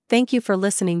Thank you for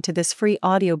listening to this free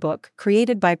audiobook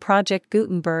created by Project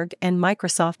Gutenberg and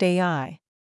Microsoft AI.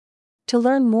 To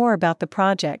learn more about the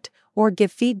project, or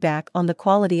give feedback on the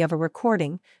quality of a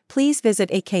recording, please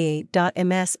visit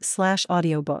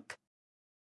aka.ms/audiobook.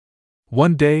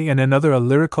 One day and another a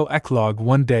lyrical eclogue.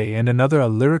 One day and another a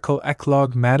lyrical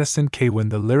eclogue. Madison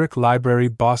Cawein, The Lyric Library,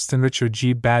 Boston. Richard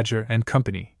G. Badger and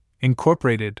Company,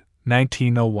 Incorporated,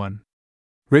 1901.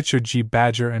 Richard G.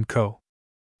 Badger and Co.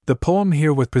 The poem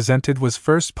herewith presented was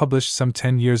first published some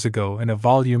 10 years ago in a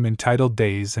volume entitled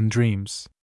Days and Dreams.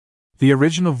 The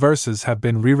original verses have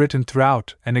been rewritten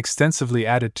throughout and extensively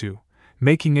added to,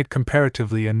 making it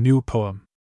comparatively a new poem.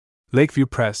 Lakeview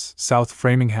Press, South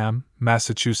Framingham,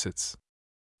 Massachusetts.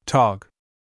 Tog.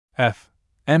 F.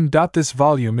 M. This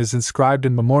volume is inscribed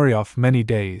in memory of many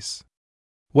days.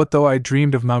 What though I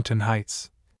dreamed of mountain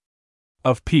heights,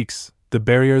 of peaks, the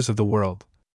barriers of the world,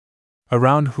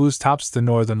 around whose tops the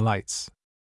northern lights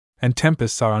and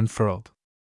tempests are unfurled.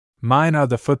 Mine are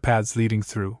the footpaths leading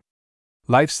through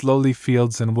life's lowly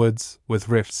fields and woods, with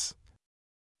rifts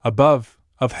above,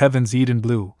 of heaven's Eden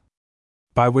blue,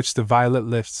 by which the violet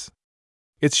lifts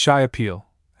its shy appeal,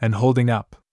 and holding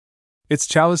up its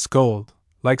chalice gold,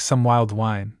 like some wild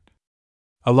wine,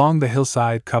 along the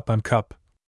hillside, cup on cup,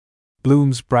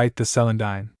 blooms bright the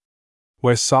celandine,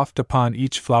 where soft upon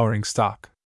each flowering stalk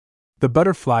the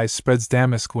butterfly spreads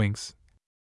damask wings,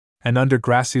 and under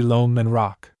grassy loam and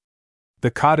rock the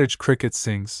cottage cricket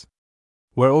sings,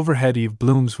 where overhead eve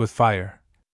blooms with fire,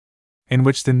 in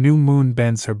which the new moon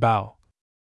bends her bow,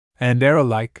 and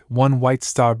arrow-like one white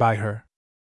star by her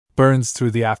burns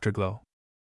through the afterglow.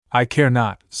 I care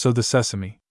not, so the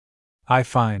sesame I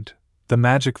find, the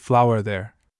magic flower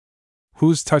there,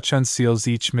 whose touch unseals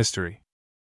each mystery,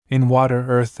 in water,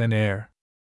 earth, and air,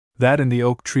 that in the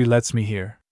oak tree lets me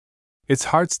hear its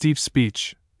heart's deep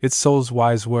speech, its soul's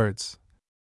wise words,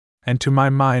 and to my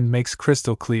mind makes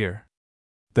crystal clear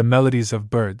the melodies of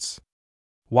birds.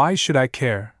 Why should I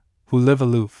care, who live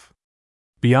aloof,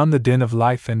 beyond the din of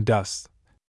life and dust,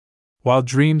 while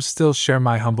dreams still share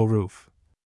my humble roof,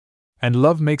 and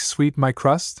love makes sweet my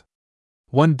crust?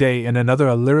 One day and another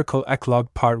a lyrical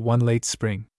eclogue. Part 1. Late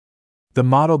spring. The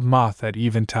mottled moth at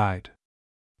eventide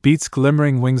beats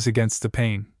glimmering wings against the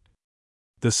pane.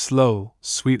 The slow,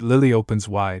 sweet lily opens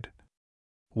wide,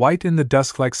 white in the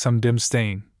dusk like some dim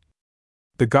stain.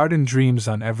 The garden dreams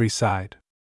on every side,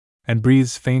 and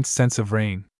breathes faint scents of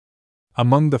rain.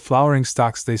 Among the flowering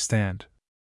stalks they stand.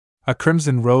 A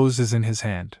crimson rose is in his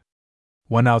hand.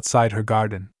 One outside her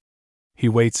garden he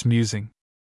waits musing.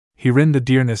 Herein the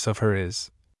dearness of her is.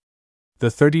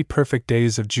 The 30 perfect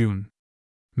days of June,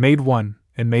 made one,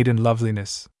 and made in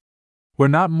loveliness, were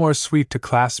not more sweet to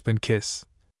clasp and kiss,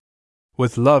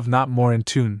 with love not more in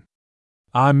tune.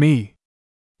 Ah me!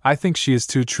 I think she is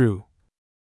too true,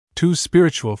 too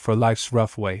spiritual for life's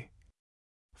rough way,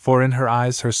 for in her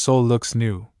eyes her soul looks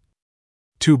new.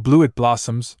 Too blue it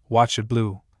blossoms, watch it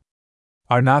blue,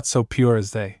 are not so pure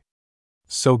as they.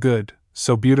 So good,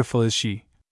 so beautiful is she,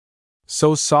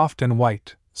 so soft and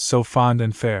white, so fond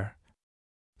and fair.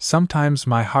 Sometimes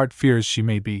my heart fears she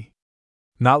may be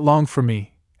not long for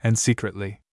me, and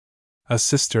secretly a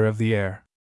sister of the air.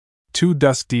 Too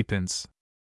dusk deepens.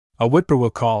 A whippoorwill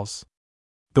calls.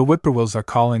 The whippoorwills are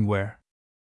calling where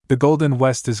the golden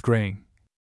west is graying.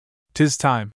 'Tis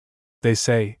time, they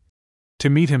say, to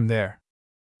meet him there.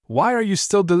 Why are you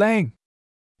still delaying?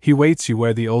 He waits you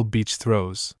where the old beech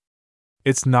throws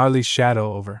its gnarly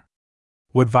shadow over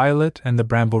wood violet and the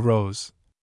bramble rose,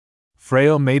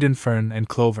 frail maiden fern and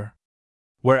clover,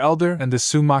 where elder and the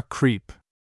sumac creep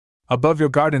above your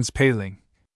garden's paling,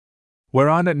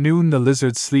 whereon at noon the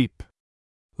lizards sleep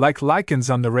like lichens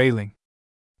on the railing.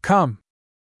 Come,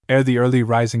 ere the early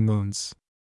rising moon's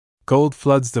gold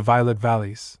floods the violet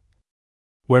valleys,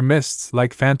 where mists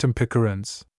like phantom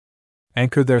picaroons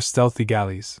anchor their stealthy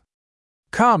galleys.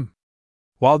 Come,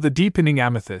 while the deepening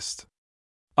amethyst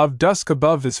of dusk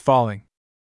above is falling.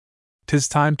 'Tis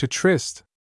time to tryst,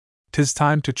 'tis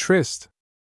time to tryst.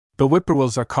 The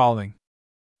whippoorwills are calling.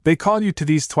 They call you to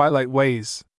these twilight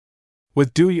ways,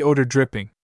 with dewy odor dripping.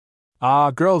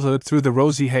 Ah, girlhood through the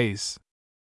rosy haze,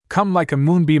 come like a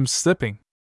moonbeam slipping.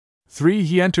 3.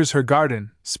 He enters her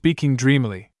garden, speaking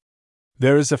dreamily.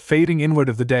 There is a fading inward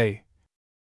of the day,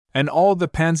 and all the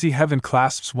pansy heaven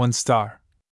clasps one star.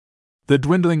 The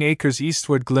dwindling acres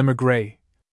eastward glimmer gray,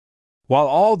 while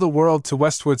all the world to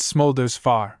westward smolders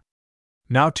far.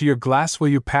 Now to your glass will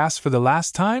you pass for the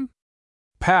last time?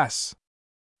 Pass,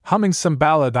 humming some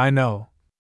ballad I know.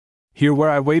 Here where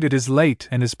I waited is late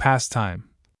and is past time.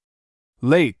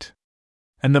 Late,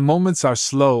 and the moments are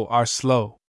slow, are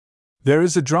slow. There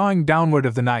is a drawing downward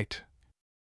of the night.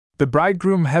 The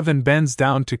bridegroom heaven bends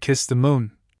down to kiss the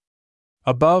moon.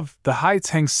 Above, the heights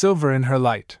hang silver in her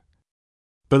light.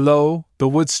 Below, the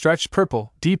woods stretch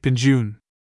purple, deep in June.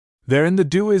 There in the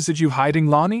dew is it you hiding,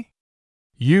 Lonnie?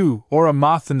 You, or a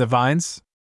moth in the vines?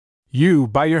 You,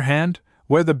 by your hand,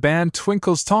 where the band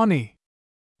twinkles tawny?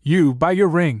 You, by your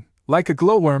ring, like a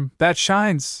glowworm that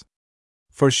shines?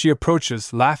 For she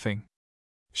approaches, laughing.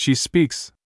 She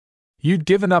speaks. You'd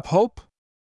given up hope?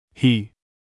 He.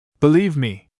 Believe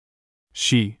me.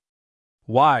 She.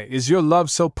 Why is your love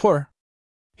so poor?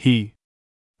 He.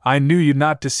 I knew you'd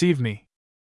not deceive me.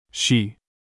 She.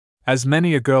 As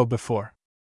many a girl before.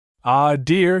 Ah,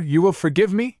 dear, you will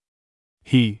forgive me?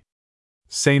 He.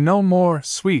 Say no more,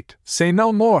 sweet, say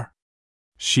no more.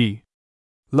 She.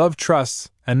 Love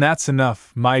trusts, and that's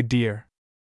enough, my dear.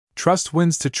 Trust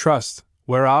wins to trust,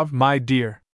 whereof, my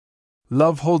dear.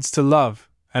 Love holds to love,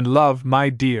 and love, my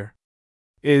dear,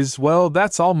 is, well,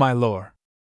 that's all my lore.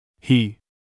 He.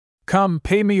 Come,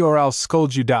 pay me or I'll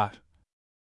scold you, Dot.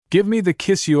 Give me the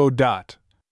kiss you owe, Dot.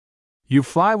 You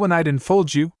fly when I'd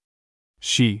enfold you?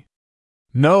 She.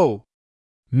 No.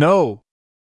 No.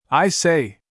 I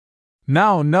say.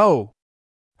 Now, no.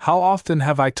 How often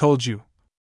have I told you?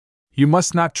 You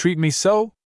must not treat me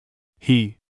so?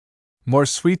 He. More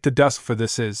sweet the dusk for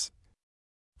this is.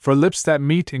 For lips that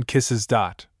meet in kisses,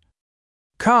 Dot.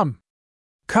 Come.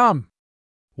 Come.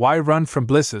 Why run from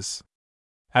blisses?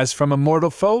 As from a mortal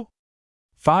foe?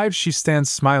 5. She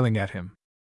stands smiling at him.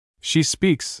 She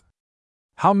speaks.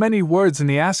 How many words in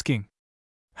the asking?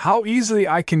 How easily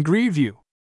I can grieve you!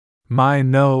 My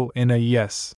no in a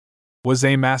yes, was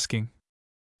aim asking.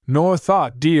 Nor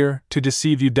thought, dear, to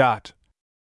deceive you, Dot.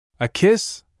 A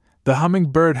kiss, the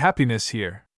humming-bird happiness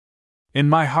here. In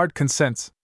my heart consents.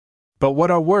 But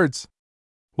what are words?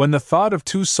 When the thought of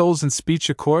two souls in speech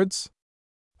accords?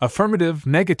 Affirmative,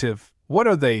 negative, what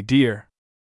are they, dear?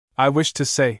 I wished to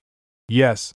say,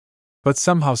 yes, but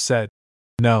somehow said,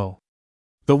 no.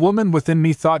 The woman within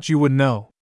me thought you would know.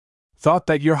 Thought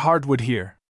that your heart would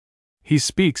hear. He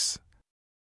speaks.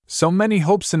 So many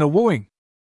hopes in a wooing.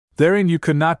 Therein you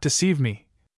could not deceive me.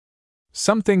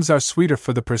 Some things are sweeter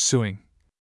for the pursuing.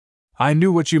 I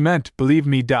knew what you meant, believe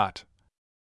me, Dot.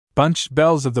 Bunched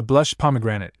bells of the blushed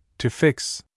pomegranate, to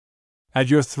fix. At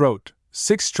your throat,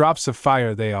 6 drops of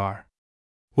fire they are.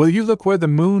 Will you look where the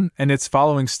moon and its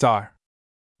following star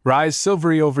rise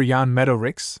silvery over yon meadow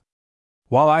ricks?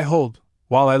 While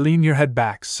I lean your head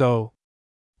back so.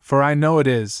 For I know it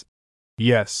is,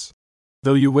 yes,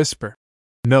 though you whisper,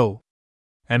 no.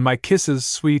 And my kisses,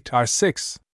 sweet, are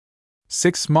 6.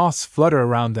 6 moths flutter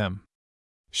around them.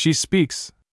 She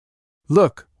speaks.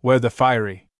 Look, where the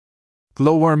fiery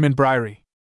glowworm in briery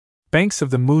banks of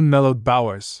the moon-mellowed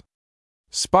bowers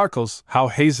sparkles, how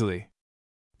hazily,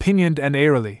 pinioned and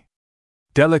airily,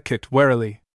 delicate,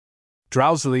 warily,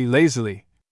 drowsily, lazily,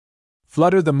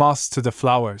 flutter the moths to the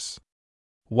flowers,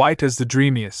 white as the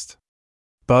dreamiest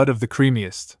bud of the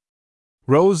creamiest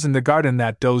rose in the garden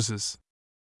that dozes.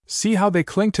 See how they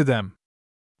cling to them,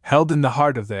 held in the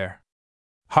heart of their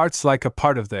hearts like a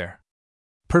part of their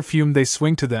perfume they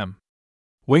swing to them,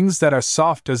 wings that are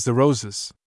soft as the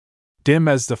roses, dim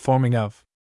as the forming of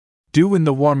dew in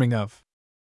the warming of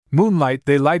moonlight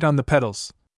they light on the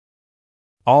petals.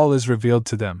 All is revealed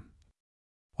to them.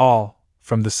 All,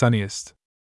 from the sunniest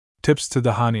tips to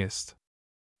the honeyest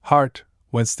heart,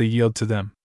 whence they yield to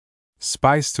them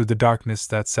spice through the darkness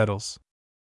that settles.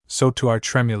 So to our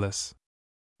tremulous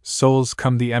souls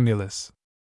come the emulous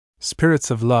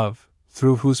spirits of love,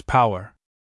 through whose power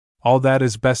all that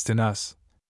is best in us,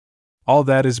 all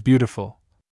that is beautiful,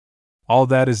 all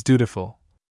that is dutiful,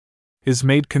 is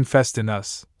made confessed in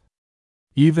us,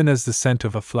 even as the scent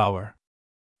of a flower.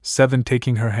 7.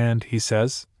 Taking her hand, he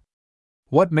says,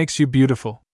 what makes you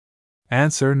beautiful?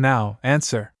 Answer now,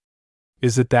 answer.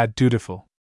 Is it that dutiful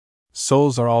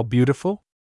souls are all beautiful?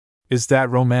 Is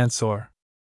that romance or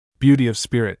beauty of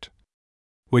spirit,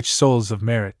 which souls of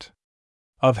merit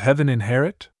of heaven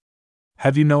inherit?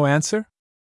 Have you no answer?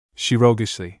 She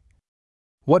roguishly.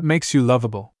 What makes you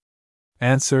lovable?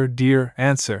 Answer, dear,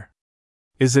 answer.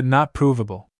 Is it not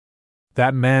provable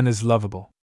that man is lovable,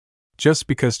 just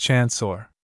because chance or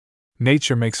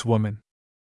nature makes woman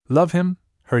love him,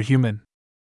 her human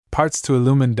parts to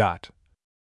illumine? Dot.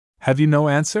 Have you no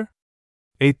answer?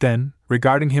 8. Then,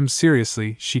 regarding him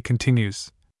seriously, she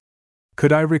continues.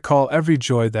 Could I recall every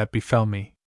joy that befell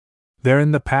me, there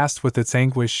in the past with its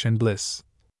anguish and bliss,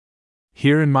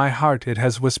 here in my heart it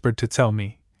has whispered to tell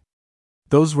me,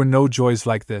 those were no joys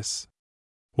like this.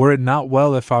 Were it not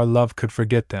well if our love could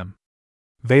forget them,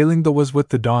 veiling the was with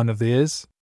the dawn of the is?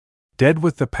 Dead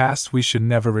with the past we should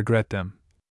never regret them,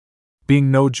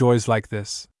 being no joys like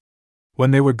this.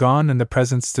 When they were gone and the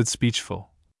present stood speechful,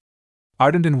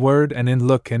 ardent in word and in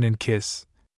look and in kiss,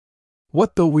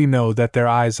 what though we know that their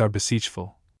eyes are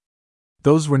beseechful?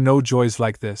 Those were no joys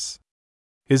like this.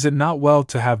 Is it not well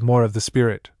to have more of the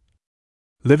spirit?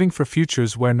 Living for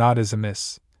futures where naught is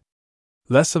amiss.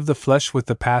 Less of the flesh with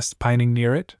the past pining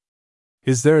near it?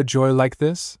 Is there a joy like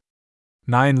this?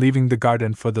 9 Leaving the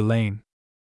garden for the lane.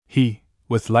 He,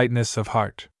 with lightness of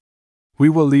heart. We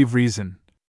will leave reason.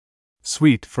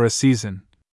 Sweet for a season.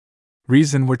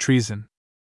 Reason were treason.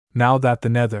 Now that the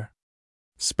nether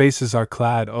spaces are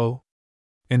clad, oh,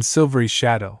 in silvery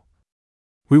shadow,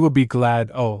 we will be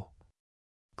glad, oh,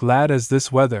 glad as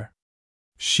this weather.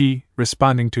 She,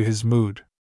 responding to his mood,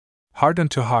 heart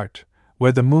unto heart,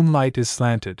 where the moonlight is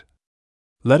slanted,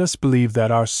 let us believe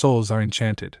that our souls are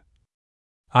enchanted.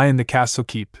 I in the castle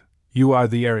keep, you are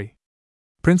the airy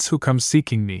prince who comes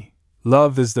seeking me,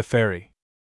 love is the fairy,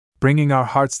 bringing our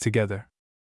hearts together.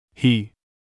 He,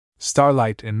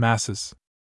 starlight in masses,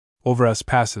 over us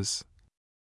passes,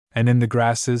 and in the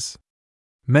grasses,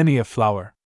 many a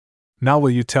flower. Now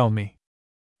will you tell me,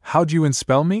 how'd you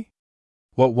enspell me?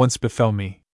 What once befell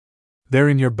me, there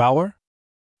in your bower?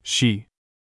 She,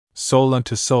 soul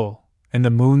unto soul, in the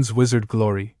moon's wizard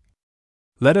glory,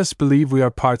 let us believe we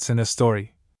are parts in a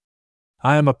story.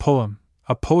 I am a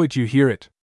poet you hear it,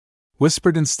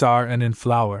 whispered in star and in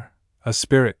flower, a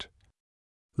spirit.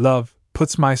 Love,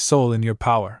 puts my soul in your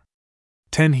power.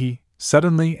 10 He,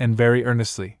 suddenly and very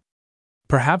earnestly.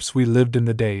 Perhaps we lived in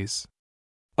the days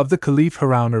of the Caliph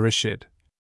Harun ar-Rashid,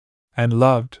 and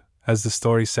loved, as the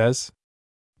story says,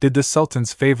 did the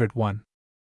Sultan's favorite one,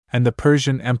 and the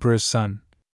Persian Emperor's son,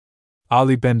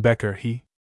 Ali ben Bekir he,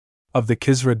 of the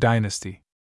Kisra dynasty.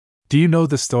 Do you know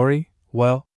the story?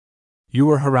 Well, you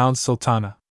were Harun's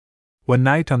sultana. When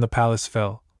night on the palace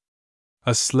fell,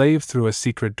 a slave through a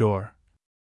secret door,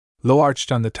 low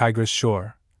arched on the Tigris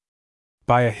shore,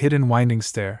 by a hidden winding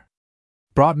stair,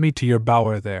 brought me to your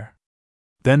bower there.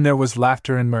 Then there was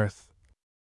laughter and mirth,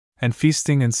 and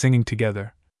feasting and singing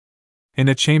together, in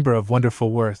a chamber of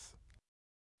wonderful worth,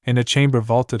 in a chamber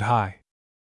vaulted high,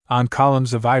 on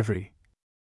columns of ivory,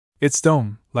 its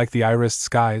dome, like the irised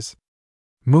skies,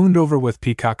 mooned over with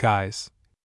peacock eyes,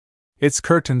 its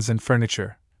curtains and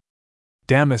furniture,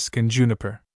 damask and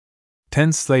juniper.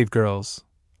 10 slave girls,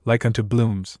 like unto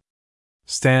blooms,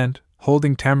 stand,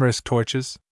 holding tamarisk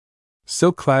torches,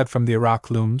 silk clad from the Iraq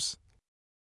looms.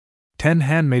 10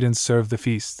 handmaidens serve the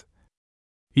feast,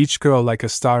 each girl like a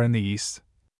star in the east.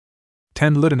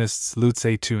 10 lutanists lutes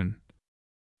a tune,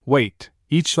 wait,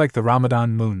 each like the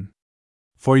Ramadan moon,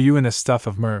 for you in a stuff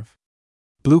of myrrh,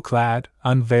 blue clad,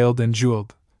 unveiled and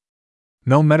jeweled.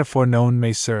 No metaphor known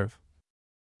may serve,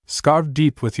 scarved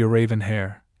deep with your raven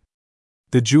hair.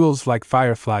 The jewels like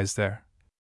fireflies there,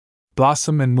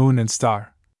 blossom and moon and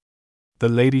star. The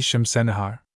lady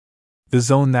Shamsenahar, the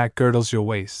zone that girdles your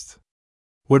waist,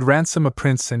 would ransom a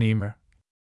prince and emir,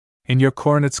 in your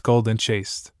coronets gold and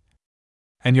chaste,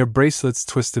 and your bracelets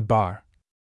twisted bar,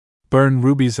 burn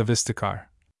rubies of Istakar,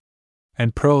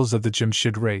 and pearls of the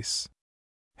Jamshid race,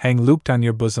 hang looped on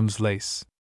your bosom's lace.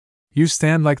 You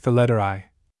stand like the letter I,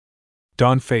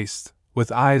 dawn-faced,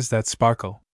 with eyes that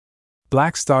sparkle,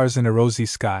 black stars in a rosy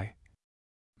sky,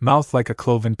 mouth like a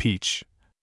cloven peach,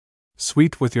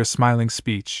 sweet with your smiling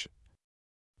speech,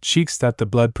 cheeks that the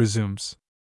blood presumes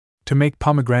to make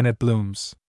pomegranate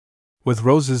blooms, with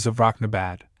roses of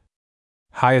Rochnabad,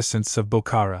 hyacinths of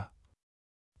Bokhara,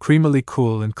 creamily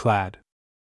cool and clad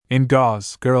in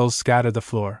gauze. Girls scatter the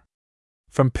floor,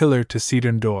 from pillar to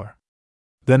cedar door,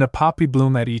 then a poppy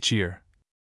bloom at each ear.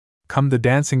 Come the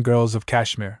dancing girls of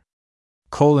Kashmir,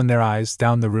 coal in their eyes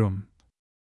down the room,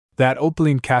 that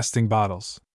opaline casting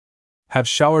bottles have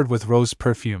showered with rose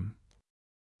perfume.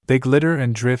 They glitter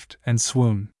and drift and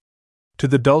swoon to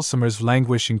the dulcimer's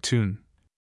languishing tune,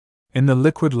 in the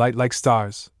liquid light like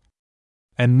stars,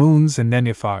 and moons and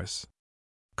nenuphars.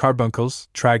 Carbuncles,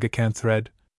 tragacan thread,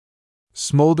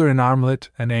 smolder in armlet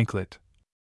and anklet,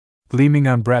 gleaming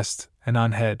on breast and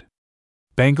on head.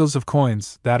 Bangles of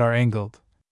coins that are angled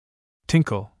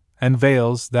tinkle, and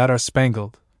veils that are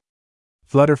spangled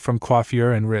flutter from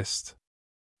coiffure and wrist,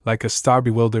 like a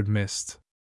star-bewildered mist.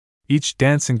 Each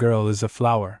dancing girl is a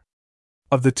flower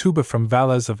of the tuba from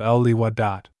Valas of El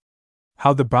Liwadat.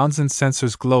 How the bronzen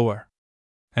censers glower,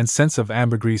 and scents of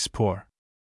ambergris pour,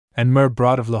 and myrrh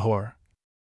brought of Lahore,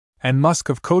 and musk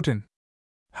of Khotan.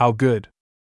 How good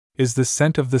is the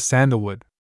scent of the sandalwood!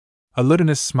 A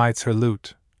lutanist smites her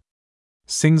lute,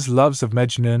 sings loves of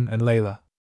Mejnun and Layla.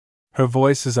 Her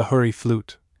voice is a hurry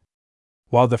flute,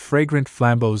 while the fragrant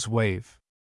flambeaux wave,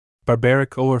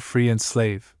 barbaric o'er free and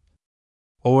slave,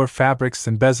 o'er fabrics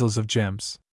and bezels of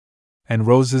gems, and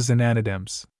roses in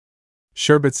anadems,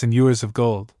 sherbets in ewers of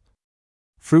gold,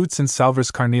 fruits in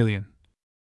salvers carnelian,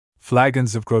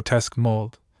 flagons of grotesque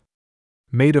mold,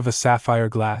 made of a sapphire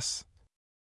glass,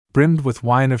 brimmed with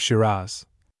wine of Shiraz,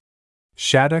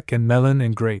 shaddock and melon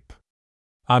and grape,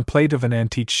 on plate of an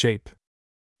antique shape,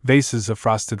 vases of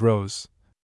frosted rose,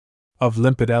 of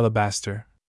limpid alabaster,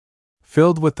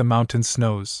 filled with the mountain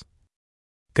snows,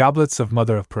 goblets of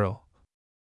mother of pearl,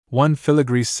 one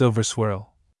filigree's silver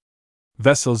swirl,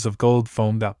 vessels of gold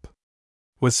foamed up,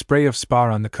 with spray of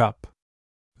spar on the cup.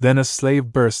 Then a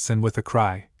slave bursts in with a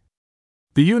cry.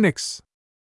 The eunuchs!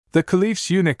 The caliph's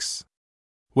eunuchs!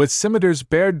 With scimitars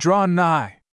bared drawn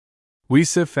nigh!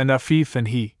 Weesif and Afif and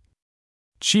he,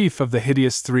 chief of the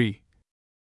hideous three.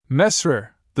 Mesrer,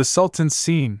 the sultan's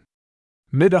seen,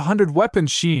 mid 100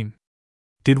 weapons sheen.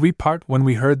 Did we part when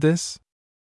we heard this?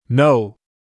 No!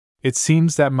 It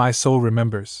seems that my soul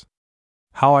remembers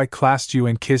how I clasped you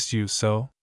and kissed you so.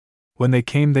 When they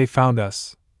came they found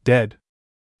us, dead.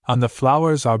 On the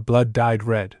flowers our blood dyed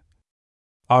red.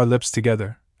 Our lips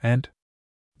together, and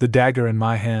the dagger in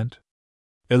my hand.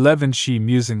 11 she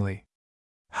musingly.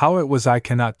 How it was I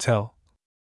cannot tell,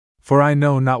 for I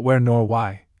know not where nor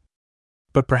why.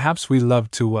 But perhaps we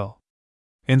loved too well,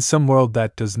 in some world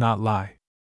that does not lie,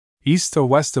 east or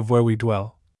west of where we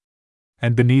dwell,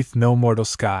 and beneath no mortal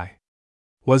sky.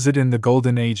 Was it in the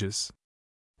golden ages,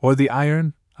 or the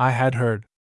iron, I had heard,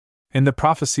 in the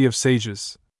prophecy of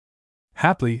sages?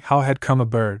 Haply how had come a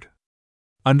bird,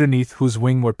 underneath whose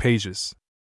wing were pages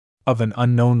of an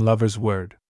unknown lover's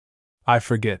word. I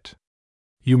forget.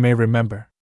 You may remember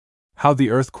how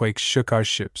the earthquake shook our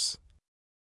ships,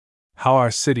 how our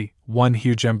city, one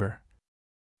huge ember,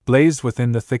 blazed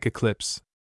within the thick eclipse.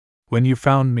 When you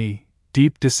found me,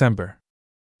 deep December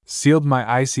sealed my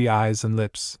icy eyes and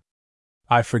lips.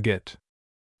 I forget.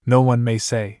 No one may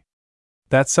say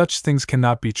that such things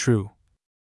cannot be true.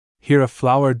 Here a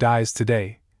flower dies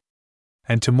today,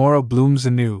 and tomorrow blooms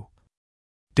anew.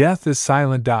 Death is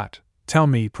silent. Tell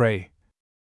me, pray,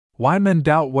 why men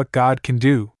doubt what God can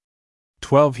do?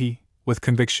 12 he, with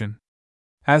conviction.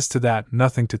 As to that,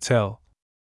 nothing to tell.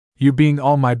 You being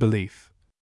all my belief,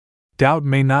 doubt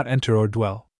may not enter or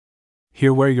dwell.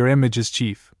 Here where your image is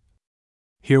chief,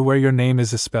 here where your name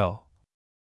is a spell,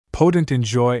 potent in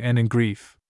joy and in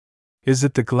grief. Is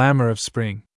it the glamour of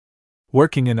spring,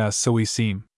 working in us so we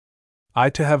seem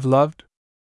I to have loved?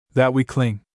 That we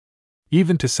cling,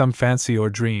 even to some fancy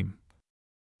or dream,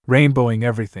 rainbowing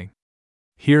everything,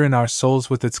 here in our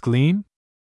souls with its gleam?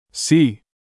 See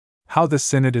how the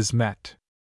synod is met,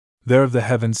 there of the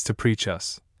heavens to preach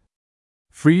us,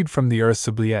 freed from the earth's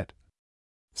oubliette.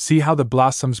 See how the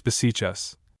blossoms beseech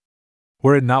us.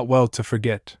 Were it not well to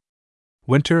forget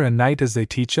winter and night as they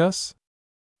teach us?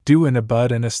 Dew in a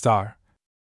bud and a star.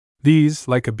 These,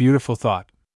 like a beautiful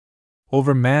thought,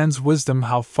 over man's wisdom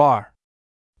how far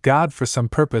God for some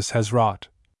purpose has wrought.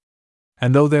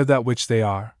 And though they're that which they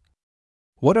are,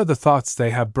 what are the thoughts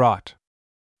they have brought?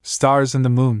 Stars in the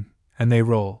moon, and they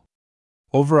roll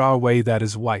over our way that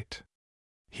is white.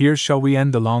 Here shall we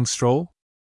end the long stroll?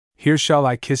 Here shall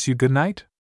I kiss you good night?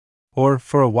 Or,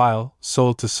 for a while,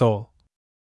 soul to soul,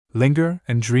 linger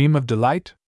and dream of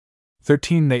delight?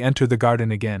 13 They enter the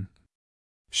garden again.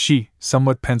 She,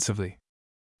 somewhat pensively,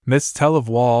 midst tell of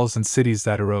walls and cities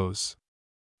that arose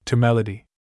to melody.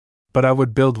 But I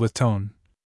would build with tone,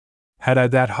 had I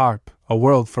that harp, a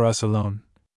world for us alone.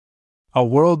 A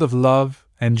world of love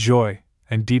and joy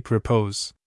and deep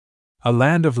repose. A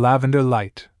land of lavender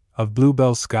light, of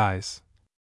bluebell skies,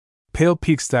 pale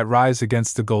peaks that rise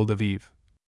against the gold of eve.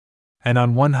 And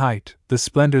on one height the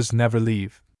splendors never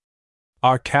leave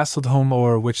our castled home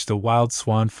o'er which the wild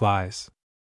swan flies.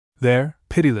 There,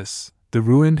 pitiless, the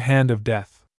ruined hand of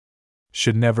death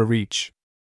should never reach.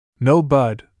 No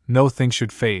bud, no thing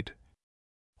should fade.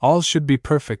 All should be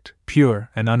perfect,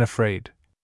 pure, and unafraid.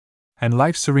 And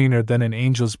life serener than an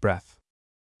angel's breath.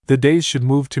 The days should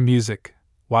move to music,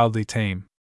 wildly tame.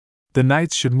 The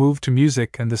nights should move to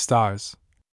music and the stars.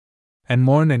 And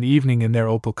morn and evening in their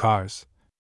opal cars,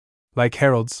 like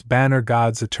heralds, banner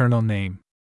God's eternal name.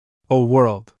 O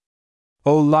world!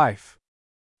 O life!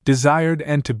 Desired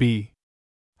and to be!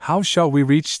 How shall we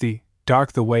reach thee,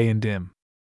 dark the way and dim?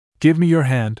 Give me your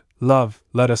hand, love,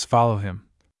 let us follow him.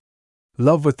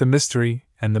 Love with the mystery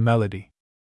and the melody.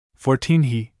 14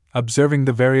 He, observing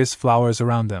the various flowers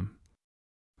around them,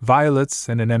 violets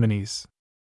and anemones,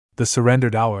 the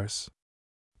surrendered hours,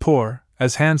 pour,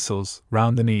 as handsels,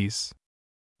 round the knees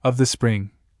of the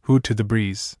spring, who to the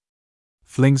breeze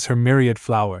flings her myriad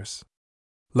flowers,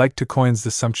 like to Cawein's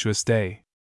the sumptuous day,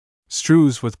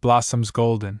 strews with blossoms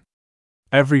golden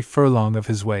every furlong of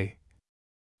his way.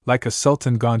 like a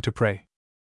sultan gone to pray,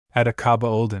 at a Kaaba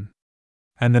olden.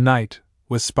 And the night,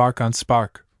 with spark on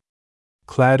spark,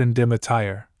 clad in dim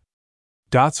attire,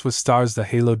 dots with stars the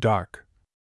halo dark,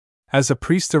 as a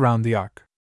priest around the ark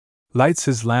lights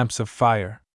his lamps of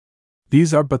fire.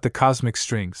 These are but the cosmic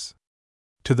strings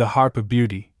to the harp of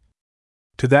beauty,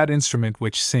 to that instrument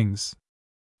which sings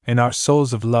in our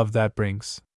souls of love that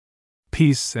brings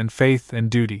peace and faith and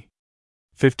duty.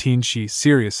 15 She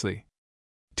seriously.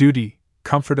 Duty,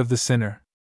 comfort of the sinner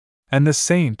and the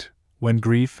saint, when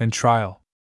grief and trial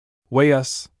weigh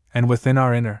us, and within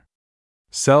our inner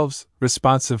selves,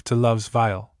 responsive to love's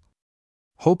vial,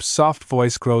 hope's soft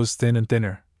voice grows thin and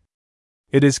thinner.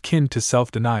 It is kin to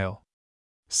self-denial.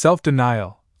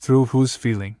 Self-denial, through whose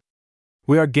feeling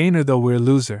we are gainer though we're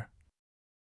loser.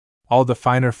 All the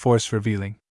finer force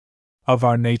revealing of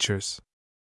our natures.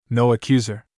 No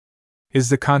accuser is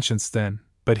the conscience then,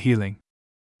 but healing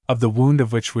of the wound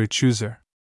of which we're chooser.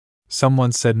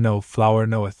 Someone said no flower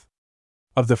knoweth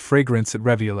of the fragrance it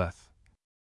revealeth.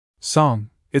 Song,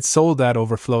 its soul that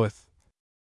overfloweth,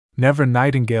 never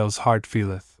nightingale's heart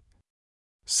feeleth.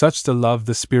 Such the love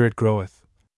the spirit groweth,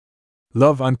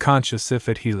 love unconscious if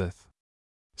it healeth.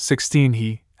 16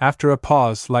 He, after a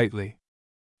pause, lightly.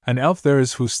 An elf there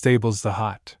is who stables the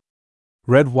hot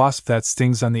red wasp that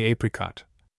stings on the apricot.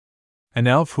 An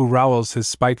elf who rowels his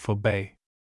spiteful bay,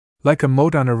 like a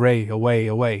mote on a ray, away,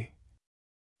 away.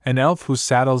 An elf who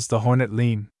saddles the hornet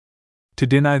lean, to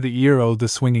deny the ear o' the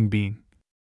swinging bean.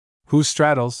 Who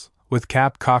straddles, with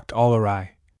cap cocked all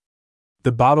awry,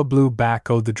 the bottle blue back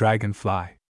o' the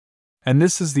dragonfly. And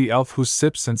this is the elf who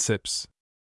sips and sips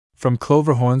from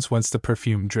clover horns whence the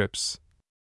perfume drips,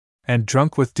 and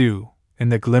drunk with dew, in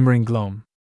the glimmering gloam,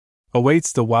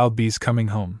 awaits the wild bee's coming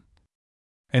home.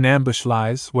 In ambush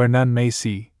lies where none may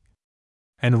see,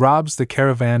 and robs the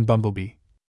caravan bumblebee.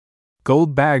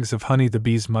 Gold bags of honey the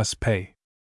bees must pay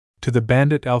to the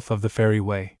bandit elf of the fairy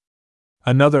way.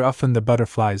 Another often the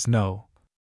butterflies know,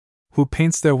 who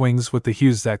paints their wings with the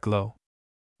hues that glow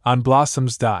on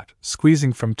blossoms dot,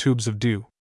 squeezing from tubes of dew,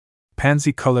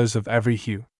 pansy colors of every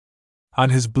hue. On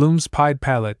his bloom's pied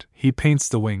palette he paints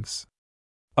the wings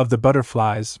of the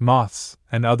butterflies, moths,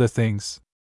 and other things.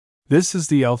 This is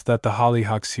the elf that the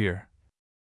hollyhocks hear,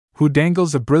 who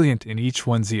dangles a brilliant in each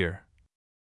one's ear,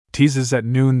 teases at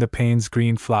noon the pain's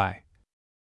green fly,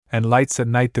 and lights at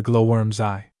night the glowworm's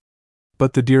eye.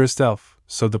 But the dearest elf,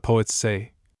 so the poets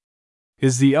say,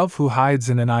 is the elf who hides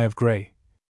in an eye of gray,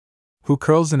 who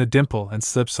curls in a dimple and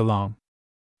slips along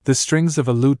the strings of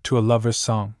a lute to a lover's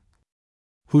song,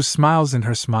 who smiles in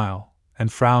her smile,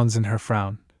 and frowns in her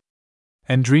frown,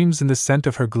 and dreams in the scent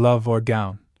of her glove or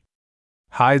gown,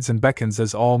 hides and beckons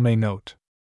as all may note,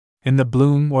 in the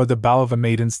bloom or the bow of a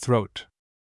maiden's throat.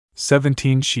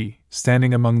 17 She,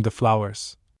 standing among the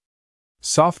flowers,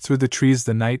 soft through the trees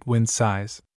the night wind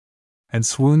sighs, and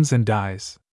swoons and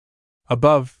dies.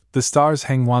 Above, the stars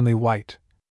hang wanly white.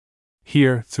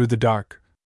 Here, through the dark,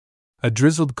 a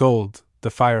drizzled gold, the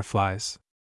fireflies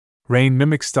rain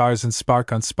mimic stars and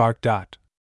spark on spark dot.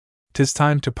 'Tis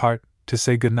time to part, to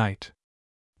say good night.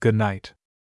 Good night.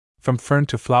 From fern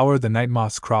to flower the night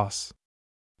moths cross,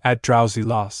 at drowsy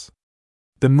loss.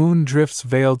 The moon drifts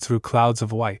veiled through clouds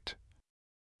of white,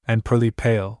 and pearly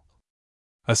pale,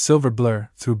 a silver blur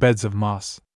through beds of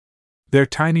moss. Their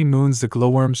tiny moons the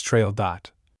glowworms trail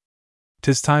dot.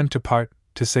 'Tis time to part,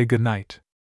 to say good night.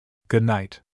 Good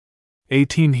night.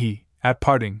 18 He, at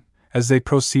parting, as they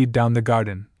proceed down the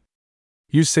garden.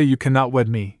 You say you cannot wed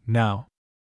me, now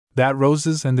that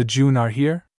roses and the June are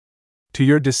here? To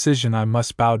your decision I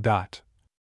must bow dot.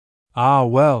 Ah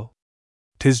well,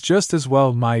 'tis just as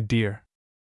well, my dear.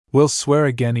 We'll swear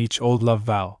again each old love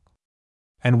vow,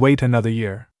 and wait another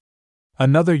year.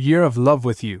 Another year of love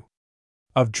with you,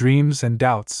 of dreams and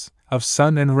doubts, of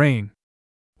sun and rain,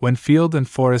 when field and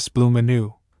forest bloom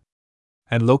anew,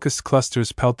 and locust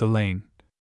clusters pelt the lane,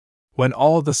 when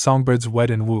all the songbirds wed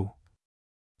and woo.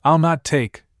 I'll not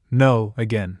take, no,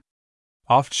 again.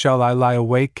 Oft shall I lie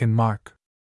awake and mark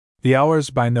the hours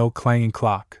by no clanging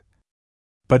clock,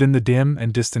 but in the dim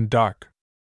and distant dark,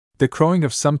 the crowing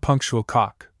of some punctual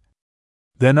cock.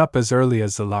 Then up as early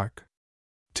as the lark,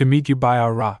 to meet you by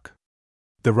our rock,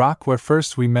 the rock where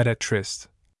first we met at tryst,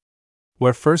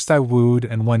 where first I wooed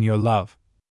and won your love.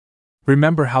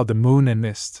 Remember how the moon and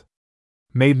mist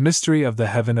made mystery of the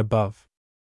heaven above,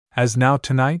 as now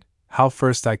tonight, how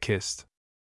first I kissed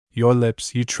your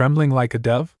lips, you trembling like a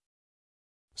dove?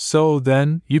 So,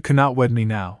 then, you cannot wed me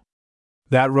now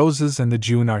that roses and the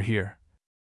June are here,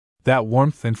 that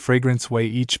warmth and fragrance weigh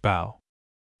each bough,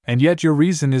 and yet your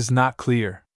reason is not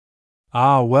clear.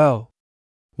 Ah well,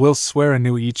 we'll swear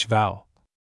anew each vow,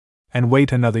 and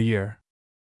wait another year.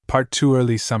 Part 2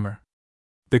 Early Summer.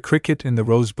 The cricket in the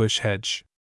rosebush hedge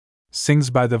sings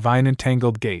by the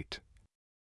vine-entangled gate.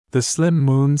 The slim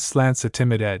moon slants a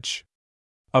timid edge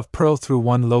of pearl through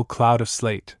one low cloud of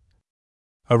slate.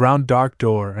 Around dark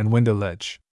door and window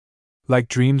ledge, like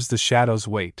dreams the shadows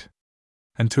wait,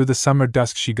 and through the summer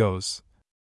dusk she goes,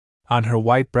 on her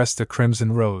white breast a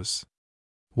crimson rose.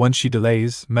 When she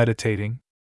delays, meditating,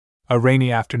 a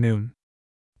rainy afternoon,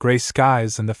 gray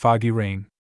skies and the foggy rain,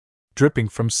 dripping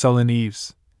from sullen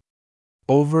eaves,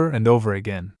 over and over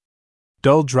again,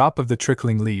 dull drop of the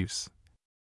trickling leaves,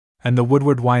 and the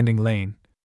woodward winding lane,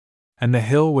 and the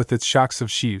hill with its shocks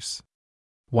of sheaves,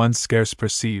 one scarce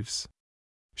perceives.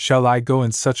 Shall I go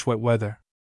in such wet weather,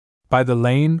 by the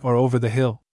lane or over the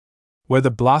hill, where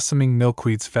the blossoming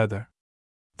milkweeds feather,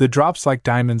 the drops like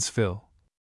diamonds fill,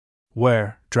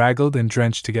 where, draggled and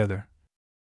drenched together,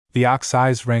 the ox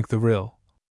eyes rank the rill,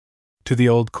 to the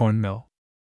old corn mill?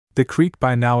 The creek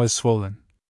by now is swollen,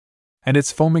 and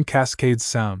its foaming cascades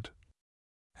sound,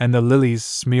 and the lilies,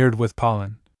 smeared with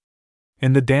pollen,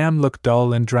 in the dam look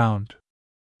dull and drowned.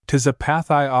 'Tis a path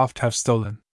I oft have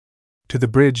stolen, to the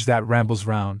bridge that rambles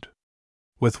round,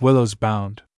 with willows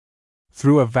bound,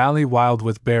 through a valley wild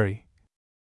with berry,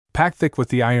 packed thick with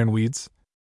the iron weeds,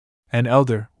 and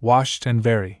elder, washed and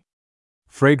very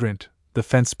fragrant, the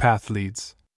fence path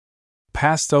leads,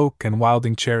 past oak and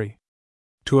wilding cherry,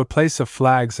 to a place of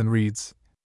flags and reeds,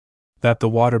 that the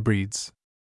water breeds.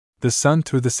 The sun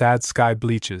through the sad sky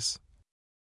bleaches.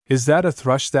 Is that a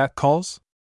thrush that calls?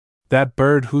 That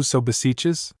bird who so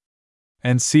beseeches?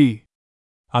 And see,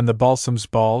 on the balsam's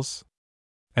balls,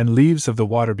 and leaves of the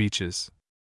water beeches,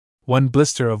 one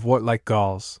blister of wart-like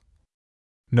galls.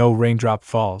 No raindrop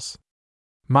falls.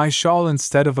 My shawl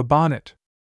instead of a bonnet,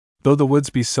 though the woods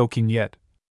be soaking yet,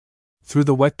 through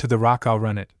the wet to the rock I'll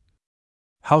run it.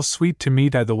 How sweet to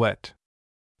meet I the wet!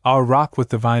 Our rock with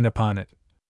the vine upon it,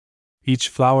 each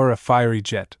flower a fiery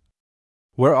jet,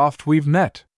 where oft we've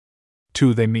met.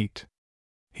 Two they meet.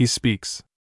 He speaks.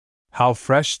 How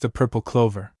fresh the purple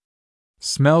clover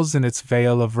smells in its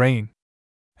veil of rain,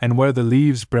 and where the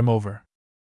leaves brim over,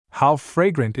 how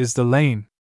fragrant is the lane!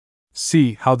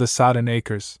 See how the sodden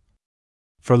acres,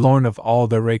 forlorn of all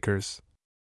their rakers,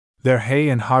 their hay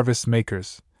and harvest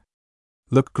makers,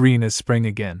 look green as spring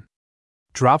again.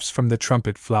 Drops from the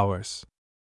trumpet flowers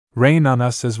rain on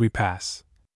us as we pass,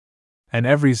 and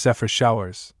every zephyr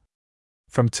showers,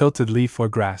 from tilted leaf or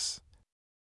grass,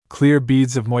 clear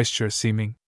beads of moisture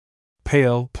seeming,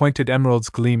 pale, pointed emeralds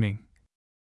gleaming,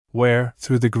 where,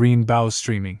 through the green boughs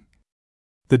streaming,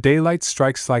 the daylight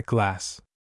strikes like glass.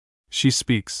 She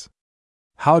speaks.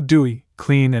 How dewy,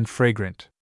 clean and fragrant,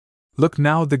 look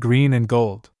now the green and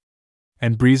gold,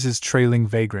 and breezes trailing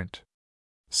vagrant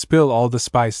spill all the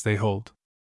spice they hold.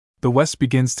 The west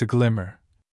begins to glimmer,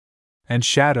 and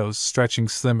shadows, stretching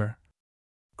slimmer,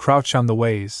 crouch on the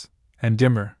ways, and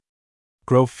dimmer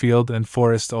grow field and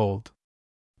forest old.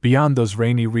 Beyond those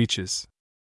rainy reaches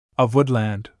of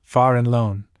woodland, far and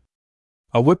lone,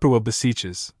 a whippoorwill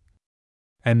beseeches,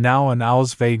 and now an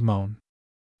owl's vague moan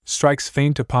strikes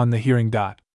faint upon the hearing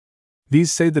dot.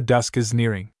 These say the dusk is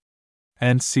nearing,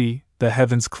 and see, the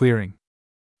heavens clearing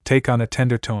take on a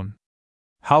tender tone.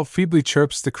 How feebly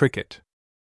chirps the cricket!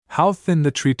 How thin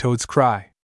the tree-toad's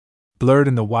cry! Blurred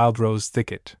in the wild rose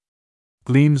thicket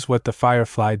gleams what the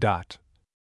firefly dot.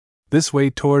 This way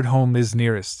toward home is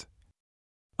nearest,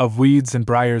 of weeds and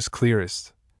briars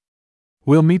clearest.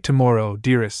 We'll meet tomorrow,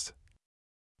 dearest.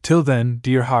 Till then,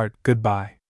 dear heart,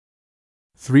 goodbye.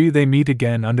 3 They meet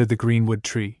again under the greenwood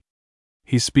tree.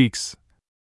 He speaks.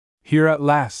 Here at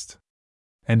last.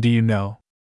 And do you know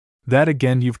that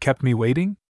again you've kept me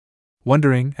waiting?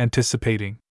 Wondering,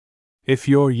 anticipating, if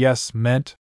your yes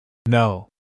meant no.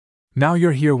 Now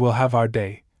you're here, we'll have our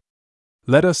day.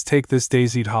 Let us take this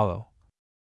daisied hollow,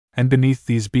 and beneath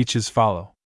these beeches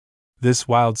follow this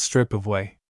wild strip of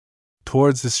way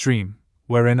towards the stream,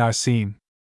 wherein are seen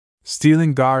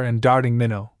stealing gar and darting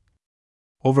minnow,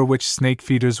 over which snake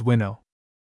feeders winnow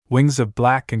wings of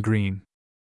black and green.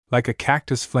 Like a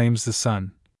cactus flames the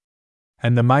sun,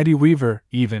 and the mighty weaver,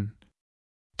 even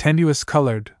tenuous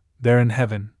colored, there in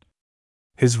heaven,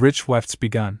 his rich wefts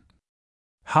begun.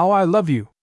 How I love you!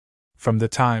 From the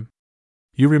time,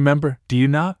 you remember, do you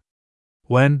not?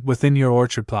 When, within your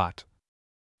orchard plot,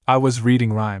 I was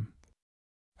reading rhyme,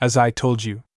 as I told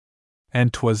you,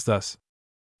 and 'twas thus.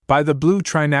 By the blue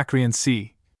Trinacrian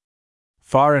sea,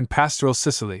 far in pastoral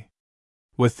Sicily,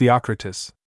 with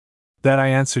Theocritus, that I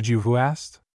answered you who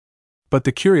asked? But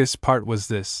the curious part was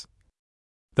this,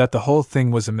 that the whole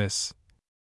thing was amiss,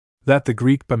 that the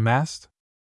Greek bemassed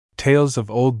tales of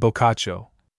old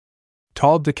Boccaccio,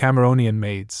 Tall Decameronian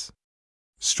maids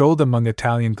strolled among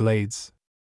Italian glades,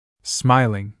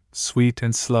 smiling, sweet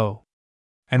and slow.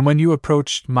 And when you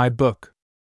approached, my book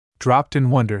dropped in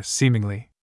wonder,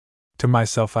 seemingly. To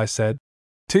myself I said,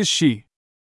 "'Tis she,"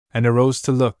 and arose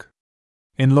to look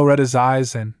in Loretta's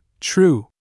eyes, and, true,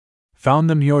 found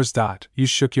them yours. You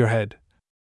shook your head,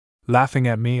 laughing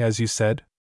at me as you said,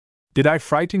 "Did I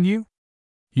frighten you?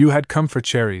 You had come for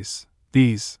cherries,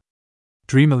 these."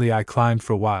 Dreamily I climbed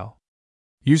for a while.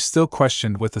 You still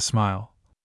questioned with a smile,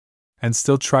 and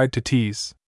still tried to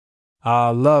tease.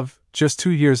 Ah, love, just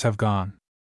 2 years have gone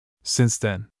since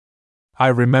then. I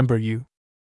remember you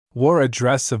wore a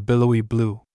dress of billowy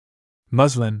blue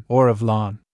muslin or of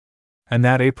lawn, and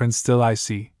that apron still I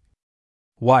see,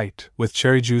 white, with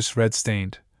cherry juice red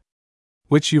stained,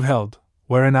 which you held,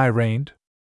 wherein I reigned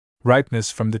ripeness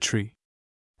from the tree.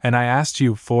 And I asked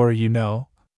you, for you know,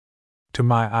 to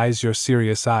my eyes your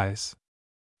serious eyes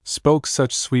spoke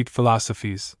such sweet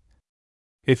philosophies.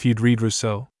 If you'd read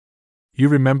Rousseau, you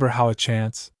remember how a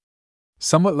chance,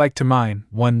 somewhat like to mine,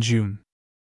 one June,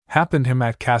 happened him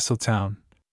at Castletown,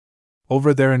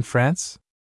 over there in France?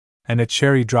 And a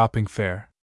cherry dropping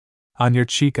fair on your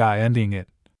cheek, I ending it,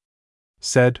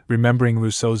 said, remembering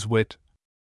Rousseau's wit,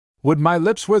 "Would my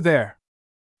lips were there!"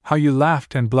 How you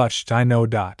laughed and blushed, I know.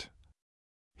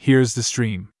 Here's the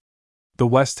stream. The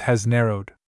west has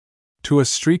narrowed to a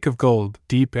streak of gold,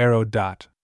 deep arrowed.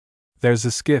 There's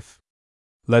a skiff.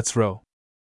 Let's row.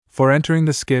 For entering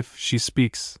the skiff, she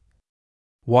speaks.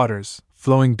 Waters,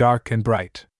 flowing dark and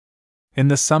bright, in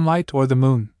the sunlight or the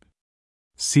moon,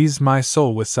 seized my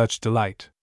soul with such delight,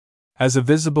 as a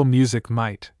visible music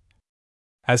might,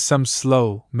 as some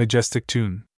slow, majestic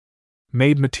tune,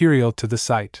 made material to the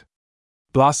sight.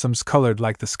 Blossoms colored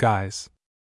like the skies,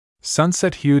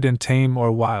 sunset hued and tame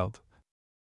or wild,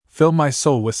 fill my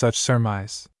soul with such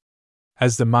surmise,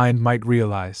 as the mind might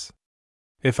realize,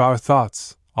 if our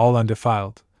thoughts, all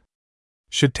undefiled,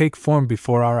 should take form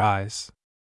before our eyes.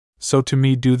 So to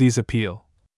me do these appeal,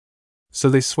 so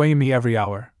they sway me every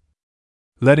hour,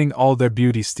 letting all their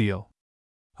beauty steal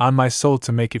on my soul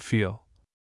to make it feel,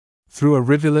 through a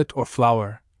rivulet or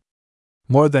flower,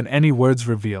 more than any words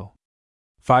reveal.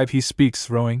 5 He speaks,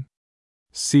 rowing.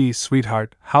 See,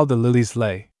 sweetheart, how the lilies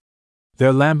lay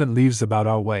their lambent leaves about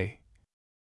our way,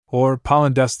 or,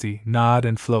 pollen dusty, nod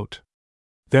and float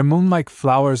their moon-like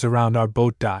flowers around our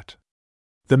boat.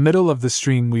 The middle of the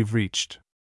stream we've reached,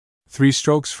 3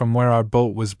 strokes from where our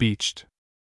boat was beached.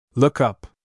 Look up.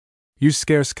 You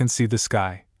scarce can see the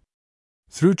sky,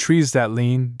 through trees that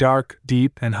lean, dark,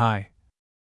 deep, and high,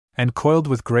 and coiled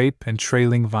with grape and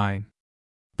trailing vine,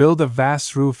 build a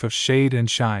vast roof of shade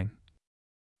and shine,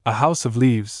 a house of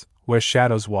leaves, where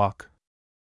shadows walk,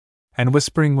 and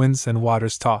whispering winds and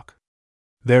waters talk.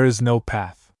 There is no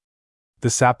path. The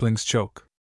saplings choke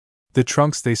the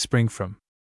trunks they spring from.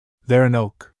 There an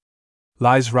oak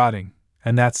lies rotting,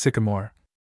 and that sycamore,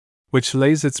 which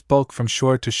lays its bulk from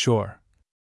shore to shore,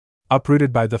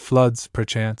 uprooted by the floods,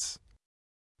 perchance,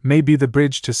 may be the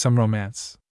bridge to some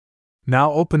romance.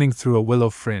 Now opening through a willow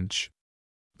fringe,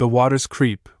 the waters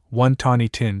creep, one tawny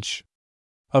tinge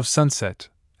of sunset,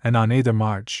 and on either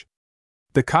marge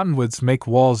the cottonwoods make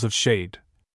walls of shade,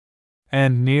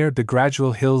 and near the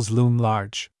gradual hills loom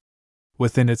large.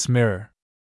 Within its mirror,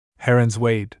 herons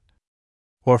wade,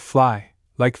 or fly,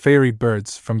 like fairy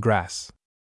birds, from grass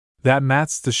that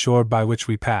mats the shore by which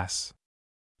we pass.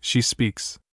 She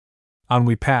speaks. On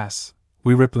we pass,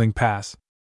 we rippling pass,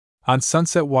 on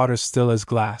sunset waters still as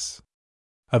glass.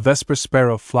 A vesper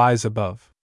sparrow flies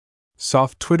above,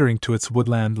 soft twittering to its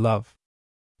woodland love.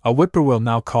 A whippoorwill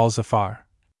now calls afar,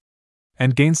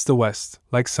 and gains the west,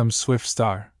 like some swift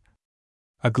star.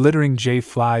 A glittering jay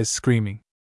flies screaming.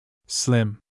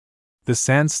 Slim, the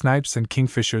sand snipes and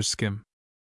kingfishers skim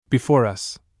before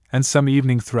us, and some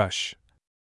evening thrush,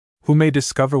 who may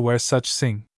discover where such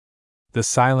sing. The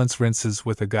silence rinses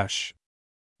with a gush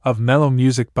of mellow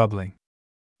music bubbling.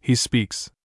 He speaks.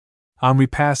 On we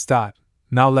pass.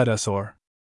 Now let us o'er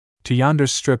to yonder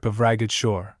strip of ragged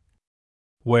shore,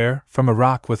 where, from a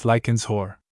rock with lichens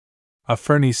hoar, a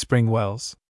ferny spring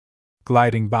wells.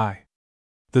 Gliding by,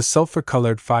 the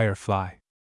sulphur-colored firefly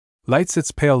lights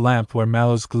its pale lamp where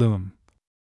mallows gloom,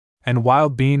 and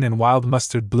wild bean and wild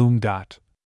mustard bloom.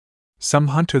 Some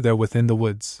hunter there within the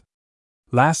woods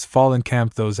last fall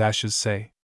encamped, those ashes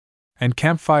say, and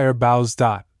campfire boughs.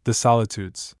 The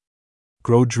solitudes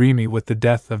grow dreamy with the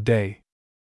death of day.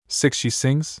 6 She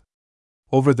sings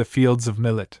over the fields of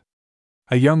millet.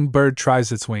 A young bird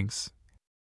tries its wings,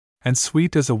 and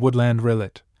sweet as a woodland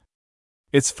rillet,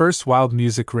 its first wild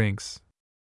music rings.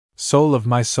 Soul of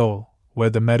my soul,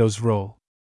 where the meadows roll,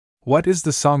 What is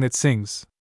the song it sings?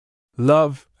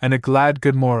 Love, and a glad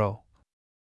good morrow.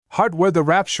 Heart where the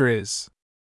rapture is.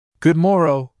 Good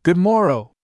morrow, good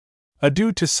morrow.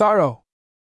 Adieu to sorrow.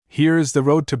 Here is the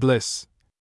road to bliss,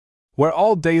 where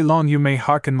all day long you may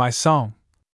hearken my song,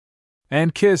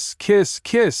 and kiss, kiss,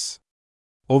 kiss,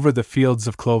 over the fields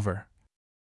of clover,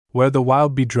 where the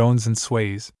wild bee drones and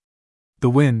sways.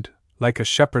 The wind, like a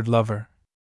shepherd lover,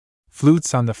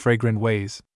 flutes on the fragrant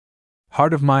ways.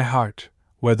 Heart of my heart,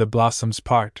 where the blossoms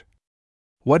part.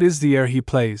 What is the air he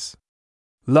plays?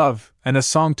 Love, and a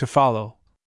song to follow.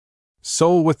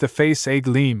 Soul with the face a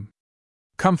gleam.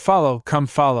 Come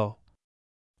follow,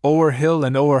 o'er hill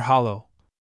and o'er hollow,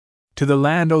 to the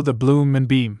land o' the bloom and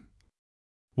beam,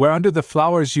 where under the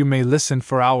flowers you may listen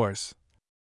for hours,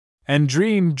 and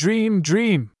dream, dream,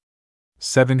 dream.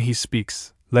 7 He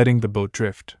speaks, letting the boat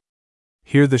drift.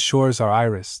 Here the shores are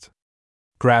irised.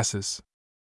 Grasses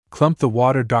clump the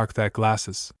water dark that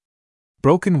glasses.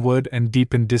 Broken wood and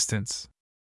deep in distance.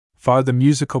 Far the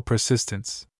musical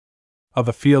persistence of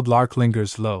a field lark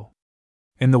lingers low.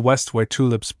 In the west where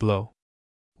tulips blow.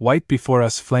 White before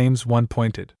us flames one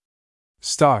pointed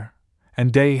star,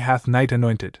 and day hath night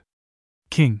anointed.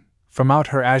 King, from out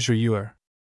her azure ewer,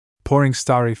 pouring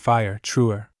starry fire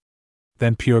truer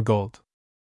than pure gold.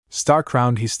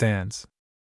 Star-crowned he stands,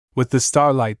 with the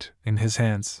starlight in his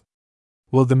hands.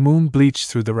 Will the moon bleach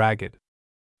through the ragged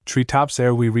treetops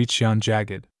ere we reach yon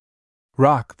jagged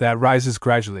rock that rises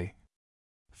gradually?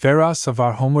 Pharos of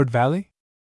our homeward valley?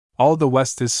 All the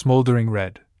west is smoldering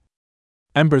red.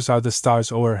 Embers are the stars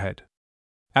o'erhead.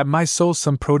 At my soul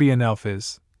some Protean elf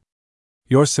is.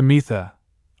 You're Samitha,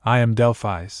 I am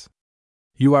Delphi's.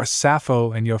 You are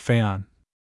Sappho and your Phaon.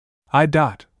 I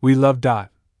Dot, we love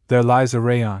Dot, there lies a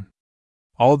rayon.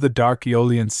 All the dark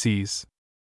Aeolian seas.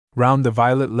 Round the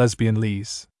violet lesbian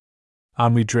leas.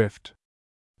 On we drift.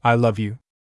 I love you.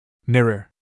 Nearer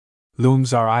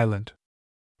looms our island.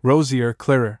 Rosier,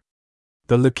 clearer.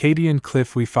 The Leucadian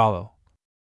cliff we follow,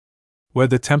 where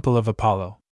the temple of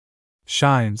Apollo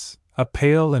shines, a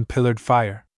pale and pillared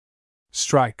fire.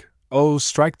 Strike, oh,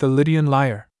 strike the Lydian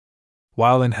lyre,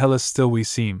 while in Hellas still we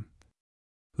seem.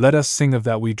 Let us sing of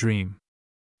that we dream.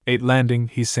 8 Landing,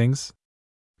 he sings.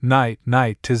 Night,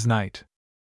 night, 'tis night.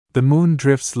 The moon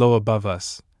drifts low above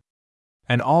us,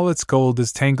 and all its gold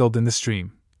is tangled in the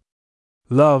stream.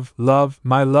 Love, love,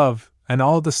 my love, and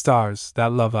all the stars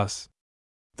that love us.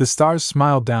 The stars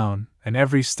smile down, and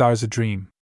every star's a dream.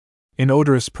 In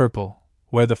odorous purple,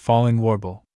 where the falling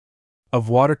warble of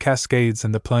water cascades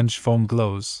and the plunged foam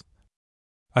glows,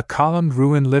 a columned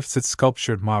ruin lifts its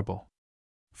sculptured marble,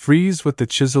 freeze with the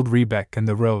chiseled rebec and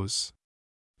the rose.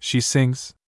 She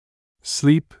sings,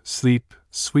 sleep, sleep,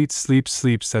 sweet sleep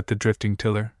sleeps at the drifting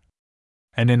tiller,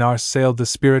 and in our sail the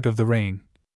spirit of the rain.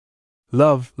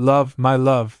 Love, love, my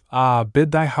love, ah,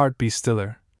 bid thy heart be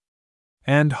stiller.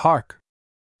 And hark!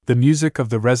 The music of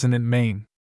the resonant main.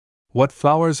 What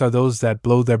flowers are those that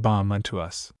blow their balm unto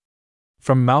us?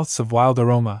 From mouths of wild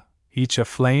aroma, each a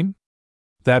flame?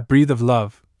 That breathe of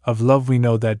love we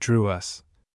know that drew us.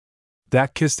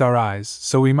 That kissed our eyes,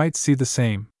 so we might see the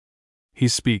same. He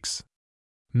speaks.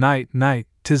 Night, night,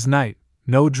 'tis night,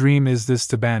 no dream is this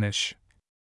to banish.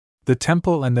 The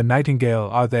temple and the nightingale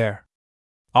are there.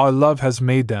 Our love has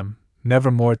made them,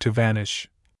 never more to vanish.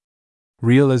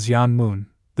 Real as yon moon,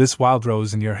 this wild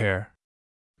rose in your hair.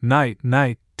 Night,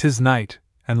 night, 'tis night,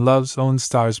 and love's own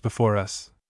stars before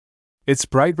us. Its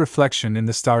bright reflection in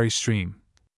the starry stream.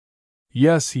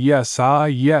 Yes, yes, ah,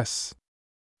 yes.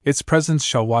 Its presence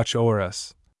shall watch o'er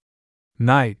us.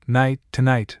 Night, night,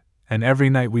 tonight, and every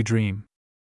night we dream.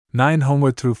 9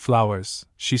 Homeward through flowers,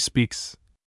 she speaks.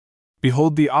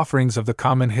 Behold the offerings of the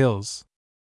common hills,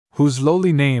 whose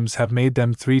lowly names have made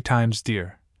them 3 times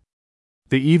dear.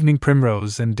 The evening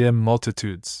primrose and dim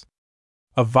multitudes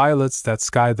of violets that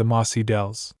sky the mossy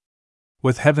dells,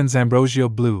 with heaven's ambrosial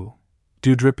blue,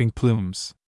 dew-dripping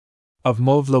plumes of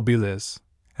mauve lobelia,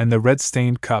 and the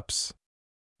red-stained cups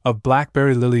of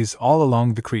blackberry lilies all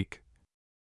along the creek,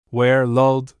 where,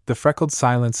 lulled, the freckled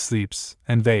silence sleeps,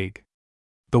 and vague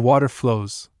the water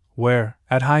flows, where,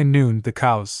 at high noon, the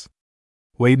cows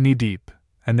wade knee-deep,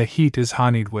 and the heat is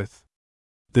honeyed with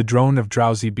the drone of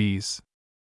drowsy bees.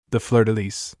 The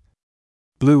fleur-de-lis,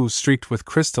 blue streaked with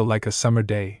crystal like a summer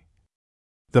day.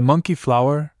 The monkey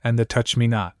flower and the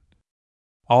touch-me-not,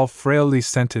 all frailly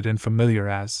scented and familiar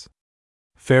as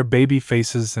fair baby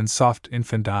faces and soft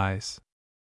infant eyes.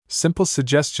 Simple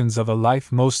suggestions of a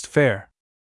life most fair.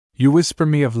 You whisper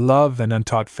me of love and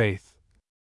untaught faith,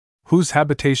 whose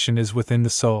habitation is within the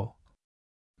soul.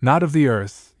 Not of the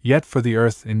earth, yet for the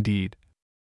earth indeed.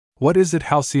 What is it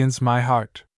halcyons my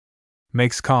heart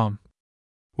makes calm?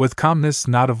 With calmness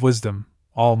not of wisdom,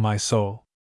 all my soul.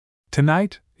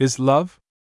 Tonight, is love?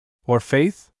 Or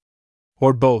faith?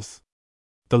 Or both?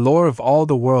 The lore of all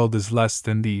the world is less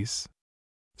than these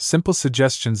simple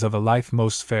suggestions of a life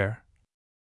most fair,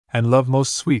 and love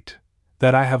most sweet,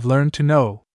 that I have learned to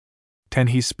know. 10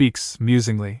 He speaks,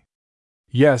 musingly.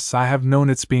 Yes, I have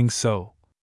known its being so.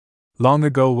 Long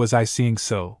ago was I seeing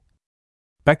so,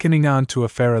 beckoning on to a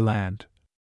fairer land.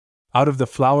 Out of the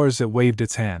flowers it waved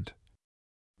its hand,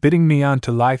 bidding me on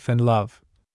to life and love.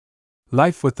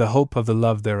 Life with the hope of the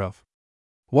love thereof.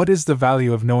 What is the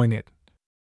value of knowing it,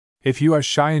 if you are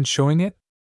shy in showing it?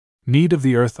 Need of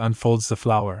the earth unfolds the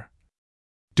flower,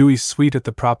 dewy sweet at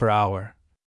the proper hour.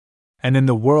 And in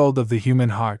the world of the human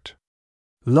heart,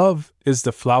 love is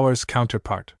the flower's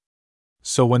counterpart.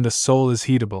 So when the soul is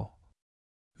heatable,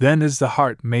 then is the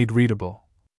heart made readable.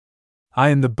 I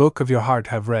in the book of your heart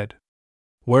have read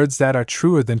words that are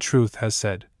truer than truth has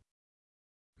said.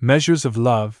 Measures of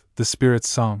love, the Spirit's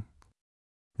song.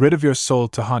 Rid of your soul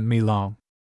to haunt me long.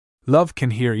 Love can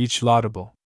hear each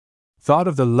laudable thought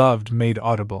of the loved made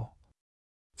audible,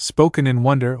 spoken in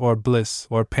wonder or bliss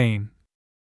or pain,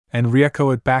 and re-echo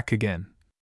it back again.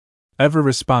 Ever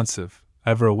responsive,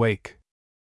 ever awake,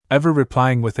 ever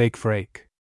replying with ache for ache.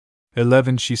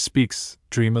 11 She speaks,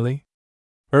 dreamily.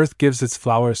 Earth gives its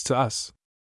flowers to us,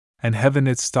 and heaven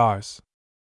its stars.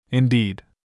 Indeed,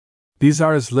 these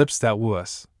are as lips that woo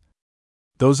us.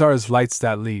 Those are as lights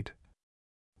that lead.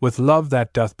 With love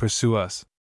that doth pursue us,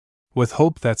 with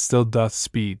hope that still doth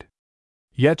speed.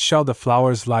 Yet shall the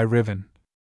flowers lie riven,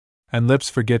 and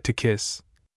lips forget to kiss.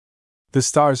 The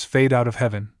stars fade out of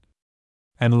heaven,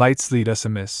 and lights lead us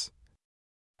amiss.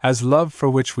 As love for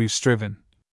which we've striven,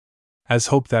 as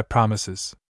hope that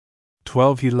promises.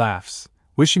 12 He laughs,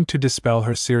 wishing to dispel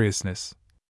her seriousness.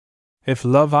 If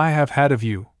love I have had of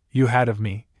you, you had of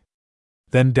me,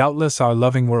 then doubtless our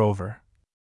loving were over.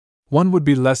 One would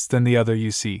be less than the other,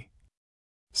 you see,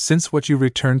 since what you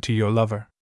returned to your lover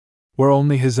were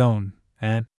only his own,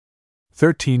 and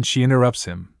 13 She interrupts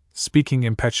him, speaking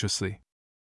impetuously.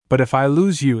 But if I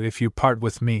lose you, if you part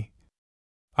with me,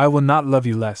 I will not love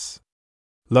you less,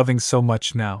 loving so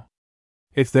much now.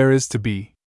 If there is to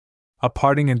be a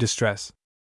parting in distress,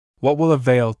 what will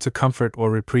avail to comfort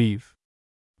or reprieve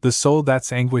the soul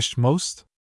that's anguished most?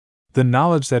 The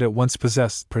knowledge that it once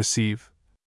possessed, perceive,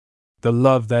 the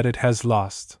love that it has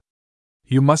lost.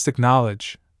 You must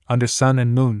acknowledge, under sun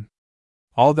and moon,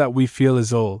 all that we feel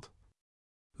is old.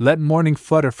 Let morning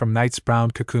flutter from night's brown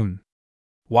cocoon,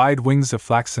 wide wings of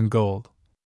flaxen gold.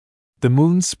 The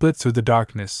moon split through the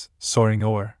darkness, soaring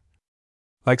o'er,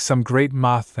 like some great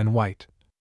moth and white.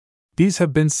 These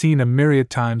have been seen a myriad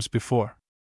times before,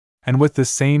 and with the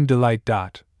same delight.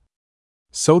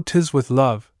 So 'tis with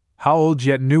love, how old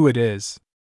yet new it is.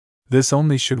 This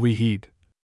only should we heed.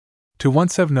 To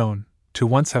once have known, to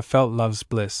once have felt love's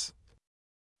bliss,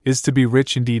 is to be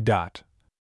rich indeed.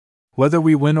 Whether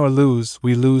we win or lose,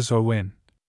 we lose or win.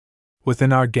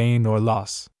 Within our gain or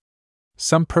loss,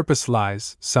 some purpose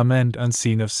lies, some end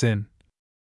unseen of sin,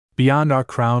 beyond our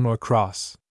crown or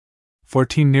cross.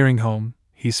 14 Nearing home,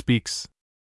 he speaks.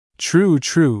 True,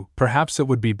 true, perhaps it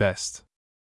would be best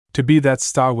to be that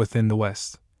star within the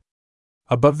west,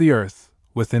 above the earth,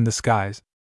 within the skies,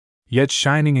 yet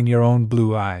shining in your own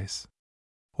blue eyes.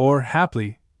 Or,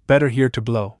 haply, better here to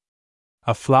blow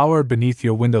a flower beneath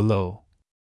your window low,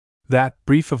 that,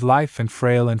 brief of life and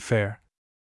frail and fair,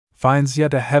 finds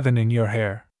yet a heaven in your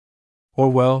hair. Or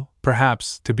well,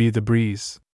 perhaps, to be the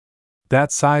breeze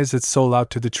that sighs its soul out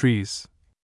to the trees,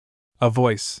 a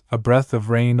voice, a breath of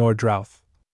rain or drouth,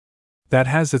 that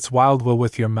has its wild will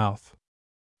with your mouth.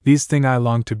 These things I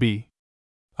long to be.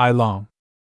 I long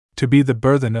to be the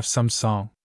burthen of some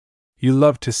song you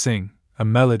love to sing, a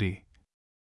melody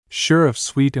sure of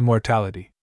sweet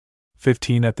immortality.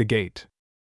 15 At the gate,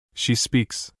 she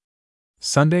speaks.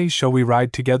 Sunday, shall we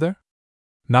ride together?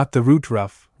 Not the route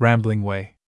rough, rambling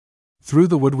way through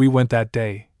the wood we went that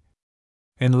day,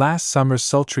 in last summer's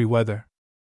sultry weather,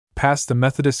 past the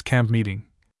Methodist camp meeting,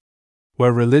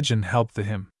 where religion helped the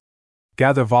hymn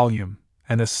gather volume,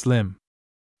 and a slim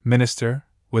minister,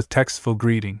 with textful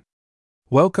greeting,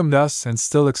 welcomed us and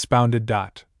still expounded.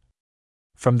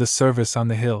 From the service on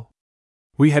the hill,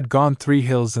 we had gone 3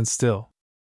 hills and still,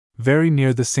 very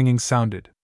near the singing sounded,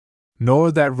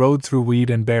 nor that road through weed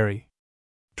and berry.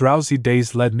 Drowsy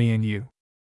days led me and you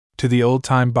to the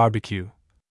old-time barbecue,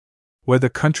 where the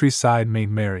countryside made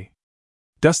merry.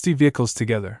 Dusty vehicles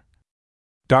together,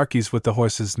 darkies with the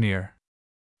horses near,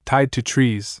 tied to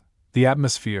trees, the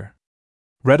atmosphere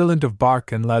redolent of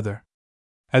bark and leather.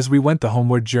 As we went the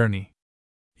homeward journey,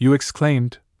 you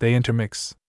exclaimed, they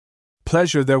intermix,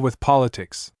 pleasure there with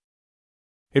politics.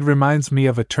 It reminds me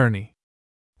of a tourney.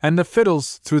 And the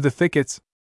fiddles through the thickets,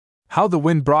 how the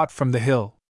wind brought from the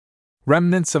hill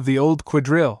remnants of the old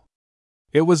quadrille.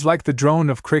 It was like the drone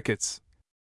of crickets.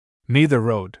 Neither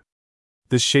rode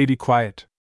the shady quiet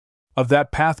of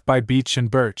that path by beech and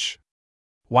birch,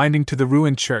 winding to the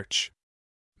ruined church,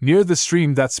 near the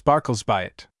stream that sparkles by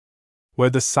it, where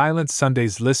the silent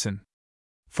Sundays listen.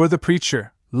 For the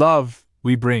preacher, love,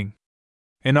 we bring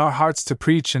in our hearts to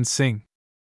preach and sing.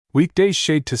 Weekdays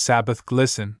shade to Sabbath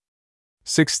glisten.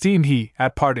 16 he,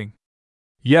 at parting.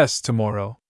 Yes,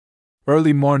 tomorrow.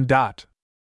 Early morn dot.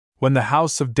 When the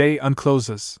house of day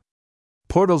uncloses.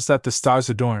 Portals that the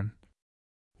stars adorn.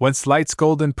 Whence light's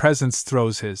golden presence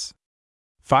throws his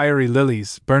fiery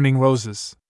lilies, burning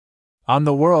roses. On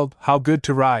the world, how good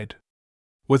to ride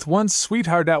with one's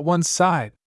sweetheart at one's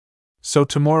side. So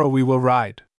tomorrow we will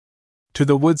ride to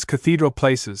the wood's cathedral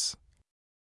places,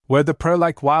 where the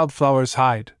pearl-like wildflowers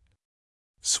hide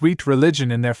sweet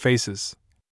religion in their faces,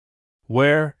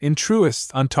 where, in truest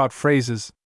untaught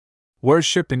phrases,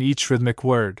 worship in each rhythmic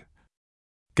word,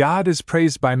 God is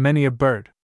praised by many a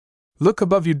bird. Look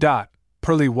above you, dot,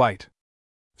 pearly white.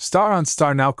 Star on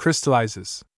star now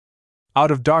crystallizes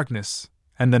out of darkness,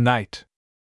 and the night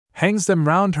hangs them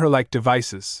round her like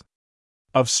devices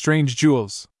of strange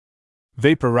jewels.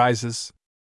 Vapor rises,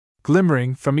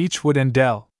 glimmering from each wood and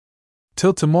dell.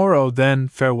 Till tomorrow, then,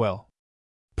 farewell.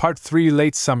 Part 3.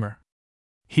 Late summer.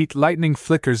 Heat lightning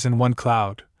flickers in one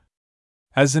cloud,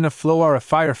 as in a flow are a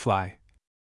firefly.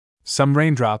 Some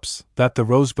raindrops, that the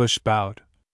rosebush bowed,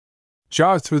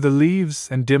 jar through the leaves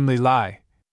and dimly lie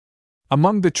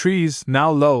among the trees,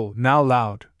 now low, now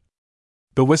loud.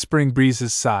 The whispering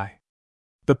breezes sigh.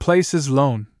 The place is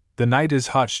lone, the night is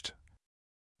hushed.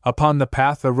 Upon the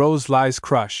path a rose lies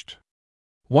crushed.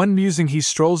 One musing he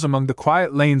strolls among the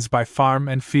quiet lanes by farm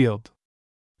and field.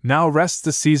 Now rests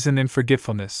the season in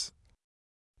forgetfulness,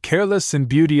 careless in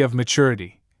beauty of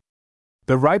maturity.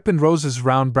 The ripened rose's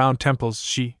round brown temples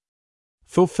she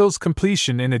fulfills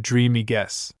completion in a dreamy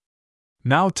guess.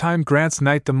 Now time grants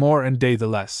night the more and day the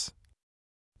less.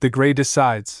 The gray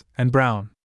decides, and brown,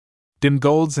 dim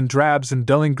golds and drabs and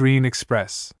dulling green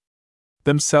express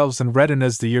themselves and redden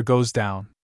as the year goes down.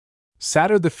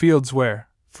 Sad are the fields where,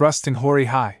 thrusting hoary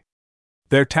high,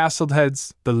 their tasseled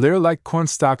heads, the lyre-like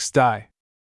cornstalks die,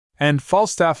 and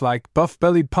falstaff-like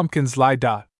buff-bellied pumpkins lie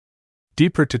dot,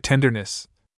 deeper to tenderness.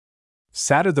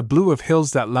 Sadder the blue of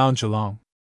hills that lounge along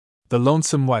the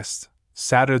lonesome west,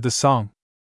 sadder the song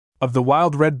of the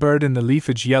wild red bird in the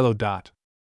leafage yellow dot.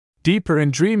 Deeper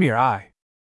and dreamier aye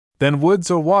than woods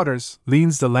or waters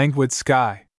leans the languid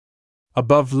sky,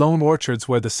 above lone orchards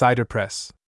where the cider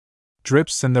press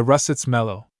drips and the russets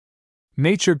mellow.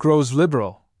 Nature grows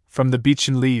liberal from the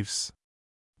beechen leaves.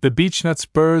 The beechnuts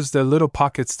burrs their little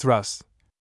pockets thrust,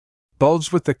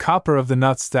 bulged with the copper of the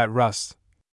nuts that rust.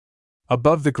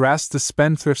 Above the grass the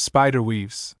spendthrift spider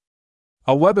weaves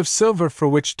a web of silver for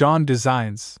which dawn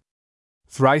designs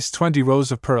thrice 20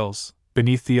 rows of pearls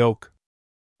beneath the oak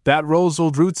that rolls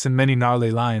old roots in many gnarly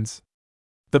lines.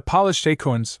 The polished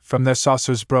acorns from their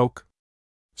saucers broke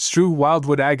strew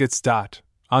wildwood agates dot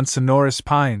on sonorous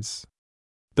pines.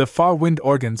 The far wind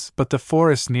organs, but the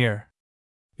forest near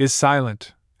is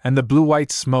silent, and the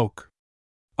blue-white smoke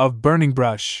of burning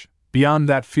brush, beyond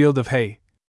that field of hay,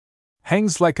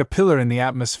 hangs like a pillar in the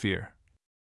atmosphere.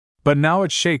 But now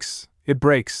it shakes, it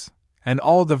breaks, and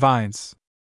all the vines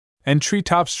and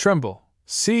tree-tops tremble.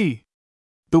 See!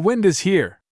 The wind is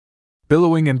here,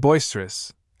 billowing and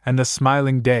boisterous, and the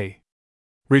smiling day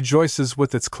rejoices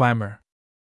with its clamor.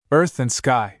 Earth and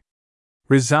sky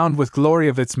resound with glory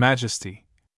of its majesty,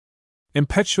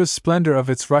 impetuous splendor of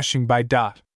its rushing by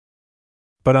dot.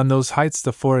 But on those heights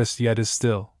the forest yet is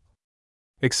still,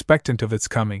 expectant of its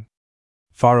coming.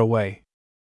 Far away,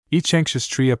 each anxious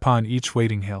tree upon each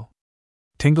waiting hill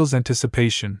tingles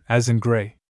anticipation, as in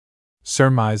gray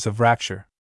surmise of rapture.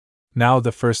 Now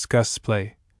the first gusts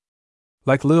play,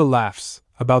 like little laughs,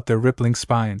 about their rippling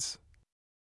spines.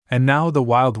 And now the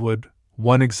wildwood,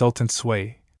 one exultant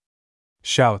sway,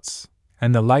 shouts,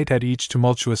 and the light at each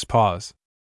tumultuous pause,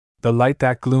 the light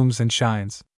that glooms and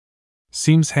shines,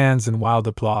 seems hands in wild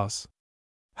applause.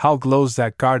 How glows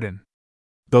that garden,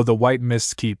 though the white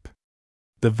mists keep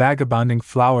the vagabonding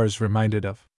flowers reminded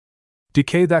of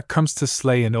decay that comes to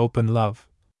slay in open love.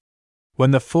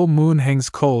 When the full moon hangs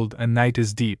cold and night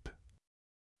is deep,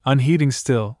 unheeding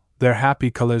still, their happy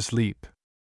colors leap,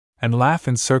 and laugh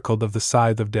encircled of the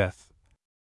scythe of death.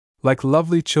 Like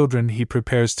lovely children he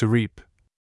prepares to reap,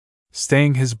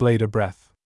 staying his blade a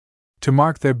breath, to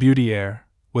mark their beauty ere,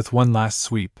 with one last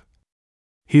sweep,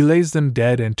 he lays them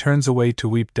dead and turns away to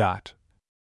weep.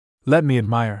 Let me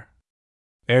admire,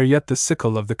 ere yet the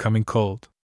sickle of the coming cold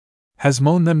has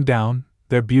mown them down,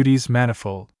 their beauties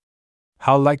manifold.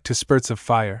 How like to spurts of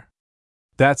fire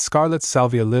that scarlet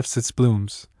salvia lifts its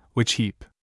blooms, which heap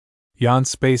yon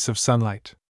space of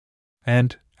sunlight,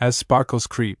 and, as sparkles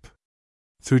creep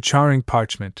through charring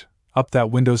parchment, up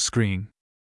that window's screen,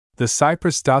 the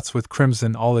cypress dots with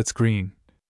crimson all its green,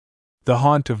 the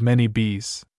haunt of many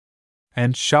bees,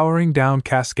 and, showering down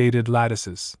cascaded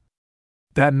lattices,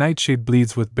 that nightshade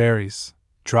bleeds with berries,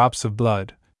 drops of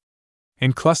blood,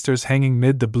 in clusters hanging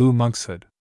mid the blue monkshood.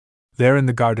 There in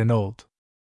the garden old,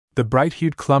 the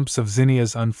bright-hued clumps of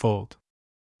zinnias unfold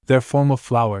their formal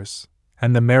flowers,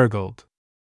 and the marigold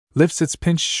lifts its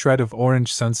pinched shred of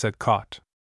orange sunset caught,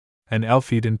 and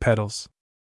elfied in petals,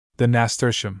 the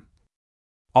nasturtium,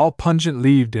 all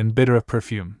pungent-leaved and bitter of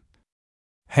perfume,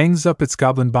 hangs up its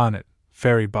goblin bonnet,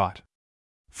 fairy bought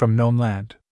from gnome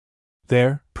land.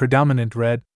 There, predominant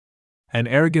red and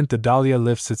arrogant, the dahlia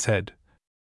lifts its head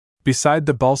beside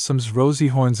the balsam's rosy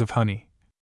horns of honey.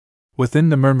 Within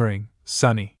the murmuring,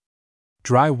 sunny,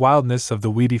 dry wildness of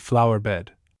the weedy flower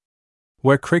bed,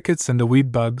 where crickets and the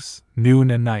weed bugs, noon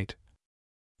and night,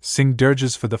 sing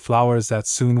dirges for the flowers that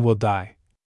soon will die.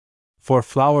 For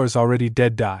flowers already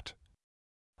dead.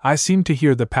 I seem to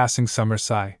hear the passing summer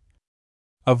sigh,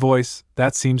 a voice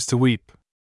that seems to weep.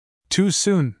 Too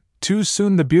soon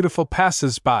the beautiful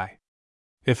passes by.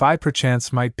 If I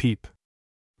perchance might peep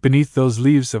beneath those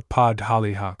leaves of pod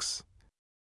hollyhocks,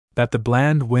 that the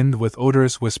bland wind with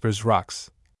odorous whispers rocks,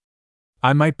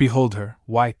 I might behold her,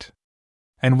 white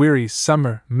and weary,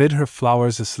 summer, mid her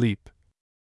flowers asleep,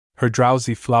 her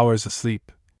drowsy flowers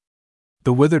asleep,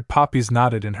 the withered poppies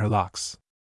knotted in her locks.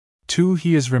 Too,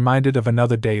 he is reminded of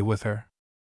another day with her.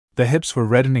 The hips were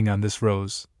reddening on this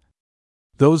rose,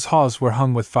 those haws were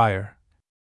hung with fire.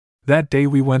 That day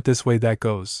we went this way that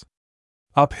goes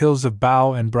up hills of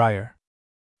bough and briar.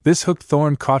 This hooked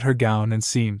thorn caught her gown and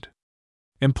seemed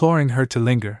imploring her to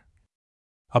linger.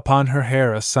 Upon her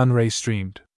hair a sun ray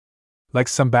streamed, like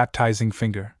some baptizing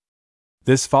finger.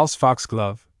 This false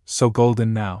foxglove, so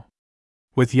golden now,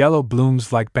 with yellow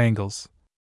blooms like bangles,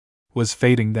 was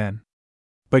fading then.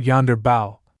 But yonder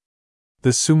bough,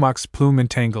 the sumach's plume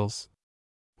entangles,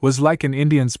 was like an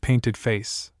Indian's painted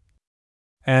face,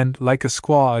 and, like a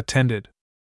squaw attended,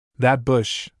 that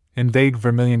bush, in vague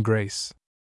vermilion grace,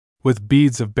 with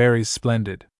beads of berries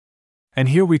splendid. And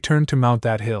here we turn to mount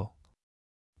that hill,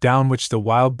 down which the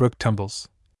wild brook tumbles.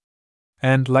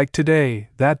 And, like today,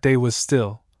 that day was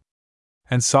still,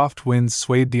 and soft winds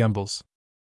swayed the umbels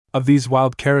of these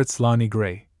wild carrots lawny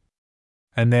gray.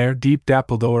 And there, deep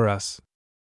dappled o'er us,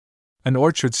 an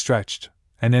orchard stretched,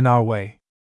 and in our way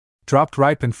dropped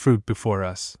ripened fruit before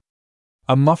us.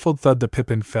 A muffled thud the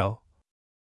pippin fell,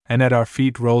 and at our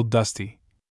feet rolled dusty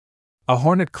a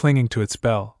hornet clinging to its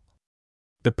bell.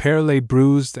 The pear lay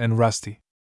bruised and rusty,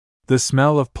 the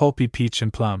smell of pulpy peach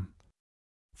and plum,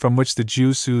 from which the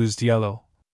juice oozed yellow,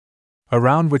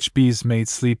 around which bees made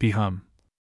sleepy hum,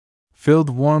 filled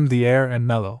warm the air and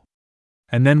mellow.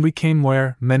 And then we came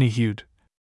where, many-hued,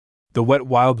 the wet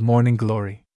wild morning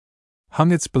glory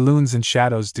hung its balloons in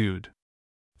shadows dewed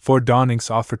for dawning's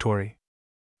offertory.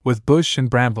 With bush and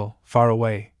bramble, far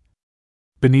away,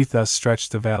 beneath us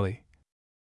stretched the valley,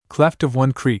 cleft of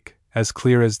one creek, as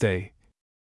clear as day,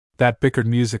 that bickered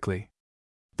musically.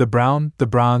 The brown, the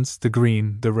bronze, the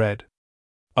green, the red,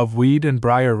 of weed and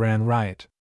briar ran riot,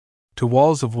 to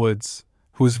walls of woods,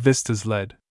 whose vistas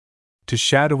led to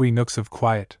shadowy nooks of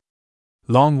quiet.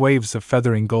 Long waves of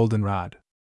feathering goldenrod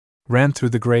ran through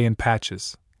the gray in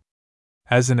patches,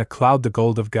 as in a cloud the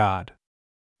gold of God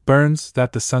burns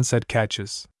that the sunset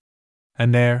catches.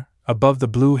 And there, above the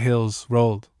blue hills,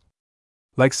 rolled,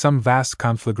 like some vast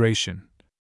conflagration,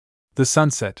 the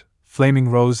sunset, flaming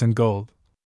rose and gold.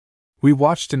 We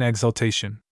watched in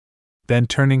exultation. Then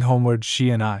turning homeward, she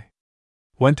and I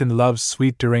went in love's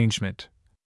sweet derangement.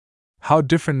 How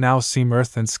different now seem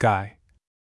earth and sky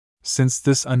since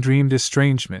this undreamed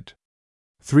estrangement.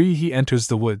 3. He enters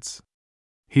the woods.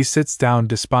 He sits down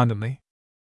despondently,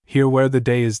 here where the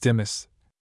day is dimmest,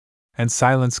 and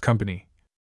silence company.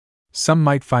 Some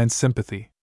might find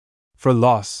sympathy for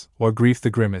loss or grief the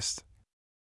grimmest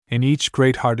in each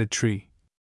great-hearted tree,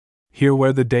 here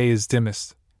where the day is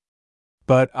dimmest.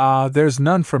 But there's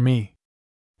none for me.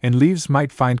 In leaves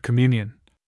might find communion,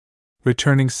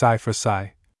 returning sigh,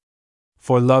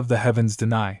 for love the heavens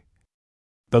deny,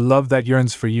 the love that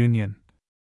yearns for union,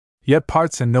 yet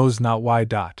parts and knows not why.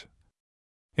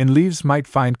 In leaves might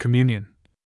find communion,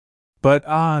 but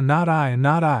not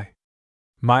I.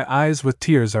 My eyes with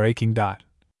tears are aching.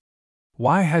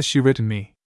 Why has she written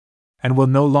me, and will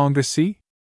no longer see?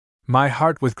 My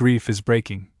heart with grief is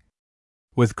breaking,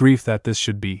 with grief that this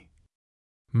should be.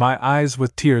 My eyes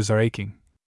with tears are aching.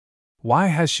 Why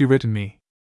has she written me?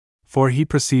 For he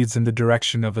proceeds in the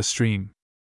direction of a stream.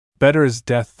 Better is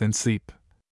death than sleep.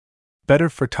 Better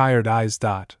for tired eyes.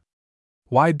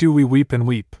 Why do we weep and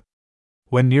weep,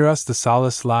 when near us the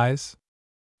solace lies?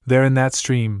 There in that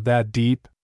stream, that deep,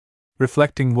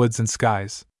 reflecting woods and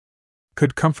skies,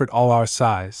 could comfort all our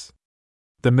sighs.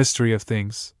 The mystery of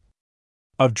things,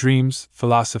 of dreams,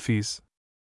 philosophies,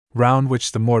 round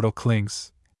which the mortal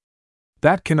clings,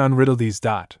 that can unriddle these.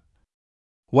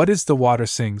 What is the water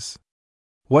sings?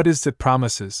 What is it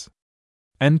promises?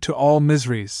 End to all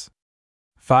miseries.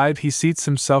 5. He seats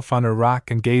himself on a rock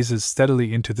and gazes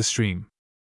steadily into the stream.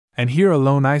 And here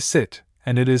alone I sit,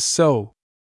 and it is so.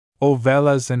 O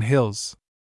valleys and hills!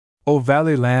 O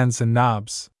valley lands and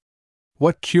knobs!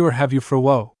 What cure have you for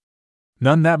woe?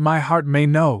 None that my heart may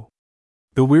know.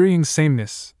 The wearying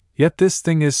sameness, yet this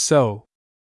thing is so.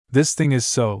 This thing is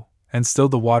so, and still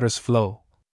the waters flow.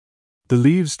 The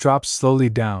leaves drop slowly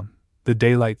down, the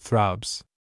daylight throbs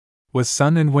with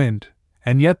sun and wind,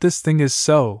 and yet this thing is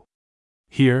so.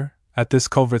 Here, at this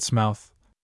culvert's mouth,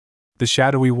 the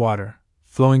shadowy water,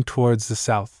 flowing towards the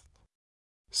south,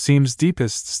 seems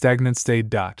deepest stagnant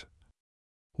stayed.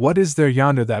 What is there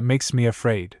yonder that makes me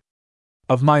afraid?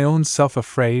 Of my own self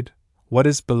afraid? What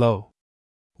is below?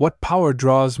 What power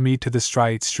draws me to the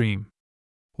striate stream?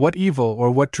 What evil or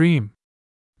what dream?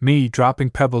 Me dropping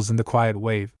pebbles in the quiet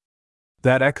wave,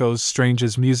 that echoes strange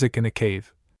as music in a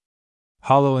cave,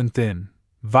 hollow and thin,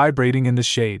 vibrating in the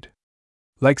shade,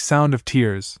 like sound of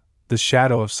tears, the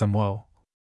shadow of some woe,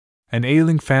 an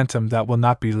ailing phantom that will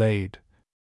not be laid.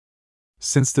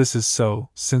 Since this is so,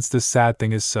 since this sad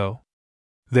thing is so,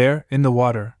 there, in the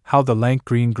water, how the lank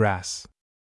green grass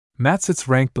mats its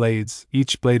rank blades,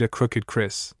 each blade a crooked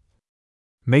criss,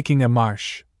 making a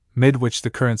marsh, mid which the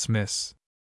currents miss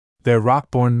their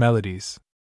rock-born melodies.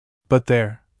 But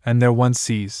there, and there one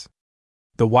sees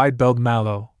the wide-belled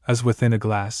mallow, as within a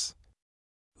glass,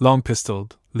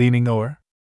 long-pistoled, leaning o'er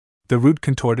the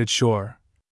root-contorted shore,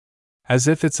 as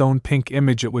if its own pink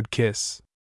image it would kiss.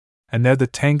 And there the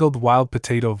tangled wild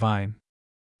potato vine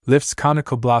lifts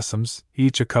conical blossoms,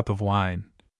 each a cup of wine,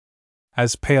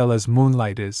 as pale as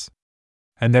moonlight is.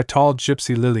 And their tall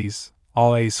gypsy lilies,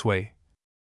 all a-sway,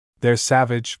 their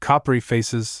savage, coppery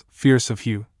faces, fierce of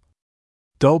hue,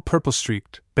 dull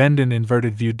purple-streaked, bend in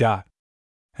inverted view.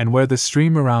 And where the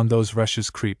stream around those rushes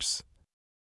creeps,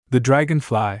 the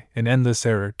dragonfly, in endless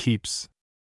error, keeps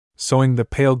sewing the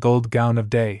pale gold gown of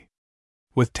day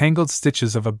with tangled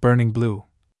stitches of a burning blue.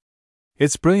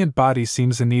 Its brilliant body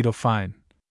seems a needle fine,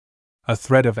 a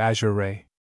thread of azure ray.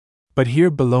 But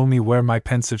here below me, where my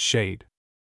pensive shade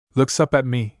looks up at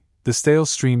me, the stale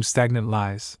stream stagnant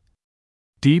lies,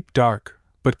 deep, dark,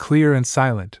 but clear and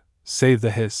silent, save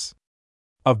the hiss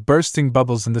of bursting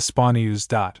bubbles in the spawny ooze.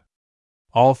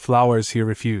 All flowers here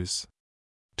refuse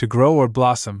to grow or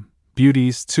blossom,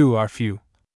 beauties too are few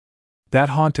that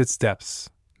haunt its depths,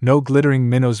 no glittering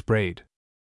minnows braid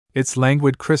its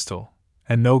languid crystal,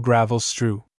 and no gravels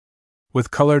strew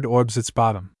with colored orbs its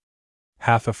bottom.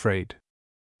 Half afraid,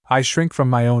 I shrink from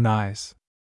my own eyes,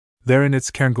 there in its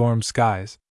cairngorm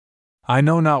skies. I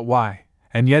know not why,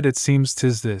 and yet it seems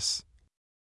 'tis this.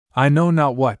 I know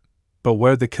not what, but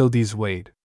where the kildees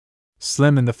wade,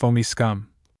 slim in the foamy scum,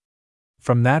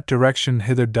 from that direction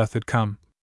hither doth it come,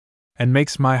 and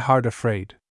makes my heart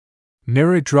afraid.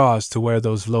 Nearer it draws to where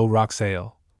those low rocks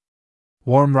ail,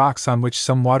 warm rocks on which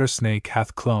some water snake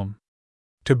hath clomb,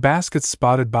 to bask its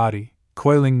spotted body,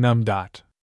 coiling numb.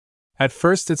 At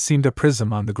first it seemed a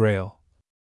prism on the grail,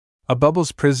 a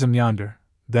bubble's prism yonder,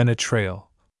 then a trail,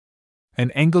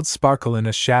 an angled sparkle in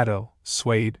a shadow,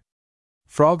 swayed,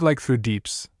 frog-like through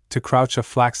deeps, to crouch a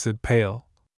flaccid pale,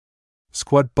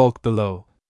 squat bulk below,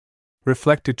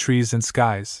 reflected trees and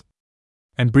skies,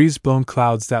 and breeze-blown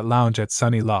clouds that lounge at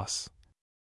sunny loss,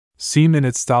 seem in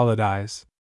its stolid eyes,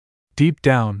 deep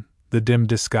down, the dim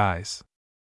disguise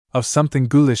of something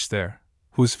ghoulish there,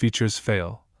 whose features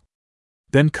fail,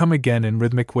 then come again in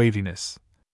rhythmic waviness,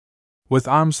 with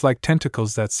arms like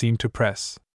tentacles that seem to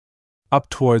press up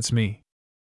towards me,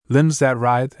 limbs that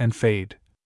writhe and fade,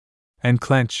 and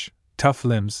clench, tough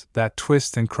limbs that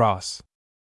twist and cross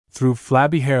through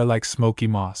flabby hair like smoky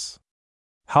moss.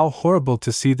 How horrible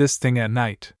to see this thing at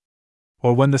night,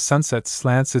 or when the sunset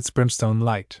slants its brimstone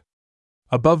light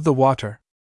above the water,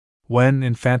 when,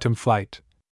 in phantom flight,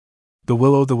 the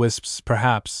will-o'-the-wisps,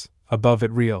 perhaps, above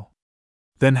it reel.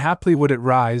 Then haply would it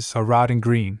rise, a rotting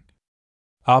green,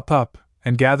 up,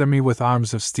 and gather me with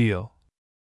arms of steel,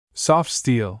 soft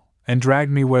steel, and drag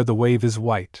me where the wave is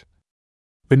white,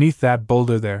 beneath that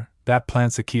boulder there, that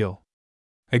plants a keel.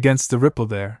 Against the ripple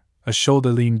there, a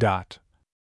shoulder lean dot.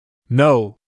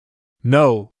 No!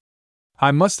 No!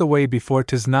 I must away before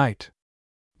 'tis night,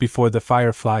 before the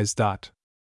fireflies dot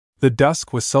the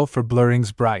dusk with sulphur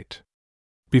blurrings bright,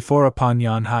 before upon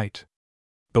yon height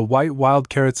the white wild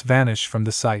carrots vanish from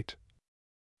the sight,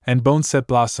 and bone-set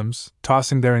blossoms,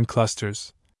 tossing there in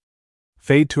clusters,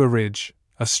 fade to a ridge,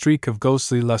 a streak of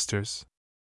ghostly lusters,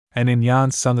 and in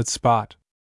yon sunlit spot,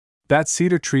 that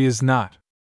cedar tree is not,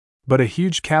 but a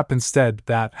huge cap instead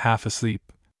that, half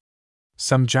asleep,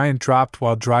 some giant dropped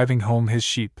while driving home his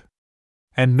sheep,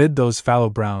 and mid those fallow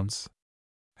browns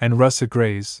and russet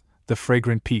grays, the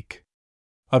fragrant peak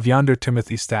of yonder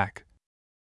timothy stack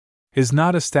is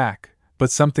not a stack,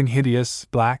 but something hideous,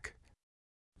 black,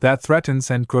 that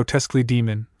threatens and grotesquely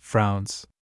demon frowns.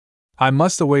 I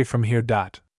must away from here.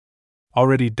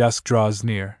 Already dusk draws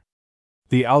near.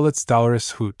 The owlet's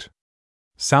dolorous hoot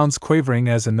sounds quavering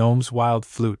as a gnome's wild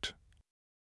flute.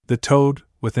 The toad,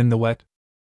 within the wet,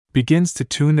 begins to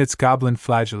tune its goblin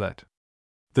flageolet.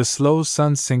 The slow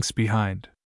sun sinks behind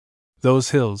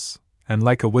those hills, and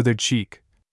like a withered cheek,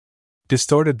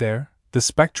 distorted there, the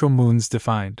spectral moon's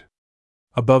defined.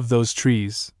 Above those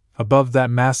trees, above that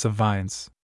mass of vines,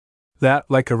 that,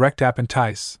 like a wrecked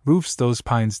apprentice, roofs those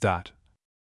pines.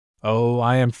 Oh,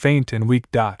 I am faint and weak.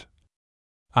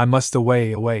 I must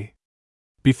away, away,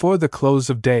 before the close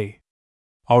of day.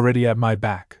 Already at my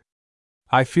back,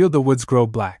 I feel the woods grow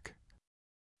black,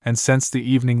 and sense the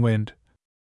evening wind,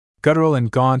 guttural and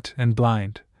gaunt and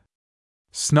blind,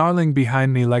 snarling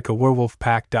behind me like a werewolf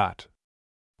pack.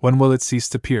 When will it cease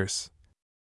to pierce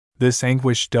this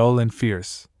anguish dull and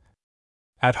fierce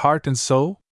at heart and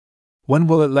soul? When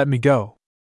will it let me go?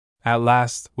 At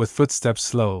last, with footsteps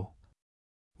slow,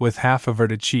 with half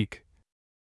averted cheek,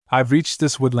 I've reached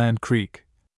this woodland creek,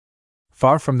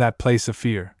 far from that place of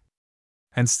fear,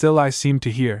 and still I seem to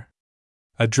hear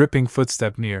a dripping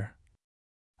footstep near,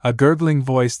 a gurgling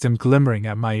voice dim glimmering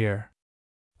at my ear.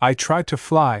 I try to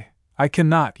fly, I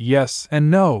cannot, yes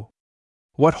and no.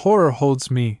 What horror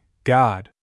holds me, God?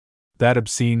 That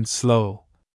obscene, slow,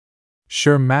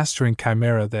 sure mastering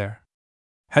chimera there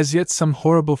has yet some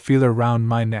horrible feeler round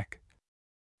my neck,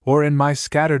 or in my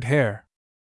scattered hair.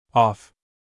 Off,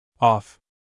 off,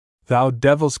 thou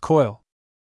devil's coil!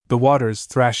 The waters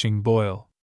thrashing boil.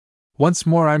 Once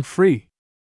more I'm free!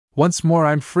 Once more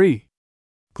I'm free!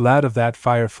 Glad of that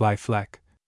firefly fleck,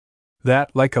 that,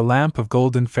 like a lamp of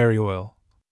golden fairy oil,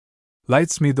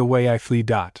 lights me the way I flee.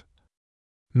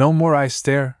 No more I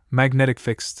stare, magnetic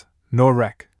fixed, nor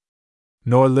reck,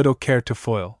 nor little care to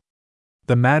foil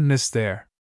the madness there,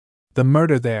 the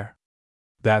murder there,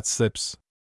 that slips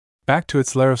back to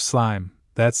its lair of slime,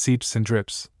 that seeps and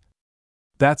drips,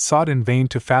 that sought in vain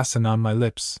to fasten on my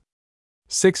lips.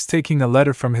 6. Taking a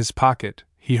letter from his pocket,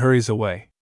 he hurries away.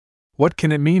 What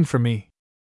can it mean for me?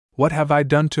 What have I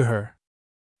done to her?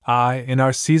 I, in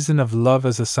our season of love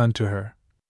as a son to her.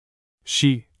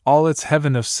 She, all its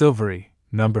heaven of silvery,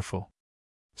 numberful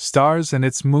stars and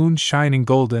its moon shining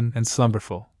golden and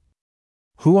slumberful.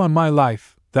 Who on my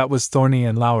life, that was thorny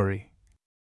and lowery,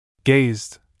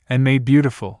 gazed, and made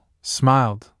beautiful,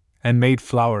 smiled, and made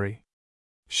flowery.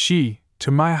 She,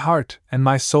 to my heart and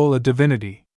my soul a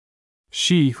divinity.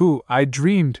 She who, I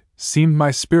dreamed, seemed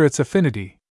my spirit's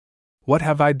affinity. What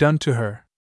have I done to her?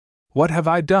 What have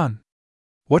I done?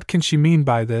 What can she mean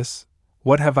by this?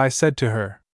 What have I said to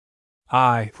her?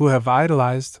 I, who have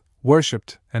idolized,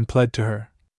 worshipped, and pled to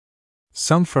her,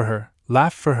 sung for her,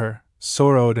 laughed for her,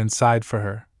 sorrowed and sighed for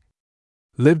her,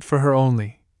 lived for her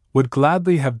only, would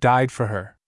gladly have died for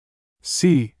her.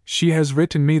 See, she has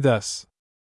written me thus.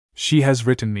 She has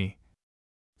written me.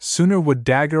 Sooner would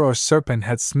dagger or serpent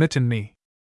had smitten me.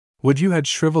 Would you had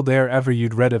shriveled ere ever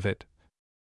you'd read of it.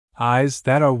 Eyes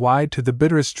that are wide to the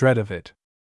bitterest dread of it.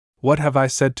 What have I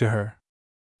said to her?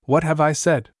 What have I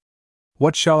said?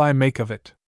 What shall I make of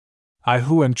it? I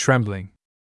who am trembling,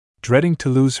 dreading to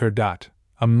lose her.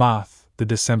 A moth, the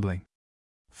dissembling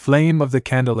flame of the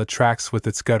candle attracts with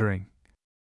its guttering,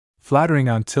 flattering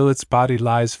until its body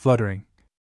lies fluttering,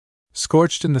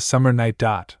 scorched in the summer night.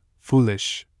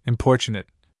 Foolish, importunate,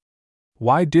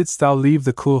 why didst thou leave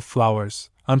the cool flowers,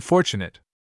 unfortunate?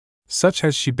 Such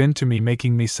has she been to me,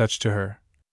 making me such to her,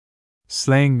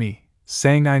 slaying me,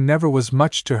 saying I never was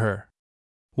much to her.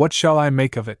 What shall I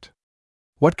make of it?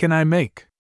 What can I make?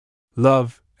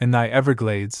 Love, in thy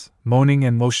everglades, moaning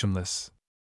and motionless.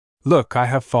 Look, I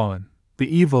have fallen,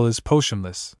 the evil is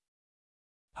potionless.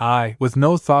 I, with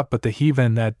no thought but the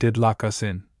heathen that did lock us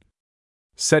in,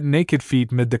 set naked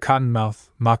feet mid the cottonmouth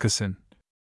moccasin.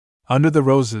 Under the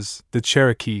roses, the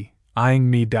Cherokee,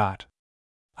 eyeing me.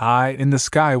 I, in the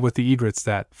sky with the egrets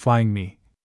that, flying me,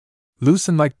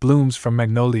 loosen like blooms from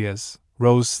magnolias,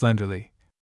 rose slenderly,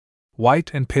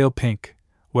 white and pale pink,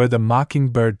 where the mocking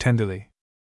bird tenderly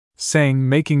sang,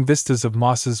 making vistas of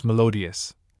mosses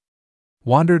melodious,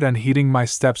 wandered unheeding my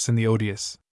steps in the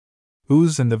odious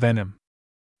ooze and the venom.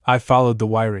 I followed the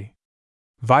wiry,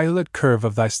 violet curve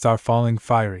of thy star falling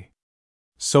fiery.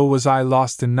 So was I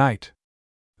lost in night.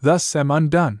 Thus am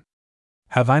undone.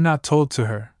 Have I not told to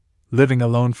her, living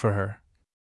alone for her,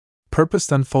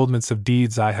 purposed unfoldments of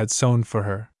deeds I had sown for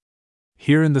her,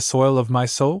 here in the soil of my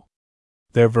soul?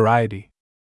 Their variety,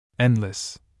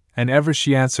 endless, and ever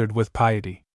she answered with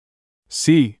piety.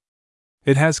 See,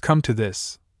 it has come to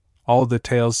this, all the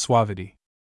tale's suavity.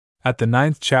 At the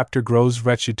 9th chapter grows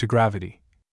wretched to gravity.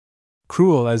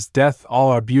 Cruel as death all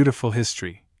our beautiful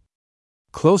history.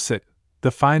 Close it,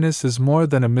 the finest is more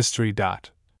than a mystery.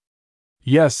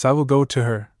 Yes, I will go to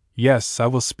her, yes, I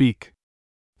will speak.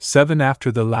 7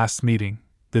 After the last meeting,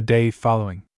 the day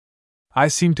following, I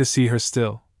seem to see her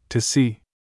still, to see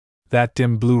that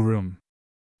dim blue room.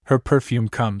 Her perfume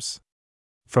comes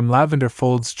from lavender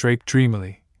folds draped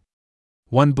dreamily.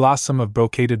 One blossom of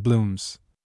brocaded blooms,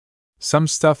 some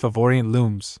stuff of orient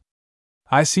looms.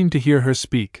 I seem to hear her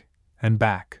speak, and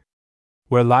back,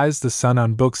 where lies the sun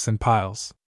on books and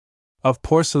piles of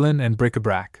porcelain and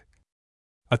bric-a-brac,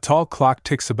 a tall clock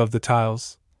ticks above the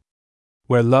tiles,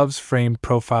 where love's framed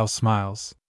profile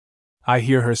smiles. I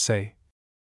hear her say,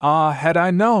 "Ah, had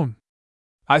I known!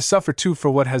 I suffer too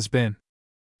for what has been,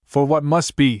 for what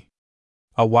must be."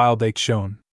 A wild ache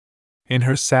shone in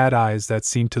her sad eyes that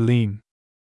seemed to lean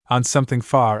on something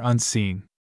far unseen,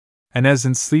 and as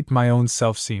in sleep my own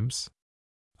self seems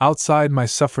outside my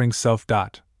suffering self.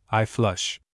 I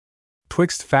flush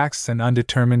twixt facts and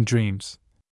undetermined dreams,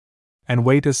 and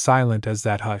wait as silent as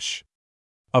that hush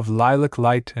of lilac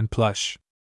light and plush.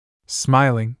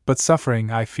 Smiling, but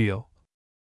suffering I feel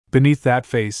beneath that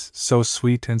face so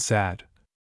sweet and sad.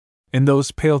 In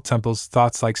those pale temples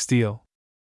thoughts like steel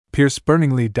pierce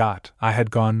burningly. I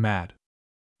had gone mad.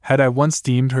 Had I once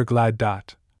deemed her glad.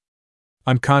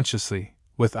 Unconsciously,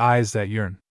 with eyes that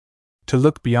yearn to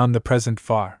look beyond the present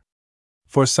far,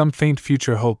 for some faint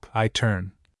future hope I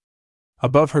turn.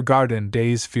 Above her garden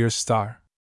day's fierce star,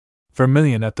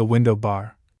 vermilion at the window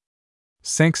bar,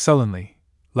 sank sullenly,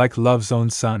 like love's own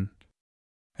sun,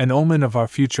 an omen of our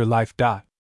future life.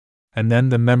 And then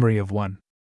the memory of one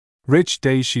rich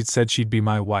day she'd said she'd be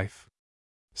my wife,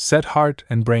 set heart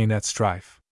and brain at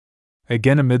strife.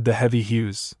 Again amid the heavy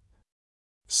hues,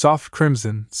 soft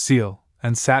crimson, seal,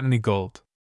 and satiny gold,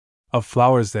 of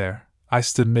flowers there, I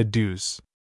stood mid dews,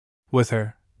 with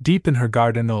her, deep in her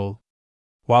garden old,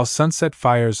 while sunset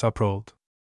fires uprolled.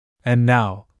 And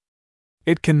now,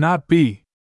 it cannot be!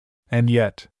 And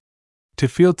yet, to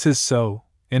feel 'tis so,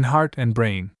 in heart and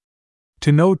brain,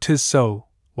 to know 'tis so,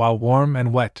 while warm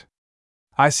and wet,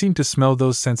 I seem to smell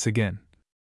those scents again,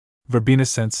 verbena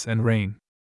scents and rain.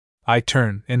 I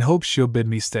turn, in hope she'll bid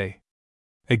me stay.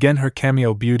 Again her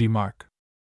cameo beauty mark,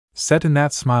 set in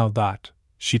that smile.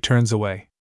 She turns away.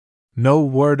 No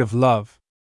word of love,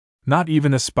 not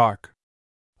even a spark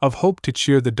of hope to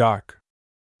cheer the dark.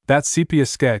 That sepia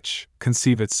sketch,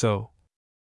 conceive it so,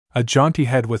 a jaunty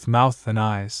head with mouth and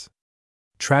eyes,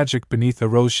 tragic beneath a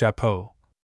rose chapeau,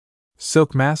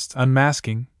 silk masked,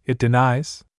 unmasking, it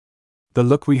denies the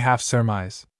look we half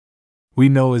surmise. We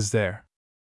know is there.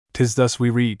 'Tis thus we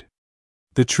read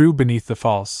the true beneath the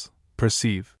false,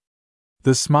 perceive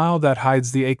the smile that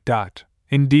hides the ache.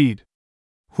 Indeed,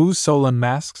 whose soul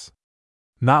unmasks?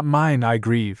 Not mine, I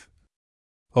grieve.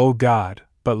 O God,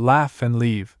 but laugh and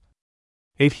leave.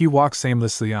 8 He walks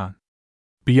aimlessly on,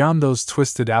 beyond those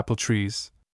twisted apple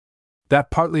trees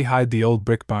that partly hide the old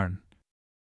brick barn,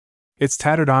 its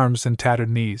tattered arms and tattered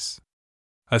knees.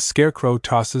 A scarecrow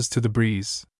tosses to the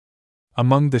breeze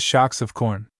among the shocks of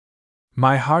corn.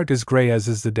 My heart is gray as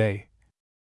is the day,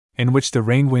 in which the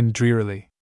rain wind drearily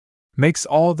makes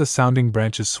all the sounding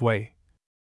branches sway,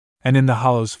 and in the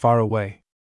hollows far away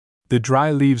the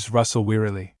dry leaves rustle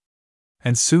wearily.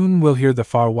 And soon we'll hear the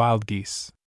far wild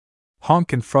geese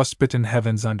honk in frostbitten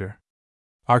heavens under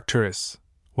Arcturus,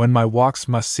 when my walks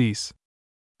must cease,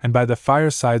 and by the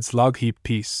fireside's log heap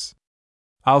peace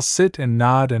I'll sit and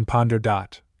nod and ponder.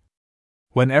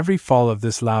 When every fall of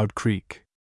this loud creek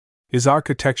is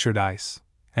architectured ice,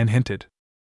 and hinted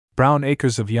brown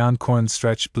acres of yon corn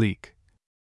stretch bleak,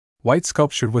 white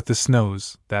sculptured with the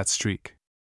snows that streak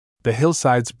the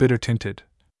hillsides bitter tinted,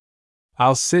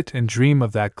 I'll sit and dream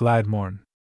of that glad morn.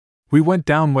 We went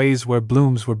down ways where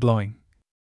blooms were blowing.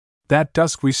 That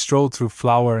dusk we strolled through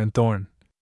flower and thorn,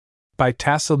 by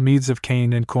tasseled meads of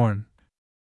cane and corn,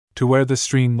 to where the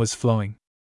stream was flowing.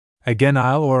 Again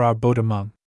I'll oar our boat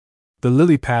among the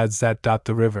lily pads that dot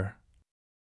the river,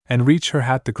 and reach her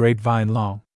hat the grapevine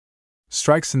long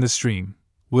strikes in the stream.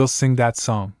 We'll sing that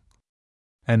song,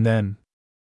 and then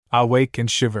I'll wake and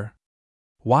shiver.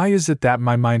 Why is it that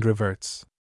my mind reverts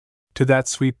to that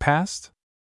sweet past?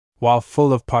 While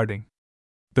full of parting,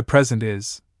 the present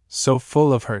is so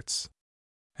full of hurts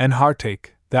and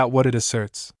heartache that what it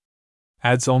asserts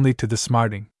adds only to the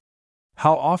smarting.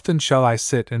 How often shall I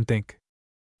sit and think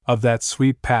of that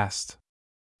sweet past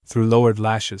through lowered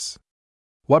lashes?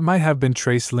 What might have been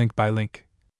traced link by link,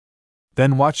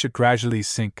 then watch it gradually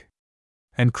sink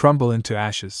and crumble into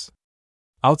ashes.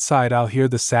 Outside I'll hear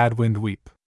the sad wind weep,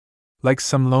 like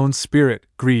some lone spirit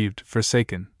grieved,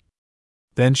 forsaken.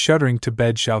 Then shuddering to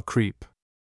bed shall creep,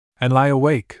 and lie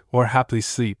awake or haply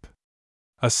sleep,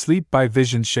 asleep by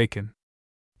visions shaken,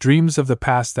 dreams of the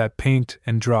past that paint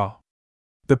and draw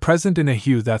the present in a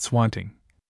hue that's wanting,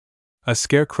 a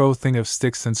scarecrow thing of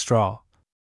sticks and straw,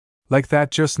 like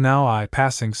that just now I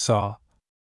passing saw,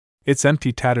 its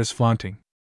empty tatters flaunting.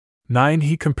 9.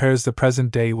 He compares the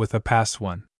present day with a past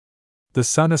one. The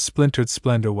sun a splintered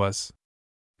splendor was,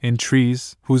 in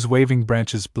trees whose waving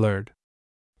branches blurred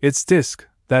its disk.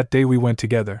 That day we went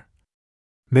together,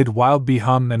 mid wild bee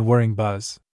hum and whirring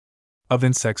buzz of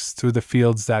insects through the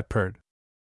fields that purred.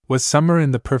 Was summer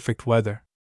in the perfect weather.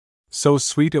 So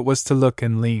sweet it was to look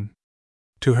and lean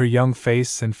to her young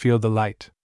face and feel the light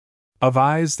of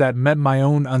eyes that met my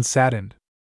own unsaddened,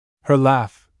 her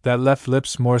laugh that left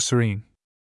lips more serene,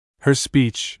 her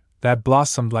speech that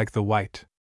blossomed like the white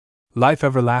life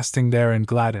everlasting there and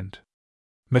gladdened.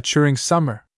 Maturing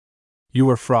summer, you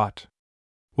were fraught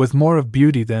with more of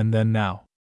beauty then than now.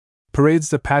 Parades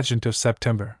the pageant of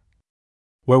September,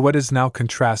 where what is now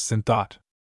contrasts in thought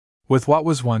with what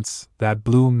was once. That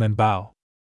bloom and bough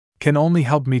can only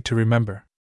help me to remember.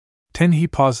 10. He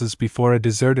pauses before a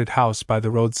deserted house by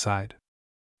the roadside,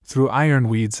 through iron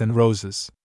weeds and roses,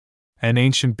 an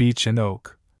ancient beech and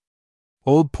oak,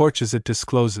 old porches it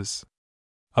discloses.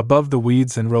 Above the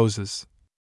weeds and roses,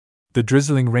 the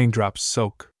drizzling raindrops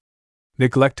soak.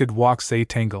 Neglected walks they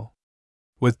tangle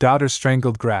with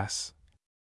daughter-strangled grass,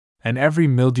 and every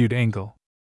mildewed angle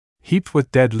heaped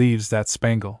with dead leaves that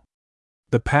spangle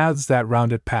the paths that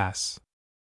round it pass.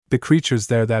 The creatures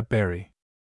there that bury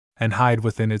and hide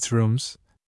within its rooms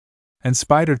and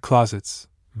spidered closets,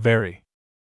 very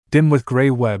dim with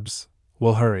gray webs,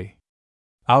 will hurry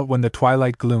out when the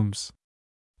twilight glooms.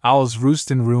 Owls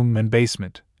roost in room and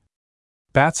basement,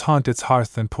 bats haunt its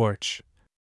hearth and porch,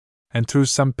 and through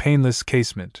some painless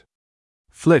casement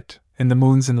flit in the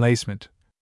moon's enlacement,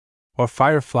 or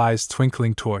firefly's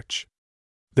twinkling torch.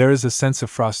 There is a sense of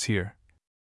frost here,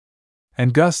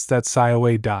 and gusts that sigh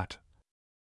away.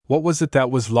 What was it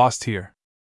that was lost here?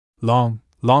 Long,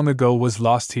 long ago was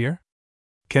lost here?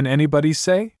 Can anybody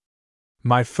say?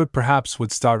 My foot perhaps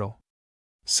would startle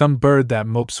some bird that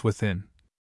mopes within,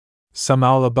 some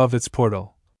owl above its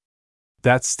portal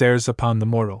that stares upon the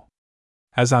mortal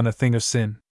as on a thing of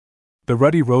sin. The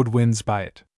ruddy road winds by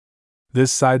it,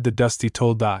 this side the dusty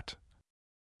toll dot.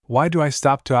 Why do I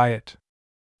stop to eye it?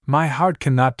 My heart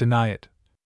cannot deny it.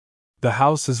 The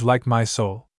house is like my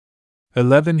soul.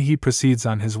 11. He proceeds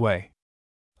on his way.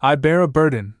 I bear a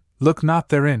burden, look not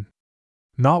therein.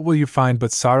 Naught will you find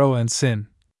but sorrow and sin.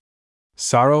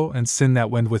 Sorrow and sin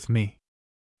that wend with me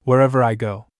wherever I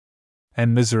go,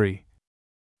 and misery,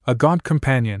 a gaunt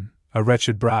companion, a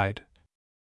wretched bride,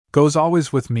 goes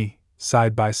always with me,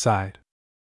 side by side.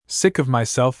 Sick of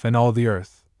myself and all the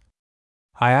earth,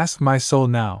 I ask my soul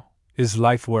now, is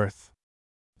life worth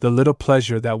the little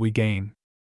pleasure that we gain?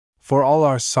 For all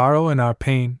our sorrow and our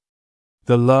pain,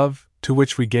 the love to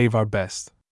which we gave our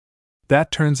best,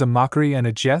 that turns a mockery and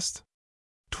a jest?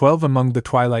 12. Among the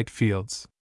twilight fields,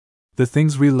 the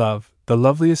things we love, the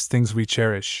loveliest things we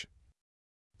cherish,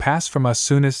 pass from us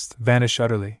soonest, vanish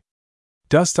utterly.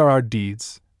 Dust are our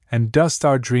deeds, and dust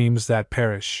our dreams that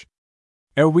perish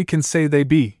ere we can say they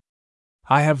be.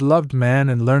 I have loved man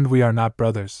and learned we are not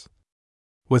brothers.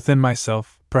 Within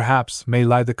myself, perhaps, may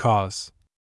lie the cause.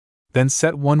 Then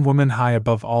set one woman high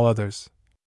above all others,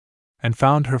 and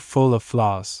found her full of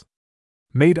flaws.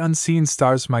 Made unseen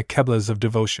stars my Keblas of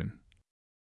devotion.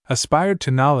 Aspired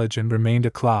to knowledge and remained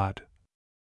a clod.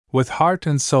 With heart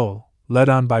and soul, led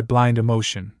on by blind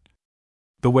emotion,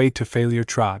 the way to failure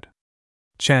trod.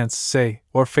 Chance, say,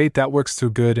 or fate that works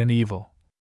through good and evil,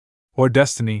 or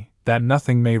destiny that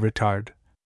nothing may retard,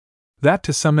 that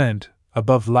to some end,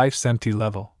 above life's empty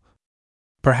level,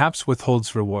 perhaps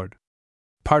withholds reward.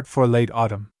 Part for late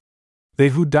autumn. They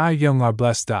who die young are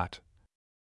blessed.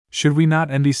 Should we not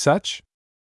envy such?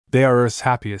 They are earth's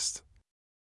happiest.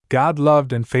 God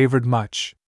loved and favored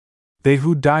much. They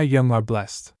who die young are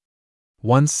blessed.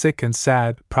 One sick and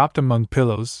sad, propped among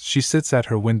pillows, she sits at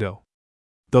her window.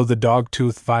 Though the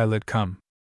dog-toothed violet come,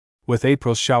 with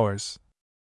April showers,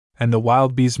 and the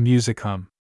wild bee's music hum,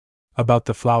 about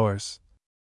the flowers,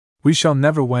 we shall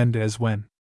never wend as when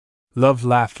love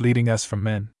laughed leading us from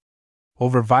men,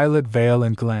 over violet vale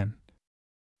and glen,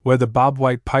 where the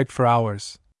bob-white piped for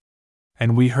hours,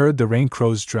 and we heard the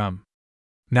rain-crow's drum.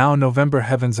 Now November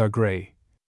heavens are gray.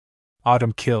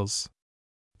 Autumn kills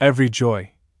every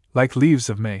joy, like leaves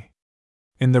of May,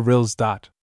 in the rill's dot.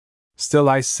 Still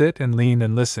I sit and lean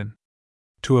and listen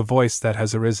to a voice that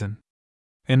has arisen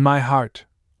in my heart,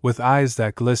 with eyes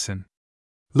that glisten,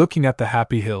 looking at the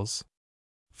happy hills,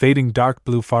 fading dark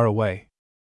blue far away.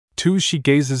 Too she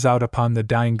gazes out upon the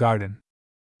dying garden.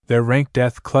 Their rank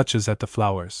death clutches at the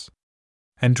flowers,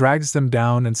 and drags them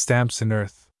down and stamps in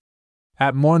earth.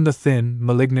 At morn the thin,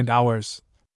 malignant hours,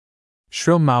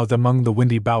 shrill mouth among the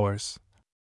windy bowers,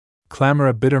 clamor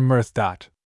a bitter mirth.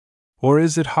 Or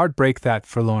is it heartbreak that,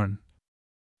 forlorn,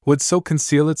 would so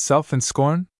conceal itself in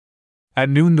scorn? At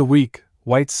noon the weak,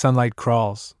 white sunlight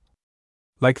crawls,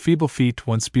 like feeble feet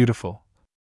once beautiful,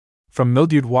 from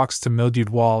mildewed walks to mildewed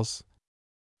walls,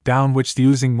 down which the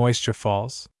oozing moisture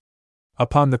falls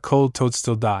upon the cold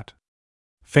toadstool.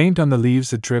 Faint on the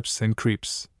leaves it drips and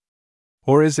creeps.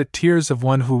 Or is it tears of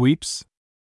one who weeps?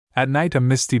 At night a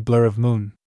misty blur of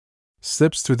moon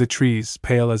slips through the trees,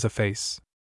 pale as a face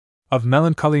of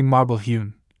melancholy marble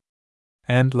hewn,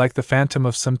 and, like the phantom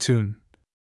of some tune,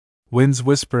 winds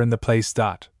whisper in the place.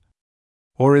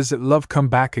 Or is it love come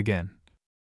back again,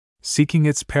 seeking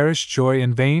its perished joy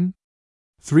in vain?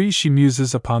 3 She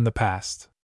muses upon the past,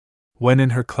 when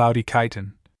in her cloudy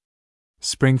chiton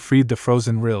spring freed the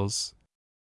frozen rills,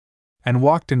 and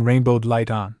walked in rainbowed light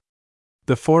on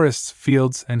the forests,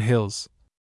 fields, and hills,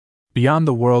 beyond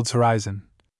the world's horizon,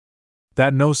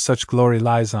 that no such glory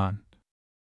lies on,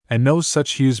 and no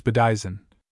such hues bedizen.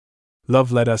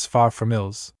 Love led us far from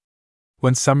ills.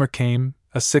 When summer came,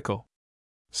 a sickle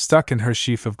stuck in her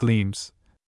sheaf of gleams,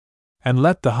 and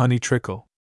let the honey trickle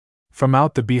from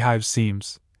out the beehive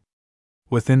seams.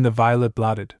 Within the violet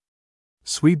blotted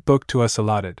sweet book to us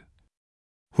allotted,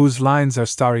 whose lines are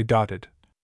starry dotted,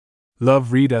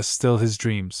 Love read us still his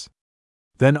dreams.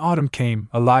 Then autumn came,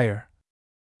 a liar,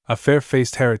 a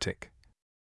fair-faced heretic,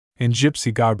 in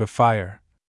gypsy garb of fire,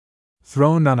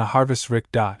 throned on a harvest rick.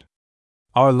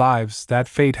 Our lives, that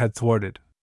fate had thwarted,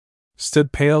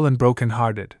 stood pale and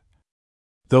broken-hearted,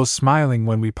 though smiling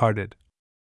when we parted,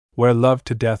 where love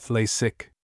to death lay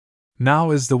sick. Now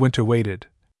is the winter waited,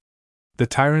 the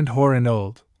tyrant hoar and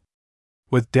old,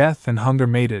 with death and hunger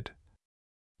mated,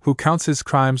 who counts his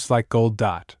crimes like gold.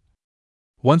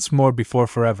 Once more before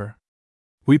forever,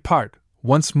 we part,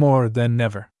 once more then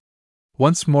never,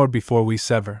 once more before we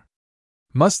sever,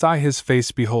 must I his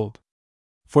face behold,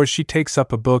 for she takes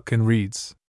up a book and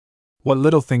reads. What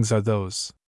little things are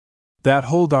those that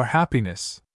hold our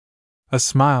happiness? A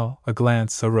smile, a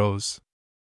glance, a rose,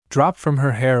 drop from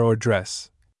her hair or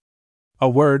dress, a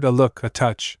word, a look, a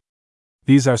touch.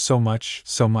 These are so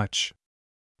much,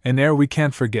 an air we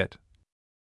can't forget,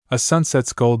 a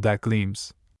sunset's gold that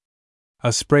gleams,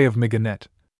 a spray of mignonette,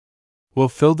 will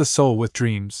fill the soul with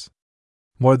dreams,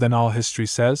 more than all history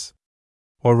says,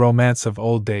 or romance of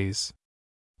old days.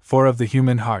 For of the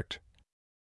human heart,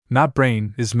 not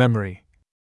brain, is memory.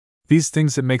 These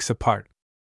things it makes a part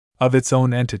of its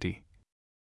own entity.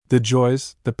 The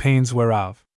joys, the pains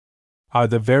whereof, are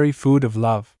the very food of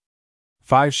love.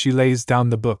 5 She lays down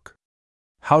the book.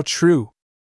 How true!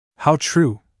 How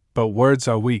true! But words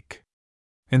are weak.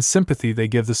 In sympathy they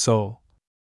give the soul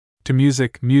to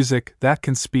music, music that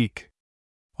can speak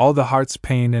all the heart's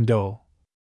pain and dole,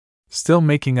 still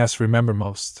making us remember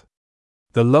most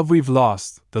the love we've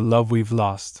lost, the love we've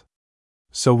lost.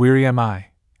 So weary am I,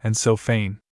 and so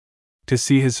fain to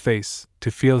see his face, to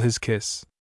feel his kiss,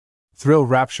 thrill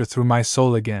rapture through my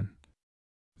soul again.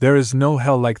 There is no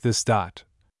hell like this.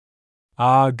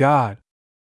 Ah, God!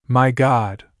 My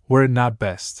God, were it not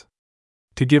best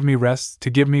to give me rest, to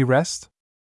give me rest?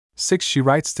 6 She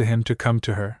writes to him to come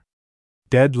to her.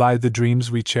 Dead lie the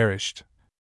dreams we cherished,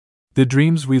 the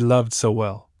dreams we loved so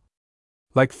well.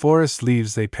 Like forest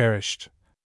leaves they perished,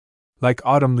 like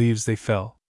autumn leaves they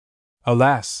fell.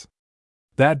 Alas!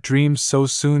 That dreams so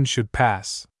soon should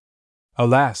pass.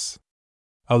 Alas!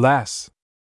 Alas!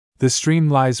 The stream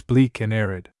lies bleak and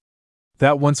arid,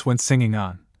 that once went singing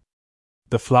on.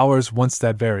 The flowers once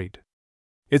that varied,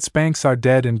 its banks are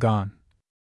dead and gone.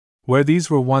 Where these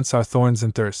were once are thorns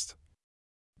and thirst.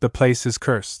 The place is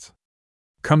cursed.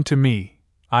 Come to me,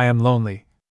 I am lonely.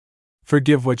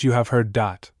 Forgive what you have heard.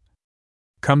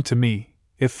 Come to me,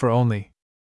 if for only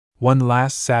One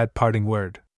last sad parting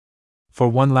word. For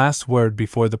one last word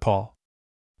before the pall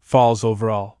falls over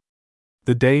all.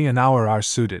 The day and hour are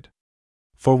suited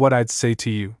for what I'd say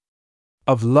to you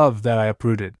of love that I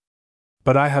uprooted.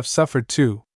 But I have suffered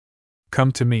too.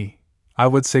 Come to me, I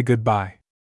would say goodbye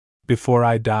before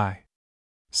I die.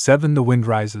 7. The wind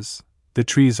rises, the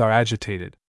trees are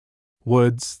agitated.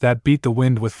 Woods that beat the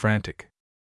wind with frantic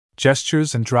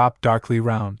gestures and drop darkly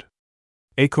round.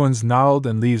 Acorns gnarled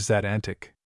and leaves that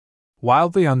antic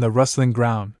wildly on the rustling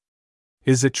ground.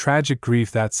 Is it tragic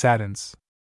grief that saddens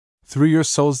through your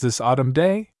souls this autumn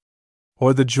day?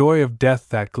 Or the joy of death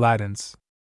that gladdens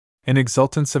in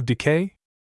exultance of decay?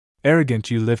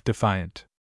 Arrogant you lift defiant,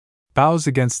 bows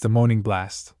against the moaning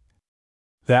blast,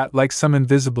 that, like some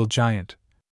invisible giant,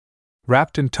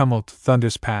 wrapped in tumult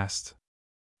thunders past.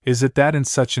 Is it that in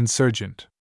such insurgent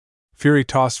fury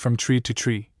tossed from tree to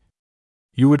tree,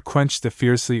 you would quench the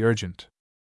fiercely urgent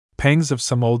pangs of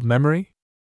some old memory?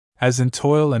 As in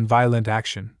toil and violent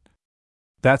action,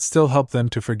 that still help them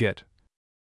to forget.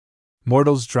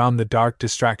 Mortals drown the dark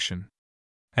distraction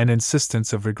and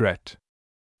insistence of regret.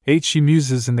 8. She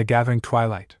muses in the gathering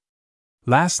twilight.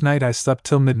 Last night I slept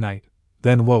till midnight,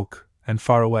 then woke, and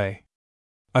far away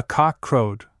a cock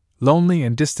crowed, lonely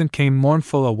and distant came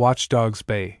mournful a watchdog's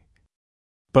bay.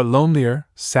 But lonelier,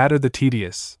 sadder the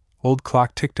tedious, old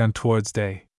clock ticked on towards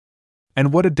day.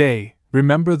 And what a day!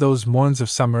 Remember those morns of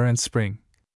summer and spring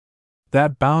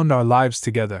that bound our lives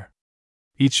together,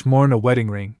 each morn a wedding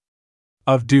ring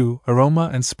of dew, aroma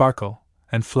and sparkle,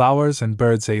 and flowers and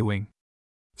birds a wing.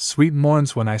 Sweet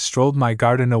morns when I strolled my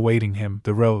garden awaiting him,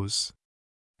 the rose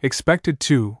expected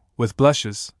too, with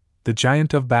blushes, the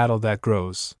giant of battle that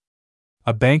grows,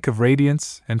 a bank of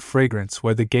radiance and fragrance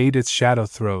where the gate its shadow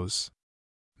throws.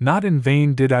 Not in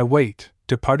vain did I wait,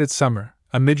 departed summer,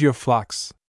 amid your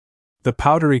flocks, the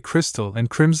powdery crystal and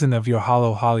crimson of your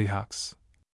hollow hollyhocks,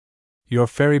 your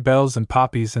fairy bells and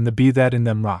poppies and the bee that in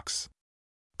them rocks,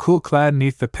 cool clad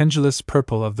neath the pendulous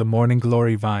purple of the morning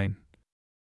glory vine,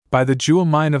 by the jewel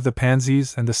mine of the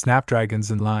pansies and the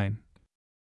snapdragons in line.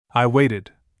 I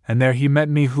waited, and there he met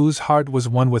me whose heart was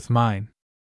one with mine.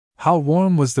 How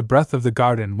warm was the breath of the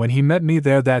garden when he met me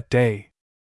there that day!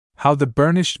 How the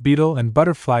burnished beetle and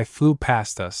butterfly flew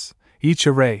past us, each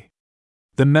array!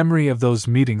 The memory of those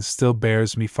meetings still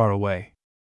bears me far away.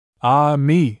 Ah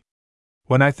me!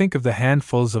 When I think of the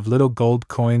handfuls of little gold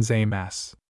coins a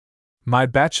mass, my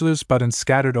bachelor's buttons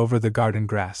scattered over the garden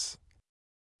grass,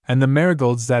 and the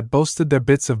marigolds that boasted their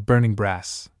bits of burning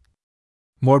brass,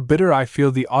 more bitter I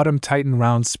feel the autumn tighten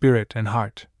round spirit and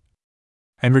heart,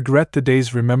 and regret the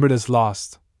days remembered as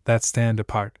lost, that stand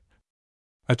apart.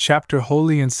 A chapter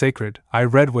holy and sacred I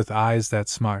read with eyes that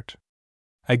smart.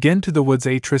 Again to the woods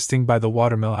trysting by the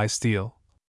watermill I steal,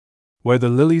 where the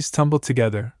lilies tumble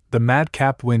together, the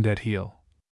madcap wind at heel,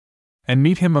 and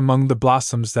meet him among the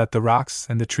blossoms that the rocks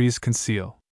and the trees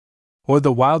conceal, or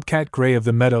the wildcat gray of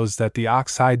the meadows that the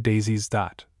ox-eyed daisies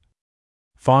dot,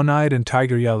 fawn-eyed and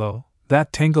tiger yellow,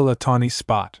 that tangle a tawny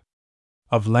spot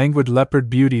of languid leopard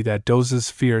beauty that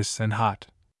dozes fierce and hot.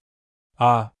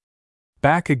 Ah!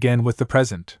 Back again with the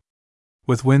present,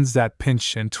 with winds that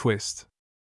pinch and twist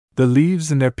the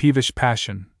leaves in their peevish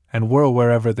passion, and whirl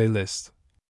wherever they list.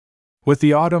 With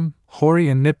the autumn, hoary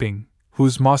and nipping,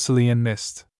 whose Mausolean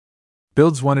mist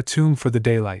builds one a tomb for the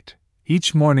daylight,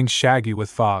 each morning shaggy with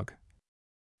fog,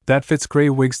 that fits grey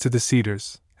wigs to the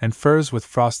cedars, and firs with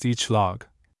frost each log,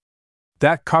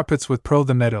 that carpets with pearl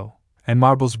the meadow, and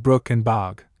marbles brook and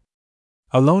bog.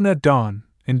 Alone at dawn,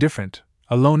 indifferent,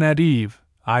 alone at eve,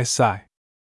 I sigh,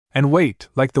 and wait,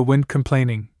 like the wind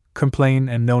complaining, complain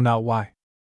and know not why,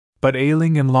 but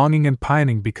ailing and longing and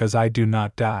pining because I do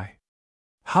not die.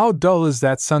 How dull is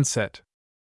that sunset!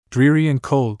 Dreary and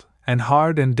cold, and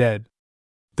hard and dead,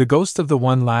 the ghost of the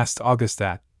one last August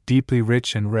that, deeply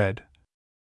rich and red,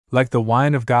 like the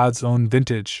wine of God's own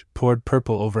vintage, poured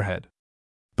purple overhead.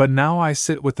 But now I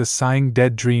sit with the sighing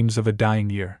dead dreams of a dying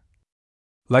year.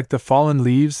 Like the fallen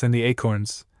leaves and the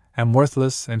acorns, am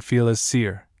worthless and feel as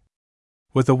seer,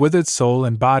 with a withered soul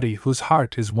and body whose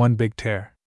heart is one big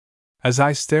tear. As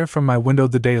I stare from my window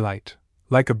the daylight,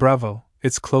 like a bravo,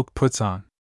 its cloak puts on.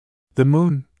 The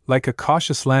moon, like a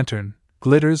cautious lantern,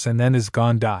 glitters and then is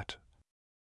gone.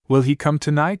 Will he come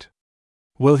tonight?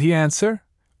 Will he answer?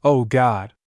 Oh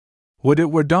God! Would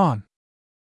it were dawn!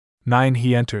 9.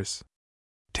 He enters.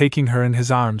 Taking her in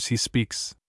his arms he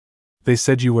speaks. They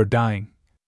said you were dying.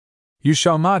 You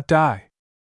shall not die.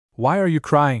 Why are you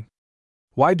crying?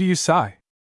 Why do you sigh?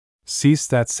 Cease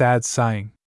that sad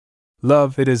sighing.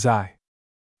 Love, it is I.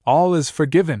 All is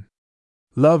forgiven.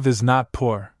 Love is not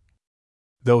poor,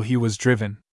 though he was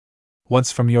driven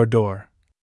once from your door.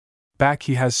 back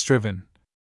he has striven.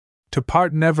 To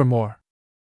part nevermore.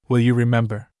 Will you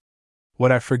remember?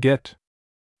 What I forget?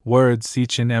 Words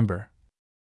each in ember.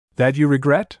 That you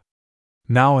regret?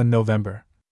 Now in November.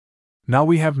 Now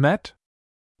we have met?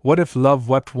 What if love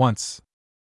wept once?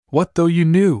 What though you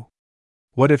knew?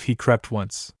 What if he crept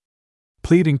once?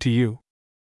 Pleading to you.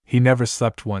 He never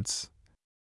slept once.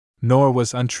 Nor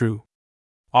was untrue.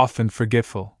 Often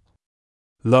forgetful.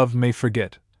 Love may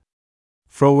forget.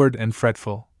 Froward and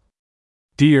fretful.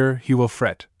 Dear, he will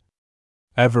fret.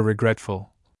 Ever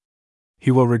regretful.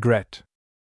 He will regret.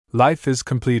 Life is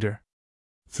completer.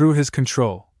 Through his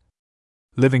control.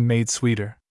 Living made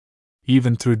sweeter.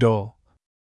 Even through dole.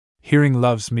 Hearing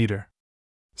love's meter.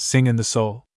 Sing in the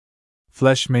soul.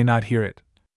 Flesh may not hear it.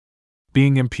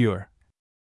 Being impure.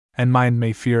 And mind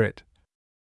may fear it.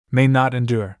 May not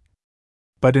endure.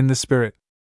 But in the spirit.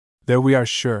 There we are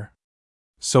sure.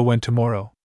 So when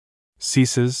tomorrow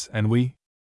ceases and we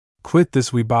quit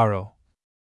this we borrow.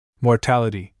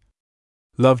 Mortality.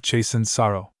 Love chastens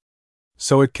sorrow.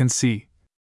 So it can see.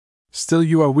 Still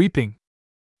you are weeping.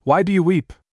 Why do you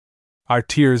weep? Are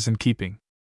tears in keeping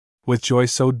with joy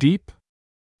so deep?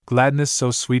 Gladness so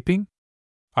sweeping?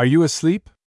 Are you asleep?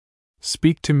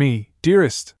 Speak to me,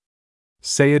 dearest.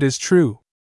 Say it is true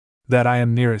that I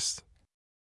am nearest.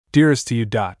 Dearest to you.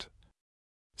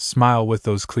 Smile with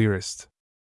those clearest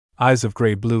eyes of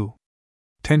gray blue.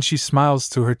 Then she smiles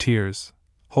through her tears,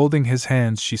 holding his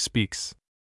hands she speaks.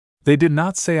 They did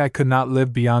not say I could not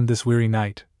live beyond this weary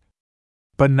night.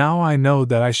 But now I know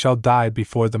that I shall die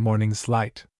before the morning's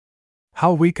light.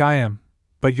 How weak I am,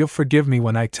 but you'll forgive me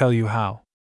when I tell you how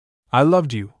I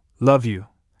loved you, love you,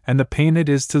 and the pain it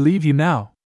is to leave you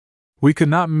now. We could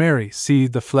not marry, see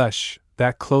the flesh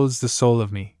that clothes the soul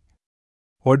of me.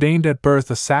 Ordained at birth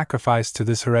a sacrifice to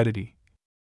this heredity.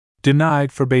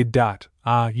 Denied, forbade.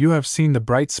 Ah, you have seen the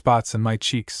bright spots in my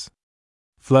cheeks.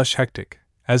 Flush hectic,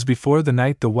 as before the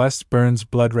night the west burns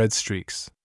blood-red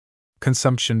streaks.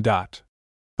 Consumption.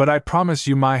 But I promise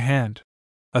you my hand,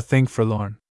 a thing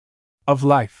forlorn. Of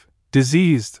life,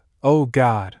 diseased, O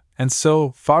God, and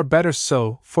so, far better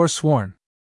so, forsworn.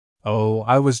 Oh,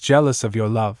 I was jealous of your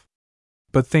love.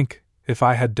 But think, if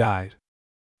I had died,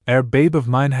 ere babe of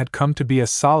mine had come to be a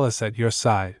solace at your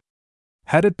side.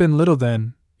 Had it been little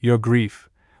then, your grief,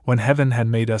 when heaven had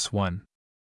made us one,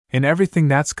 in everything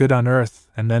that's good on earth,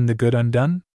 and then the good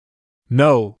undone?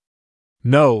 No!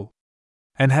 No!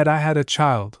 And had I had a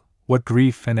child, what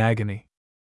grief and agony!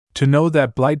 To know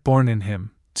that blight born in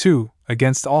him, too,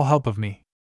 against all help of me.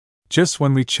 Just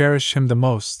when we cherish him the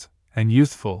most, and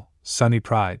youthful, sunny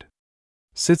pride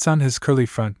sits on his curly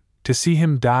front, to see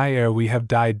him die ere we have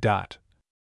died.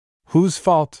 Whose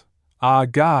fault? Ah,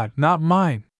 God, not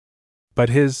mine! But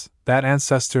his, that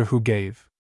ancestor who gave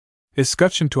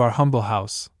escutcheon to our humble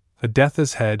house, a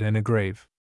death's head and a grave.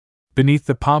 Beneath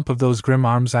the pomp of those grim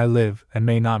arms I live and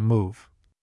may not move.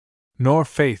 Nor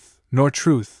faith, nor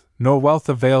truth, nor wealth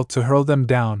avail to hurl them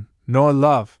down, nor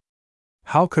love.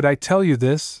 How could I tell you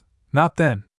this? Not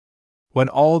then, when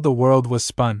all the world was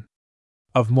spun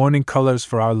of morning colors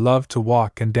for our love to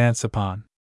walk and dance upon.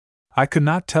 I could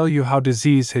not tell you how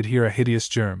disease hid here a hideous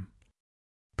germ,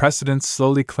 precedence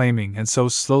slowly claiming and so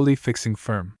slowly fixing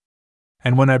firm.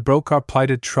 And when I broke our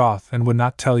plighted troth and would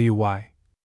not tell you why,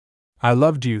 I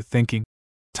loved you, thinking,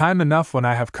 time enough when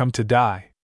I have come to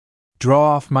die. Draw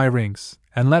off my rings,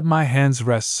 and let my hands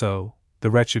rest so,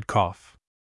 the wretched cough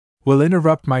will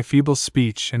interrupt my feeble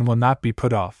speech and will not be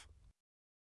put off.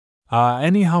 Ah,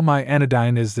 anyhow my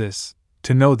anodyne is this,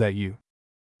 to know that you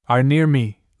are near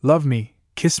me, love me,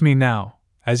 kiss me now,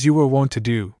 as you were wont to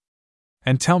do,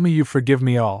 and tell me you forgive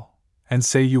me all, and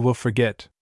say you will forget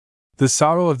the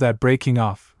sorrow of that breaking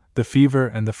off, the fever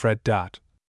and the fret.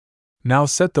 Now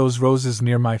set those roses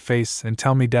near my face and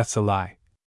tell me death's a lie.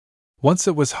 Once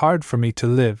it was hard for me to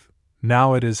live,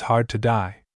 now it is hard to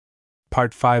die.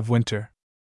 Part 5. Winter.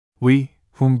 We,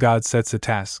 whom God sets a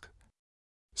task,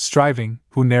 striving,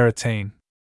 who ne'er attain.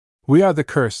 We are the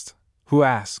cursed, who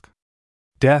ask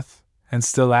death, and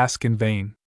still ask in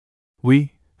vain.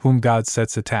 We, whom God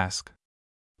sets a task,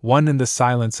 one in the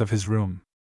silence of his room.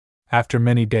 After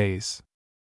many days,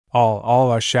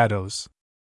 all are shadows,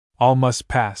 all must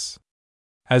pass,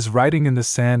 as writing in the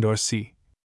sand or sea.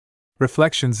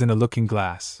 Reflections in a looking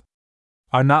glass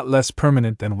are not less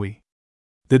permanent than we.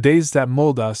 The days that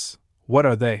mold us, what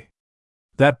are they?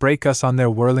 That break us on their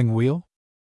whirling wheel?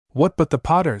 What but the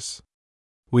potters?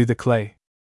 We the clay.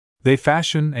 They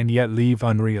fashion and yet leave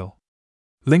unreal.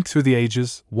 Linked through the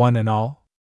ages, one and all,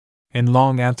 in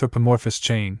long anthropomorphous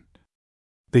chain,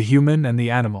 the human and the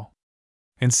animal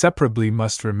inseparably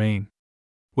must remain.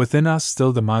 Within us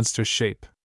still the monster's shape,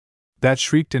 that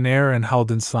shrieked in air and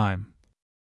howled in slime.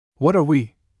 What are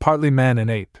we, partly man and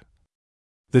ape?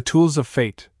 The tools of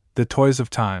fate, the toys of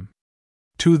time.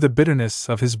 Too, the bitterness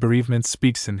of his bereavement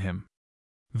speaks in him.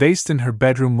 Vased in her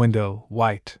bedroom window,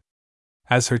 white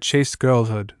as her chaste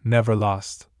girlhood, never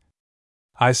lost.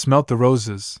 I smelt the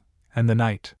roses, and the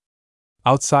night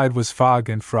outside was fog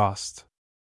and frost.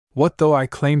 What though I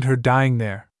claimed her dying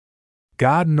there?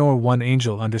 God nor one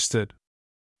angel understood,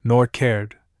 nor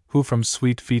cared, who from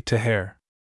sweet feet to hair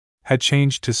had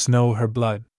changed to snow her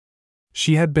blood.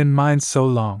 She had been mine so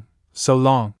long, so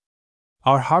long.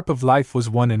 Our harp of life was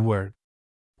one in word.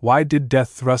 Why did death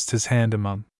thrust his hand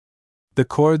among the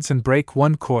chords and break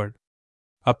one chord?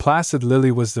 A placid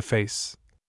lily was the face,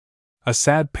 a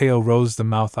sad pale rose the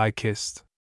mouth I kissed.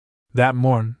 That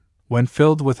morn, when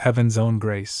filled with heaven's own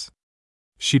grace,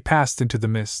 she passed into the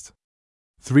mist.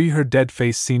 Her dead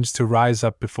face seems to rise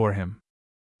up before him.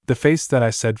 The face that I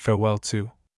said farewell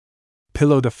to,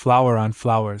 pillowed a flower on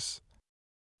flowers,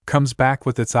 comes back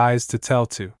with its eyes to tell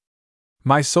to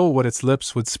my soul what its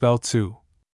lips would spell too.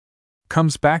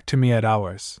 Comes back to me at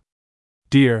hours.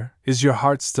 Dear, is your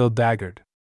heart still daggered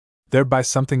there by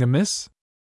something amiss?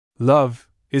 Love,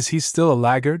 is he still a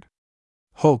laggard?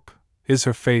 Hope, is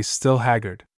her face still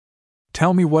haggard?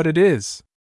 Tell me what it is.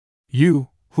 You,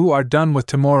 who are done with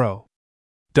tomorrow,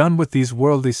 done with these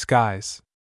worldly skies,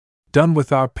 done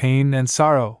with our pain and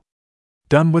sorrow,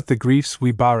 done with the griefs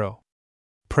we borrow,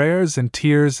 prayers and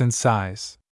tears and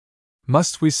sighs.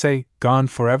 Must we say, gone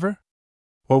forever?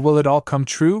 Or will it all come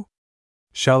true?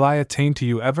 Shall I attain to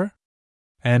you ever?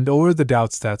 And o'er the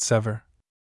doubts that sever,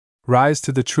 rise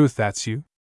to the truth that's you?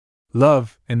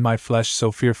 Love, in my flesh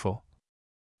so fearful,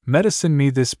 medicine me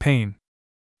this pain.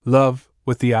 Love,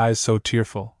 with the eyes so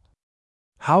tearful,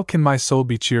 how can my soul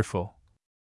be cheerful,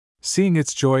 seeing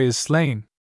its joy is slain?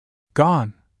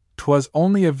 Gone, 'twas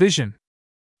only a vision.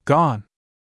 Gone,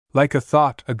 like a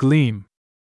thought, a gleam.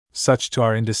 Such to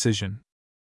our indecision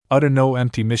utter no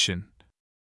empty mission.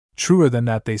 Truer than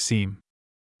that they seem,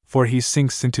 for he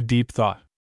sinks into deep thought.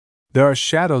 There are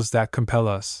shadows that compel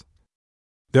us.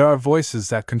 There are voices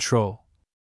that control.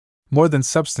 More than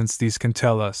substance these can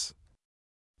tell us,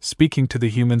 speaking to the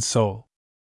human soul.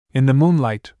 In the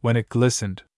moonlight, when it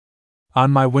glistened on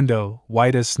my window,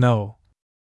 white as snow,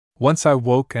 once I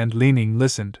woke and leaning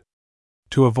listened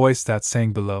to a voice that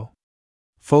sang below,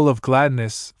 full of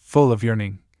gladness, full of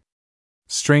yearning,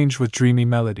 strange with dreamy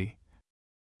melody,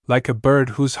 like a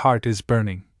bird whose heart is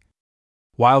burning.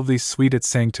 Wildly sweet it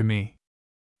sang to me.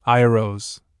 I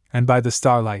arose, and by the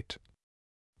starlight,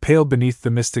 pale beneath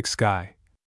the mystic sky,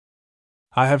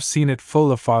 I have seen it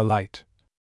full of far light.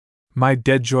 My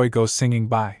dead joy goes singing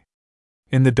by.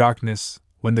 In the darkness,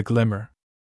 when the glimmer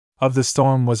of the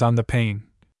storm was on the pane,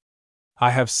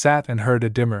 I have sat and heard a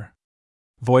dimmer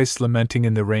voice lamenting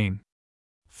in the rain,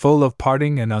 full of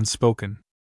parting and unspoken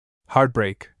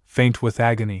heartbreak, faint with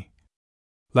agony,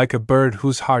 like a bird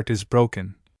whose heart is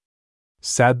broken.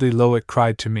 Sadly low it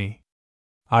cried to me.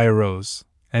 I arose,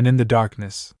 and in the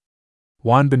darkness,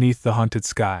 wan beneath the haunted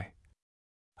sky,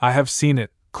 I have seen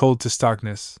it, cold to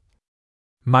starkness,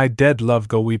 my dead love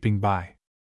go weeping by.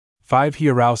 5 He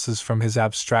arouses from his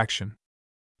abstraction.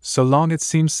 So long it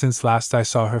seems since last I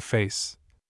saw her face.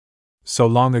 So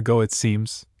long ago it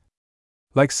seems,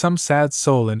 like some sad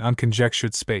soul in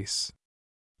unconjectured space,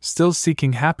 still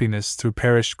seeking happiness through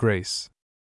perished grace,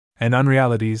 and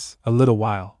unrealities, a little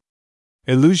while.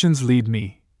 Illusions lead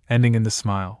me, ending in the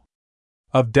smile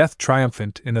of death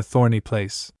triumphant in a thorny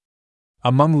place,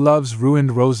 among love's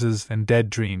ruined roses and dead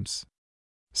dreams.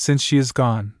 Since she is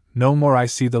gone, no more I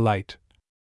see the light.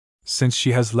 Since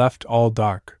she has left all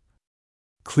dark,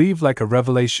 cleave like a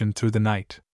revelation through the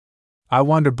night, I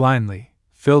wander blindly,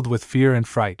 filled with fear and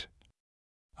fright,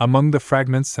 among the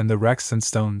fragments and the wrecks and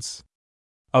stones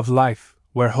of life,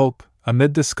 where hope,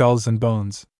 amid the skulls and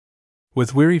bones,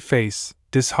 with weary face,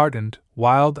 disheartened,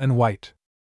 wild and white,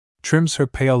 trims her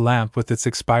pale lamp with its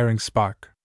expiring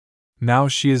spark. Now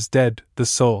she is dead, the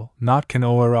soul, naught can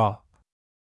o'erawe.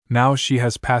 Now she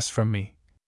has passed from me.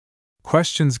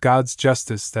 Questions God's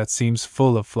justice that seems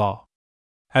full of flaw,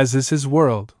 as is his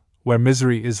world, where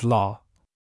misery is law,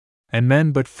 and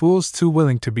men but fools too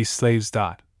willing to be slaves.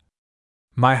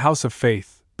 My house of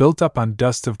faith, built up on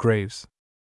dust of graves,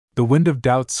 the wind of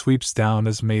doubt sweeps down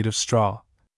as made of straw,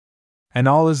 and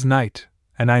all is night,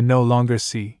 and I no longer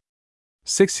see.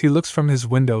 6 He looks from his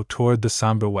window toward the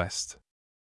somber west,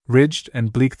 ridged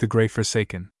and bleak the gray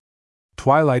forsaken.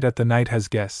 Twilight at the night has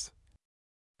guessed,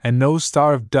 and no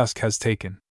star of dusk has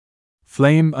taken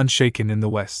flame unshaken in the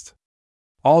west.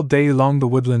 All day long the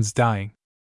woodlands dying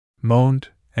moaned,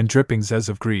 and drippings as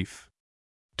of grief,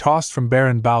 tossed from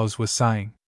barren boughs with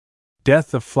sighing.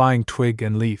 death of flying twig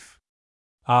and leaf.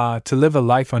 Ah, to live a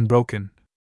life unbroken,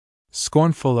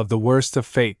 scornful of the worst of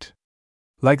fate,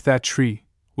 like that tree,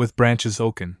 with branches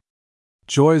oaken.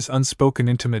 Joy's unspoken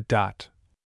intimate dot.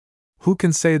 Who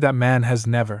can say that man has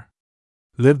never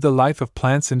lived the life of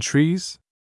plants and trees?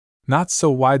 Not so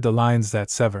wide the lines that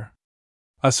sever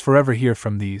us forever here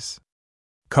from these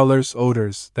colors,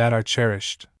 odors that are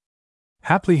cherished.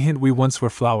 Haply hint we once were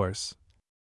flowers.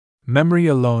 Memory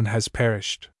alone has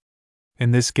perished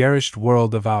in this garish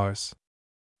world of ours.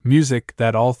 Music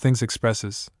that all things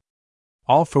expresses,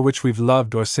 all for which we've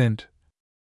loved or sinned.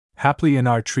 Haply in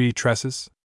our tree tresses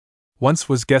once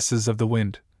was guesses of the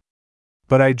wind.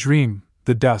 But I dream,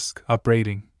 the dusk,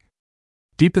 upbraiding,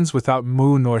 deepens without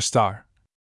moon or star.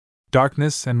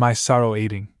 Darkness and my sorrow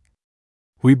aiding,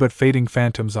 we but fading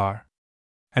phantoms are.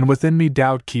 And within me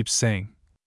doubt keeps saying,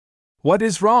 what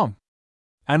is wrong?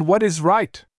 And what is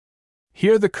right?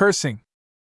 Hear the cursing,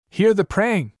 hear the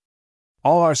praying.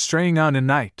 All are straying on in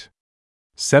night.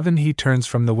 7. He turns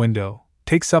from the window,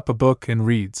 takes up a book and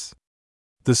reads.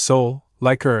 The soul,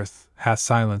 like earth, hath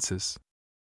silences,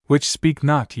 which speak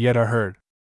not yet are heard.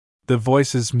 The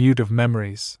voices mute of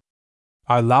memories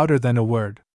are louder than a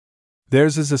word.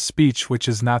 Theirs is a speech which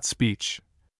is not speech,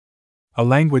 a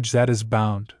language that is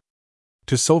bound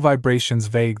to soul vibrations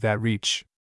vague that reach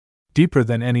deeper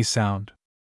than any sound.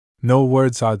 No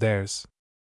words are theirs.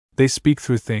 They speak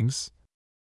through things,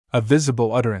 a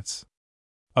visible utterance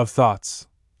of thoughts,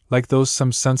 like those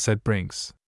some sunset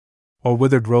brings, or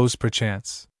withered rose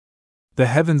perchance. The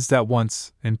heavens that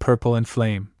once, in purple and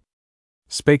flame,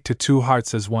 spake to two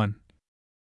hearts as one,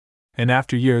 in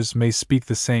after years may speak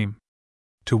the same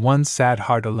to one sad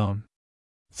heart alone.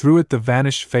 Through it the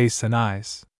vanished face and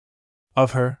eyes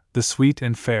of her, the sweet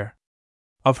and fair,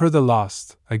 of her the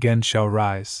lost, again shall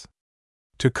rise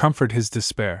to comfort his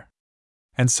despair.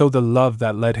 And so the love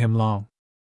that led him long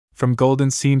from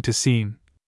golden scene to scene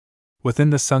within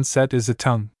the sunset is a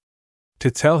tongue to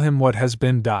tell him what has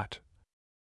been.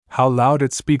 How loud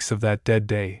it speaks of that dead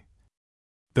day,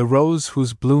 the rose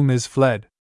whose bloom is fled,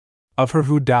 of her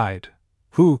who died,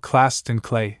 who, clasped in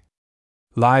clay,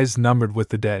 lies numbered with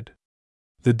the dead.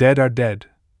 The dead are dead,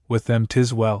 with them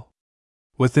 'tis well,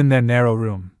 within their narrow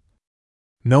room.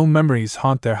 No memories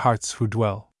haunt their hearts who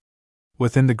dwell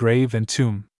within the grave and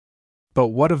tomb. But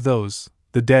what of those,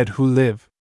 the dead who live,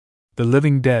 the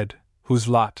living dead, whose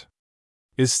lot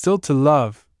is still to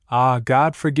love, ah,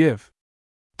 God forgive,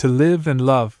 to live and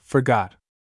love, forgot.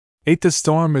 8. The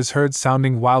storm is heard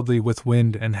sounding wildly with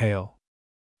wind and hail.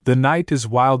 The night is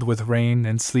wild with rain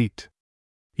and sleet.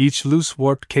 Each loose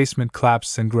warped casement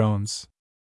claps and groans.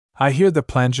 I hear the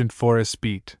plangent forest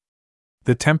beat,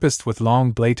 the tempest with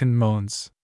long blatant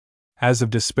moans, as of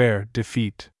despair,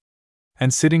 defeat.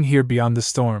 And sitting here beyond the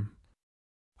storm,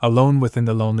 alone within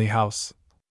the lonely house,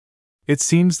 it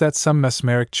seems that some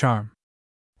mesmeric charm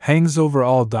hangs over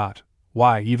all.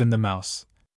 Why, even the mouse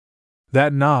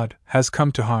that gnawed has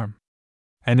come to harm,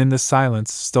 and in the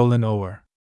silence stolen o'er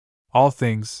all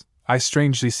things, I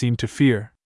strangely seem to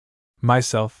fear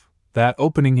myself, that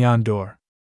opening yon door,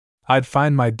 I'd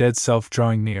find my dead self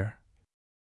drawing near,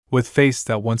 with face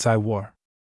that once I wore.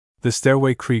 The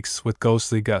stairway creaks with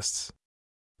ghostly gusts,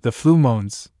 the flue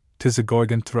moans, 'tis a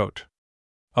Gorgon throat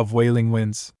of wailing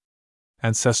winds,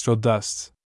 ancestral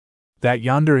dusts, that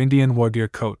yonder Indian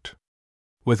wargear coat,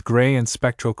 with grey and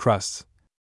spectral crusts,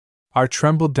 are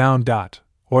trembled down.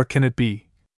 Or can it be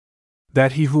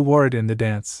that he who wore it in the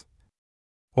dance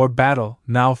or battle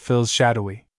now fills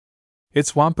shadowy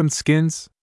its wampum skins,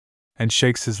 and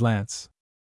shakes his lance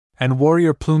and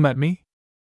warrior plume at me?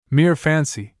 Mere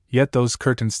fancy, yet those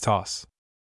curtains toss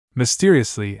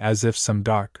mysteriously as if some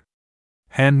dark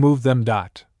hand moved them.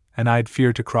 And I'd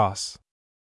fear to cross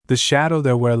the shadow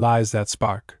there where lies that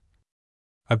spark,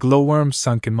 a glowworm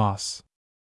sunk in moss.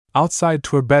 Outside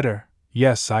 'twere better,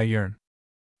 yes, I yearn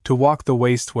to walk the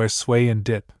waste where sway and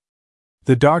dip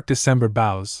the dark December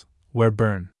boughs, where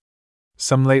burn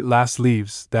some late last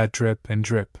leaves that drip and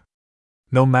drip.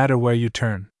 No matter where you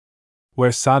turn,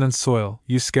 where sodden soil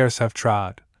you scarce have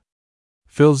trod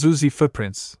fills oozy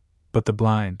footprints, but the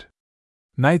blind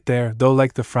night there, though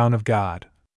like the frown of God,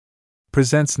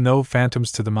 presents no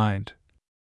phantoms to the mind,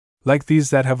 like these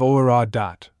that have o'erawed.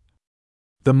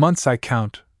 The months I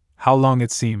count, how long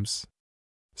it seems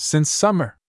since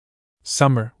summer,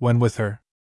 when with her,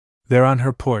 there on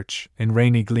her porch, in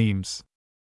rainy gleams,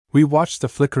 we watched the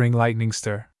flickering lightning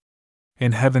stir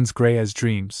in heavens grey as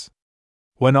dreams,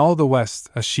 when all the west,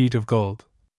 a sheet of gold,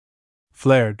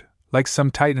 flared, like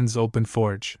some Titan's open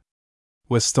forge,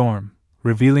 with storm,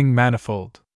 revealing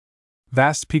manifold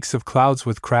vast peaks of clouds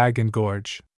with crag and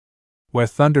gorge, where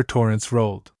thunder torrents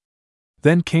rolled.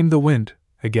 Then came the wind,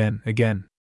 again, again.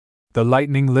 The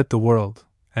lightning lit the world,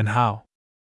 and how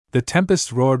the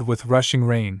tempest roared with rushing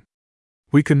rain.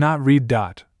 We could not read.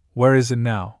 Where is it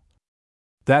now?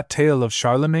 That tale of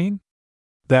Charlemagne?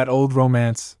 That old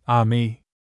romance, ah me,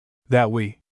 that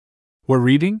we were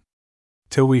reading?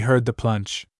 Till we heard the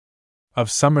plunge of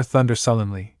summer thunder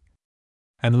sullenly,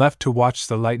 and left to watch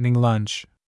the lightning lunge,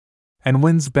 and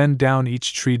winds bend down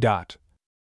each tree.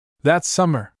 That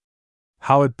summer,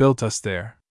 how it built us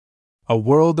there! A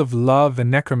world of love and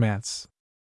necromance,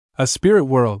 a spirit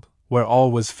world where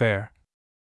all was fair,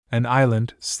 an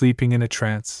island sleeping in a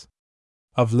trance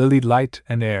of lilied light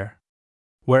and air,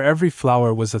 where every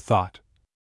flower was a thought,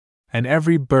 and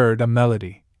every bird a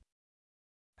melody,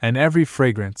 and every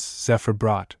fragrance zephyr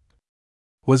brought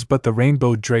was but the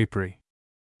rainbow drapery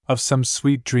of some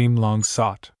sweet dream long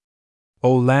sought.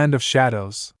 O land of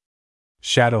shadows,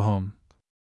 shadow home,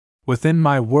 within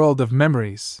my world of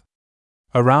memories,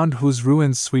 around whose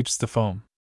ruins sweeps the foam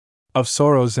of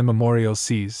sorrow's immemorial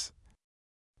seas,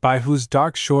 by whose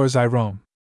dark shores I roam,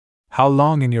 how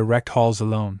long in your wrecked halls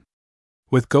alone,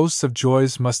 with ghosts of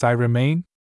joys must I remain?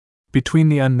 Between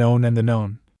the unknown and the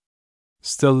known,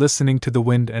 still listening to the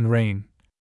wind and rain,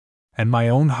 and my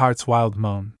own heart's wild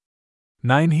moan.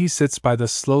 9. He sits by the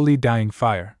slowly dying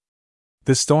fire.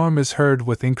 The storm is heard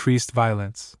with increased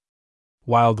violence.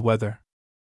 Wild weather.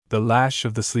 The lash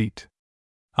of the sleet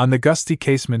on the gusty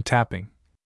casement tapping.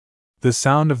 The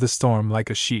sound of the storm like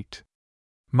a sheet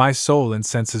my soul and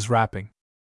senses wrapping.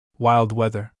 Wild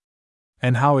weather.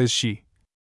 And how is she?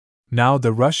 Now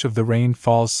the rush of the rain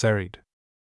falls serried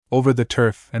over the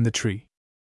turf and the tree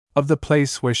of the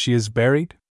place where she is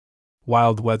buried?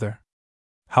 Wild weather.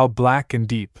 How black and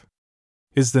deep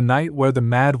is the night where the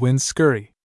mad winds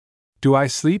scurry? Do I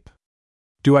sleep?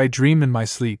 Do I dream in my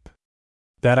sleep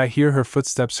that I hear her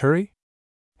footsteps hurry?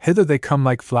 Hither they come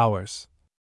like flowers,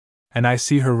 and I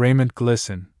see her raiment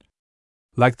glisten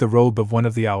like the robe of one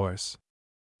of the hours,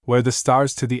 where the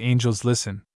stars to the angels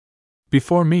listen.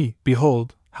 Before me,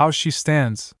 behold, how she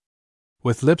stands,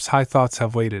 with lips high thoughts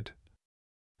have waited,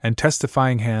 and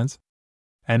testifying hands,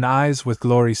 and eyes with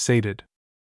glory sated.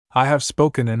 I have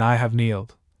spoken and I have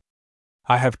kneeled,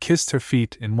 I have kissed her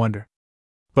feet in wonder.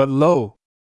 But lo!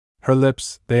 Her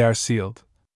lips, they are sealed,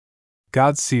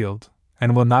 God sealed,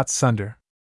 and will not sunder.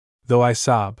 Though I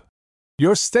sob,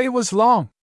 your stay was long!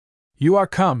 You are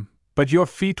come, but your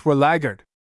feet were laggard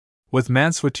with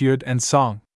mansuetude and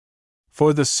song.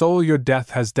 For the soul your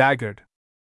death has daggered.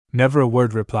 Never a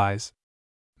word replies,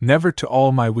 never to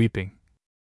all my weeping,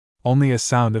 only a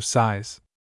sound of sighs,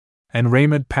 and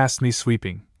raiment past me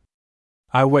sweeping.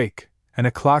 I wake, and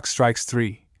a clock strikes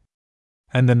 3,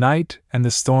 and the night and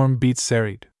the storm beat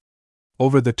serried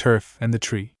over the turf and the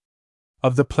tree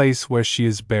of the place where she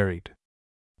is buried.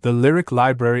 The Lyric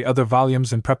Library, other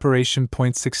volumes in preparation.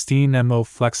 16 mo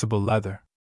flexible leather.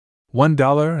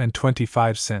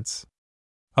 $1.25.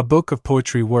 A book of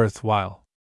poetry worth while.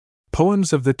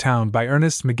 Poems of the Town by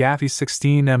Ernest McGaffey.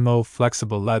 16 mo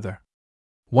flexible leather.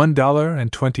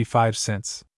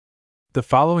 $1.25. The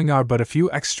following are but a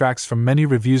few extracts from many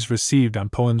reviews received on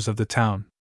Poems of the Town.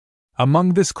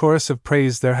 Among this chorus of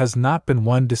praise there has not been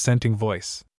one dissenting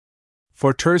voice.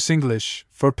 For terse English,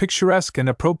 for picturesque and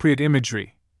appropriate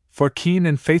imagery, for keen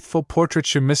and faithful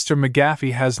portraiture, Mr.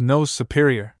 McGaffey has no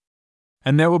superior.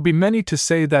 And there will be many to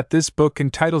say that this book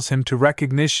entitles him to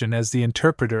recognition as the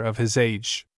interpreter of his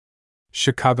age.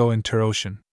 Chicago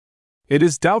Inter-Ocean. It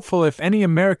is doubtful if any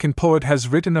American poet has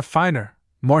written a finer,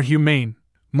 more humane,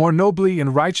 more nobly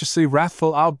and righteously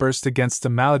wrathful outburst against the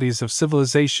maladies of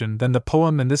civilization than the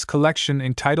poem in this collection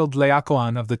entitled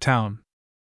Cawein of the Town.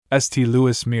 St.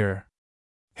 Louis Mirror.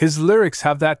 His lyrics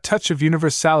have that touch of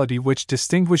universality which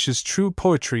distinguishes true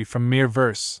poetry from mere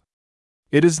verse.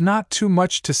 It is not too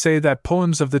much to say that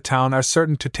Poems of the Town are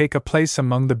certain to take a place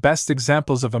among the best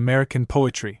examples of American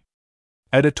poetry.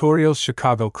 Editorial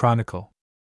Chicago Chronicle.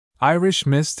 Irish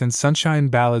Mist and Sunshine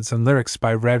Ballads and Lyrics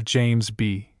by Rev. James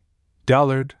B.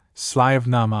 Dollard, Sly of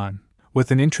Naaman, with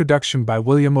an introduction by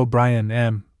William O'Brien,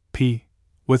 M.P.,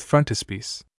 with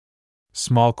frontispiece.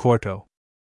 Small quarto.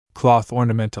 Cloth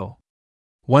ornamental.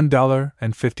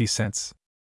 $1.50.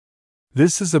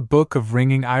 This is a book of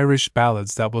ringing Irish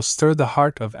ballads that will stir the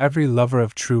heart of every lover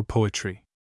of true poetry.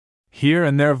 Here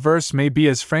and there verse may be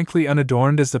as frankly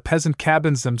unadorned as the peasant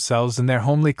cabins themselves in their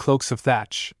homely cloaks of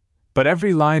thatch, but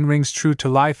every line rings true to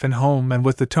life and home and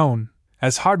with the tone,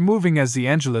 as hard-moving as the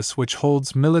Angelus which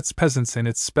holds Millet's peasants in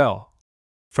its spell.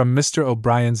 From Mr.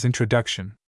 O'Brien's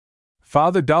introduction.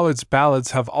 Father Dollard's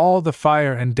ballads have all the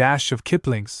fire and dash of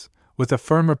Kipling's, with a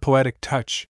firmer poetic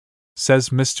touch, says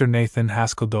Mr. Nathan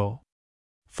Haskell Dole.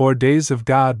 4 Days of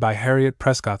God by Harriet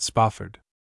Prescott Spofford.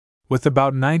 With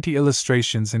about 90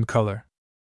 illustrations in color.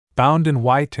 Bound in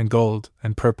white and gold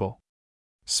and purple.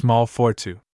 Small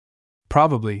 4-2.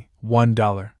 Probably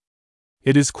 $1.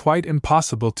 It is quite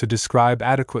impossible to describe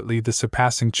adequately the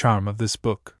surpassing charm of this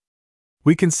book.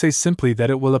 We can say simply that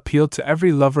it will appeal to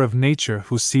every lover of nature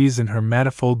who sees in her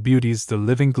manifold beauties the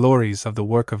living glories of the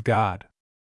work of God.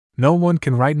 No one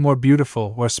can write more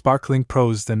beautiful or sparkling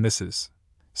prose than Mrs.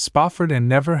 Spofford, and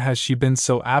never has she been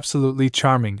so absolutely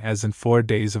charming as in 4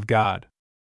 Days of God.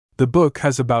 The book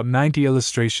has about 90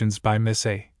 illustrations by Miss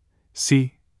A.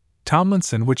 C.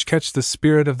 Tomlinson, which catch the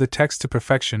spirit of the text to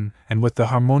perfection, and with the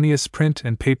harmonious print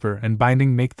and paper and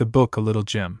binding make the book a little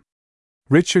gem.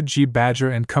 Richard G. Badger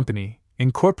and Company,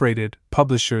 Incorporated,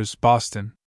 Publishers,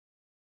 Boston.